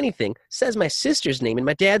clear as anything, says my sister's name in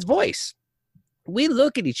my dad's voice. We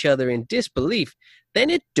look at each other in disbelief. Then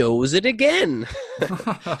it does it again.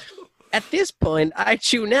 At this point, I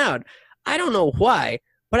tune out. I don't know why,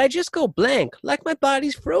 but I just go blank, like my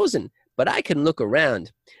body's frozen. But I can look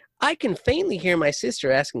around. I can faintly hear my sister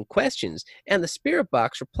asking questions and the spirit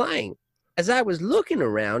box replying. As I was looking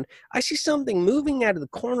around, I see something moving out of the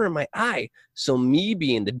corner of my eye. So me,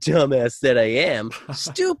 being the dumbass that I am,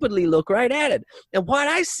 stupidly look right at it. And what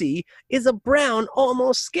I see is a brown,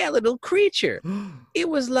 almost skeletal creature. It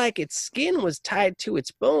was like its skin was tied to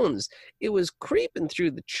its bones. It was creeping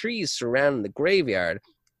through the trees surrounding the graveyard.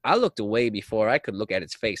 I looked away before I could look at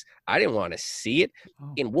its face. I didn't want to see it.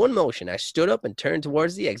 In one motion, I stood up and turned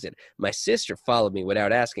towards the exit. My sister followed me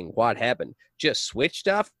without asking what happened, just switched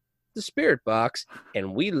off the spirit box,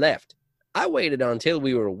 and we left. I waited until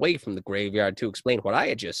we were away from the graveyard to explain what I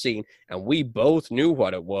had just seen, and we both knew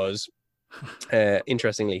what it was.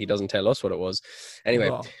 Interestingly, he doesn't tell us what it was. Anyway,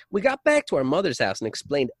 we got back to our mother's house and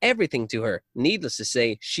explained everything to her. Needless to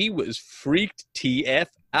say, she was freaked TF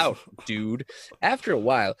out, dude. After a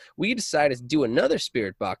while, we decided to do another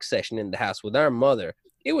spirit box session in the house with our mother.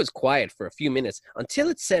 It was quiet for a few minutes until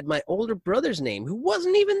it said my older brother's name, who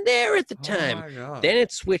wasn't even there at the time. Then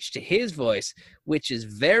it switched to his voice, which is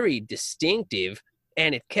very distinctive,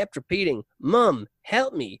 and it kept repeating, "Mum,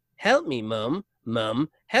 help me, Mum, Mum,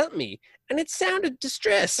 help me." And it sounded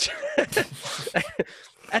distressed.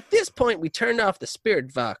 At this point, we turned off the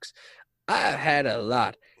spirit box. I've had a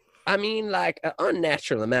lot. I mean, like an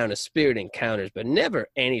unnatural amount of spirit encounters, but never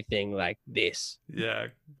anything like this. Yeah,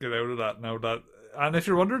 get out of that now. And if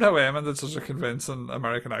you're wondering how Eamon did such a convincing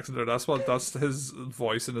American accent there, that's his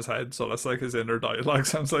voice in his head. So that's like his inner dialogue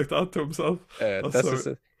sounds like that to himself.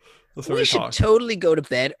 We should totally go to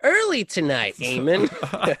bed early tonight, Eamon.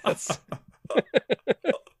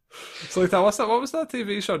 It's like that. What was that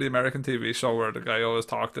TV show? The American TV show where the guy always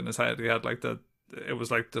talked in his head. He had like it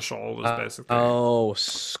was like the show was basically.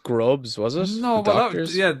 Scrubs, was it? No,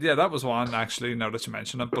 that was one actually. Now that you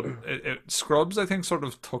mention it, but Scrubs, I think, sort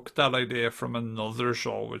of took that idea from another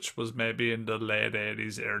show, which was maybe in the late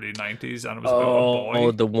 80s, early 90s, and it was about a boy.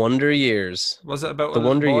 Oh, The Wonder Years. Was it about The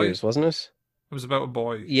Wonder Years? Wasn't it? It was about a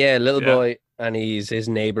boy. Yeah, little boy, and his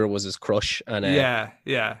neighbor was his crush, and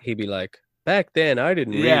he'd be like, "Back then, I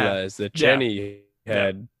didn't realize that Jenny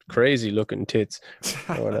had crazy looking tits,"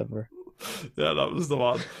 or whatever. Yeah, that was the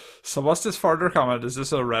one. So what's this further comment? Is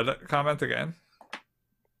this a Reddit comment again?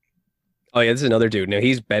 Oh yeah, this is another dude. Now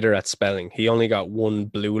he's better at spelling. He only got one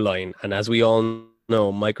blue line, and as we all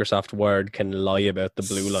know, Microsoft Word can lie about the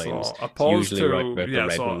blue lines. Opposed usually right about the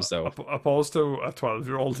red ones, though. Opposed to a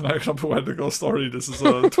 12-year-old making up a Wendigo story, this is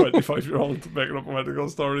a 25-year-old making up a Wendigo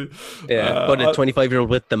story. Yeah, but a 25-year-old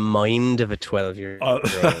with the mind of a 12-year-old.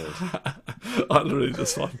 I'll read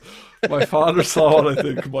this one. My father saw what I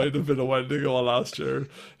think might have been a Wendigo last year.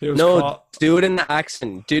 He was do it in the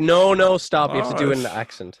accent. Stop. You have to do it in the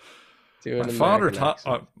accent. My father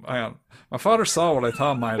My father saw what I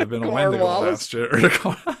thought might have been a Wendigo last year.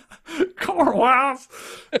 Or what?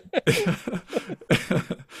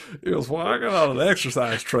 He was walking on an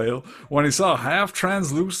exercise trail when he saw a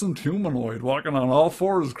half-translucent humanoid walking on all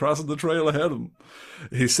fours crossing the trail ahead of him.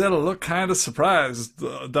 He said it looked kind of surprised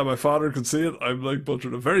that my father could see it. I'm like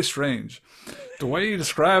butchered it. Very strange. The way he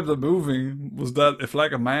described the moving was that if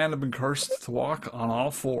like a man had been cursed to walk on all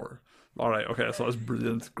four. All right, okay, so that's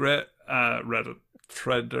brilliant. Great Reddit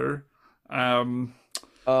thread there.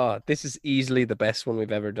 Oh, this is easily the best one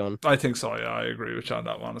we've ever done. I think so, yeah, I agree with you on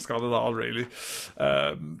that one. It's got it all, really.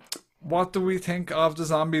 What do we think of the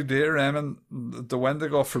zombie deer, Eamon? The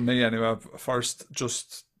Wendigo, for me anyway, first,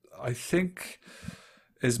 just, I think,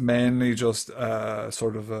 is mainly just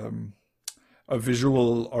sort of a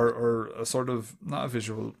visual or a sort of, not a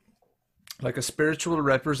visual, like a spiritual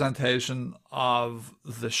representation of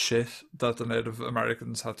the shit that the Native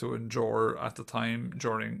Americans had to endure at the time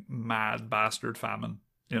during mad bastard famine,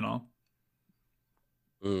 you know?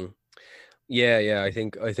 Yeah, I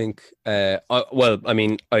think well, I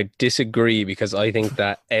mean, I disagree because I think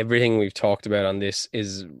that everything we've talked about on this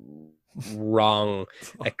is wrong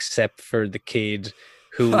except for the kid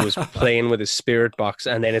who was playing with his spirit box,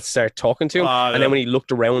 and then it started talking to him. And then when he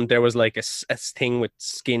looked around, there was like a thing with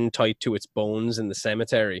skin tied to its bones in the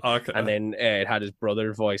cemetery. Okay. And then it had his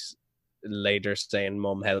brother's voice later saying,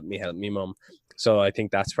 "Mum, help me, Mum." So I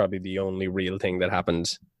think that's probably the only real thing that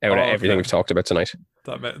happened out of everything we've talked about tonight.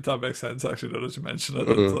 That makes sense, actually, now that you mention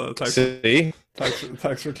it. See?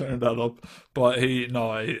 Thanks for clearing that up. But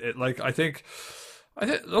I think,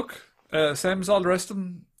 look, same as all the rest of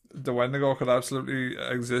them, the Wendigo could absolutely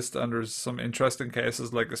exist, and there's some interesting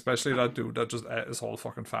cases, like especially that dude that just ate his whole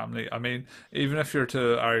fucking family. I mean, even if you're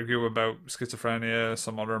to argue about schizophrenia,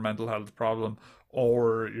 some other mental health problem,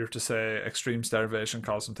 or you're to say extreme starvation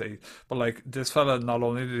caused him to eat, but like this fella, not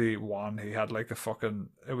only did he eat one, he had like a fucking,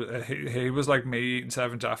 he was like me eating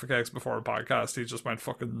 7 Jaffa cakes before a podcast. He just went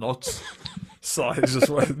fucking nuts. So he just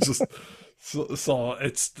went So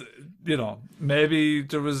it's, you know, maybe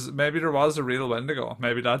there was a real Wendigo.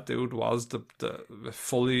 Maybe that dude was the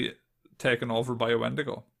fully taken over by a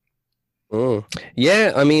Wendigo.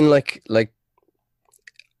 Yeah, I mean, like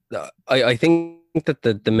I think that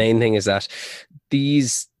the main thing is that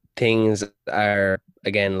these things are,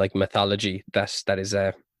 again, like mythology that is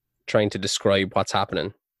trying to describe what's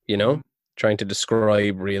happening, you know, trying to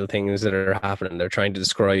describe real things that are happening. They're trying to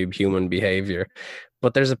describe human behavior.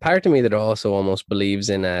 But there's a part of me that also almost believes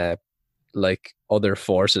in like other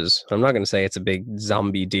forces. I'm not going to say it's a big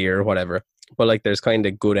zombie deer or whatever, but like there's kind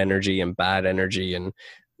of good energy and bad energy and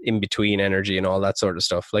in between energy and all that sort of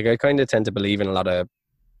stuff. Like I kind of tend to believe in a lot of,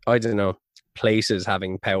 I don't know, places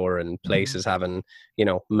having power and places having, you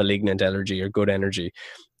know, malignant energy or good energy.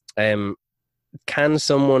 Can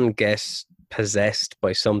someone get possessed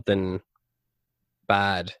by something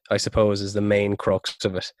bad, I suppose, is the main crux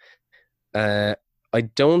of it. I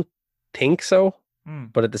don't think so,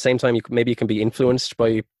 but at the same time, maybe you can be influenced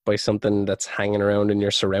by something that's hanging around in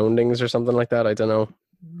your surroundings or something like that. I don't know.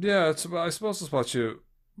 Yeah, I suppose it's what you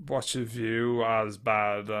view as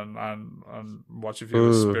bad and what you view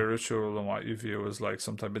as spiritual, and what you view as like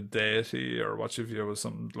some type of deity, or what you view as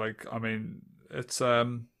something like, I mean, it's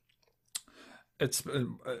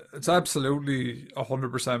absolutely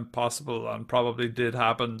 100% possible, and probably did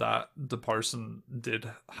happen that the person did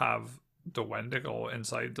have the Wendigo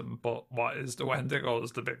inside them. But what is the Wendigo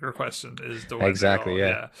is the bigger question. Is the Wendigo, exactly,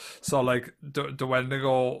 yeah. So like the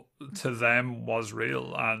Wendigo to them was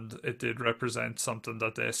real, and it did represent something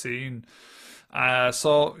that they seen.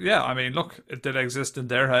 So yeah, I mean, look, it did exist in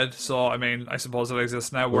their head. So I mean, I suppose it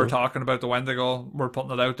exists now. We're talking about the Wendigo. We're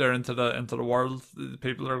putting it out there into the world.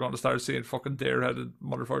 People are going to start seeing fucking deer-headed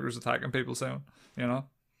motherfuckers attacking people soon. You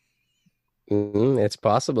know, it's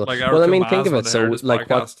possible. Like, well, I mean, think of it. So like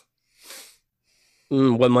podcast.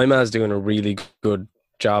 Well, my ma's doing a really good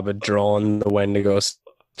job at drawing the Wendigo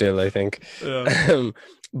still, I think. Yeah.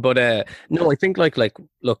 But no, I think like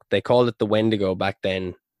look, they called it the Wendigo back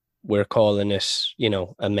then. We're calling it, you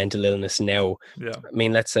know, a mental illness now. Yeah. I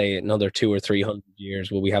mean, let's say another 200 or 300 years,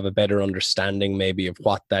 will we have a better understanding maybe of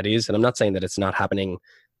what that is? And I'm not saying that it's not happening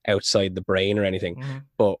outside the brain or anything,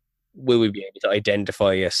 but will we be able to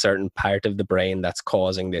identify a certain part of the brain that's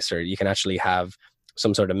causing this, or you can actually have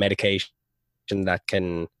some sort of medication that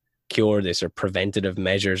can cure this, or preventative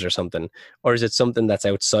measures or something? Or is it something that's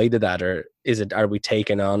outside of that, or are we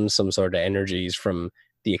taking on some sort of energies from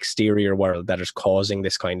the exterior world that is causing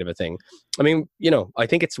this kind of a thing? I mean, you know, I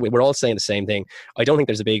think we're all saying the same thing. I don't think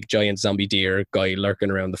there's a big giant zombie deer guy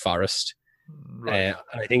lurking around the forest. Right.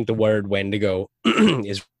 I think the word Wendigo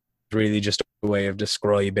is really just a way of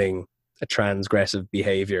describing a transgressive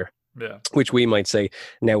behavior Yeah. which we might say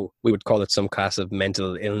now we would call it some class of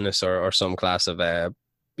mental illness or some class of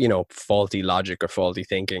faulty logic or faulty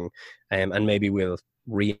thinking, and maybe we'll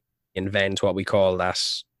reinvent what we call that,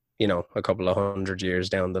 a couple of 100 years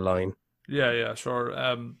down the line. Yeah, sure.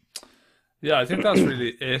 Yeah, I think that's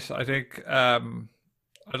really it. I think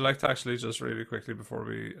I'd like to actually just really quickly before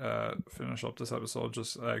we finish up this episode,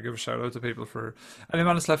 just give a shout out to people for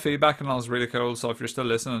anyone that's left feedback, and that was really cool. So if you're still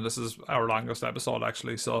listening, this is our longest episode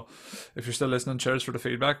actually. So if you're still listening, cheers for the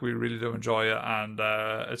feedback. We really do enjoy it, and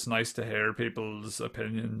it's nice to hear people's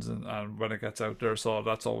opinions and when it gets out there. So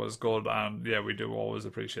that's always good, and yeah, we do always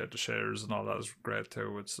appreciate the shares and all that is great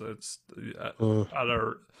too. It's at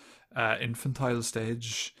our infantile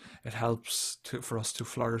stage, it helps for us to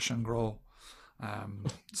flourish and grow.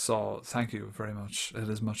 So thank you very much. It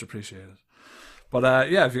is much appreciated. But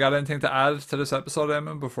yeah, if you got anything to add to this episode,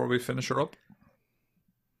 Eamon, before we finish her up?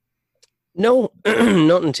 No,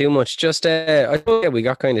 nothing too much. Just I thought we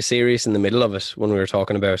got kind of serious in the middle of it when we were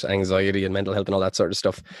talking about anxiety and mental health and all that sort of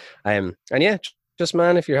stuff. And yeah, just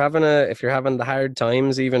man, if you're having the hard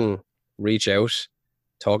times, even reach out,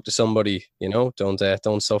 talk to somebody.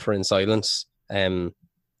 Don't suffer in silence.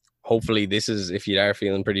 Hopefully this is, if you are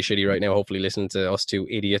feeling pretty shitty right now, hopefully listening to us two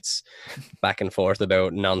idiots back and forth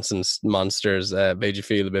about nonsense monsters made you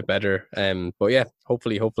feel a bit better. But yeah,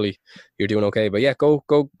 hopefully you're doing okay. But yeah, go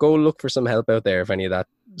look for some help out there if any of that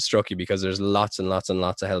struck you, because there's lots and lots and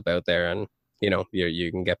lots of help out there, and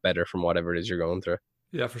you can get better from whatever it is you're going through.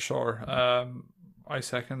 Yeah, for sure. I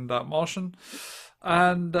second that motion.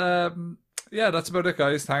 And yeah, that's about it,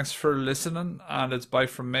 guys. Thanks for listening, and it's bye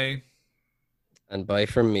from me. And bye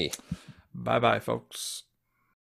from me. Bye-bye, folks.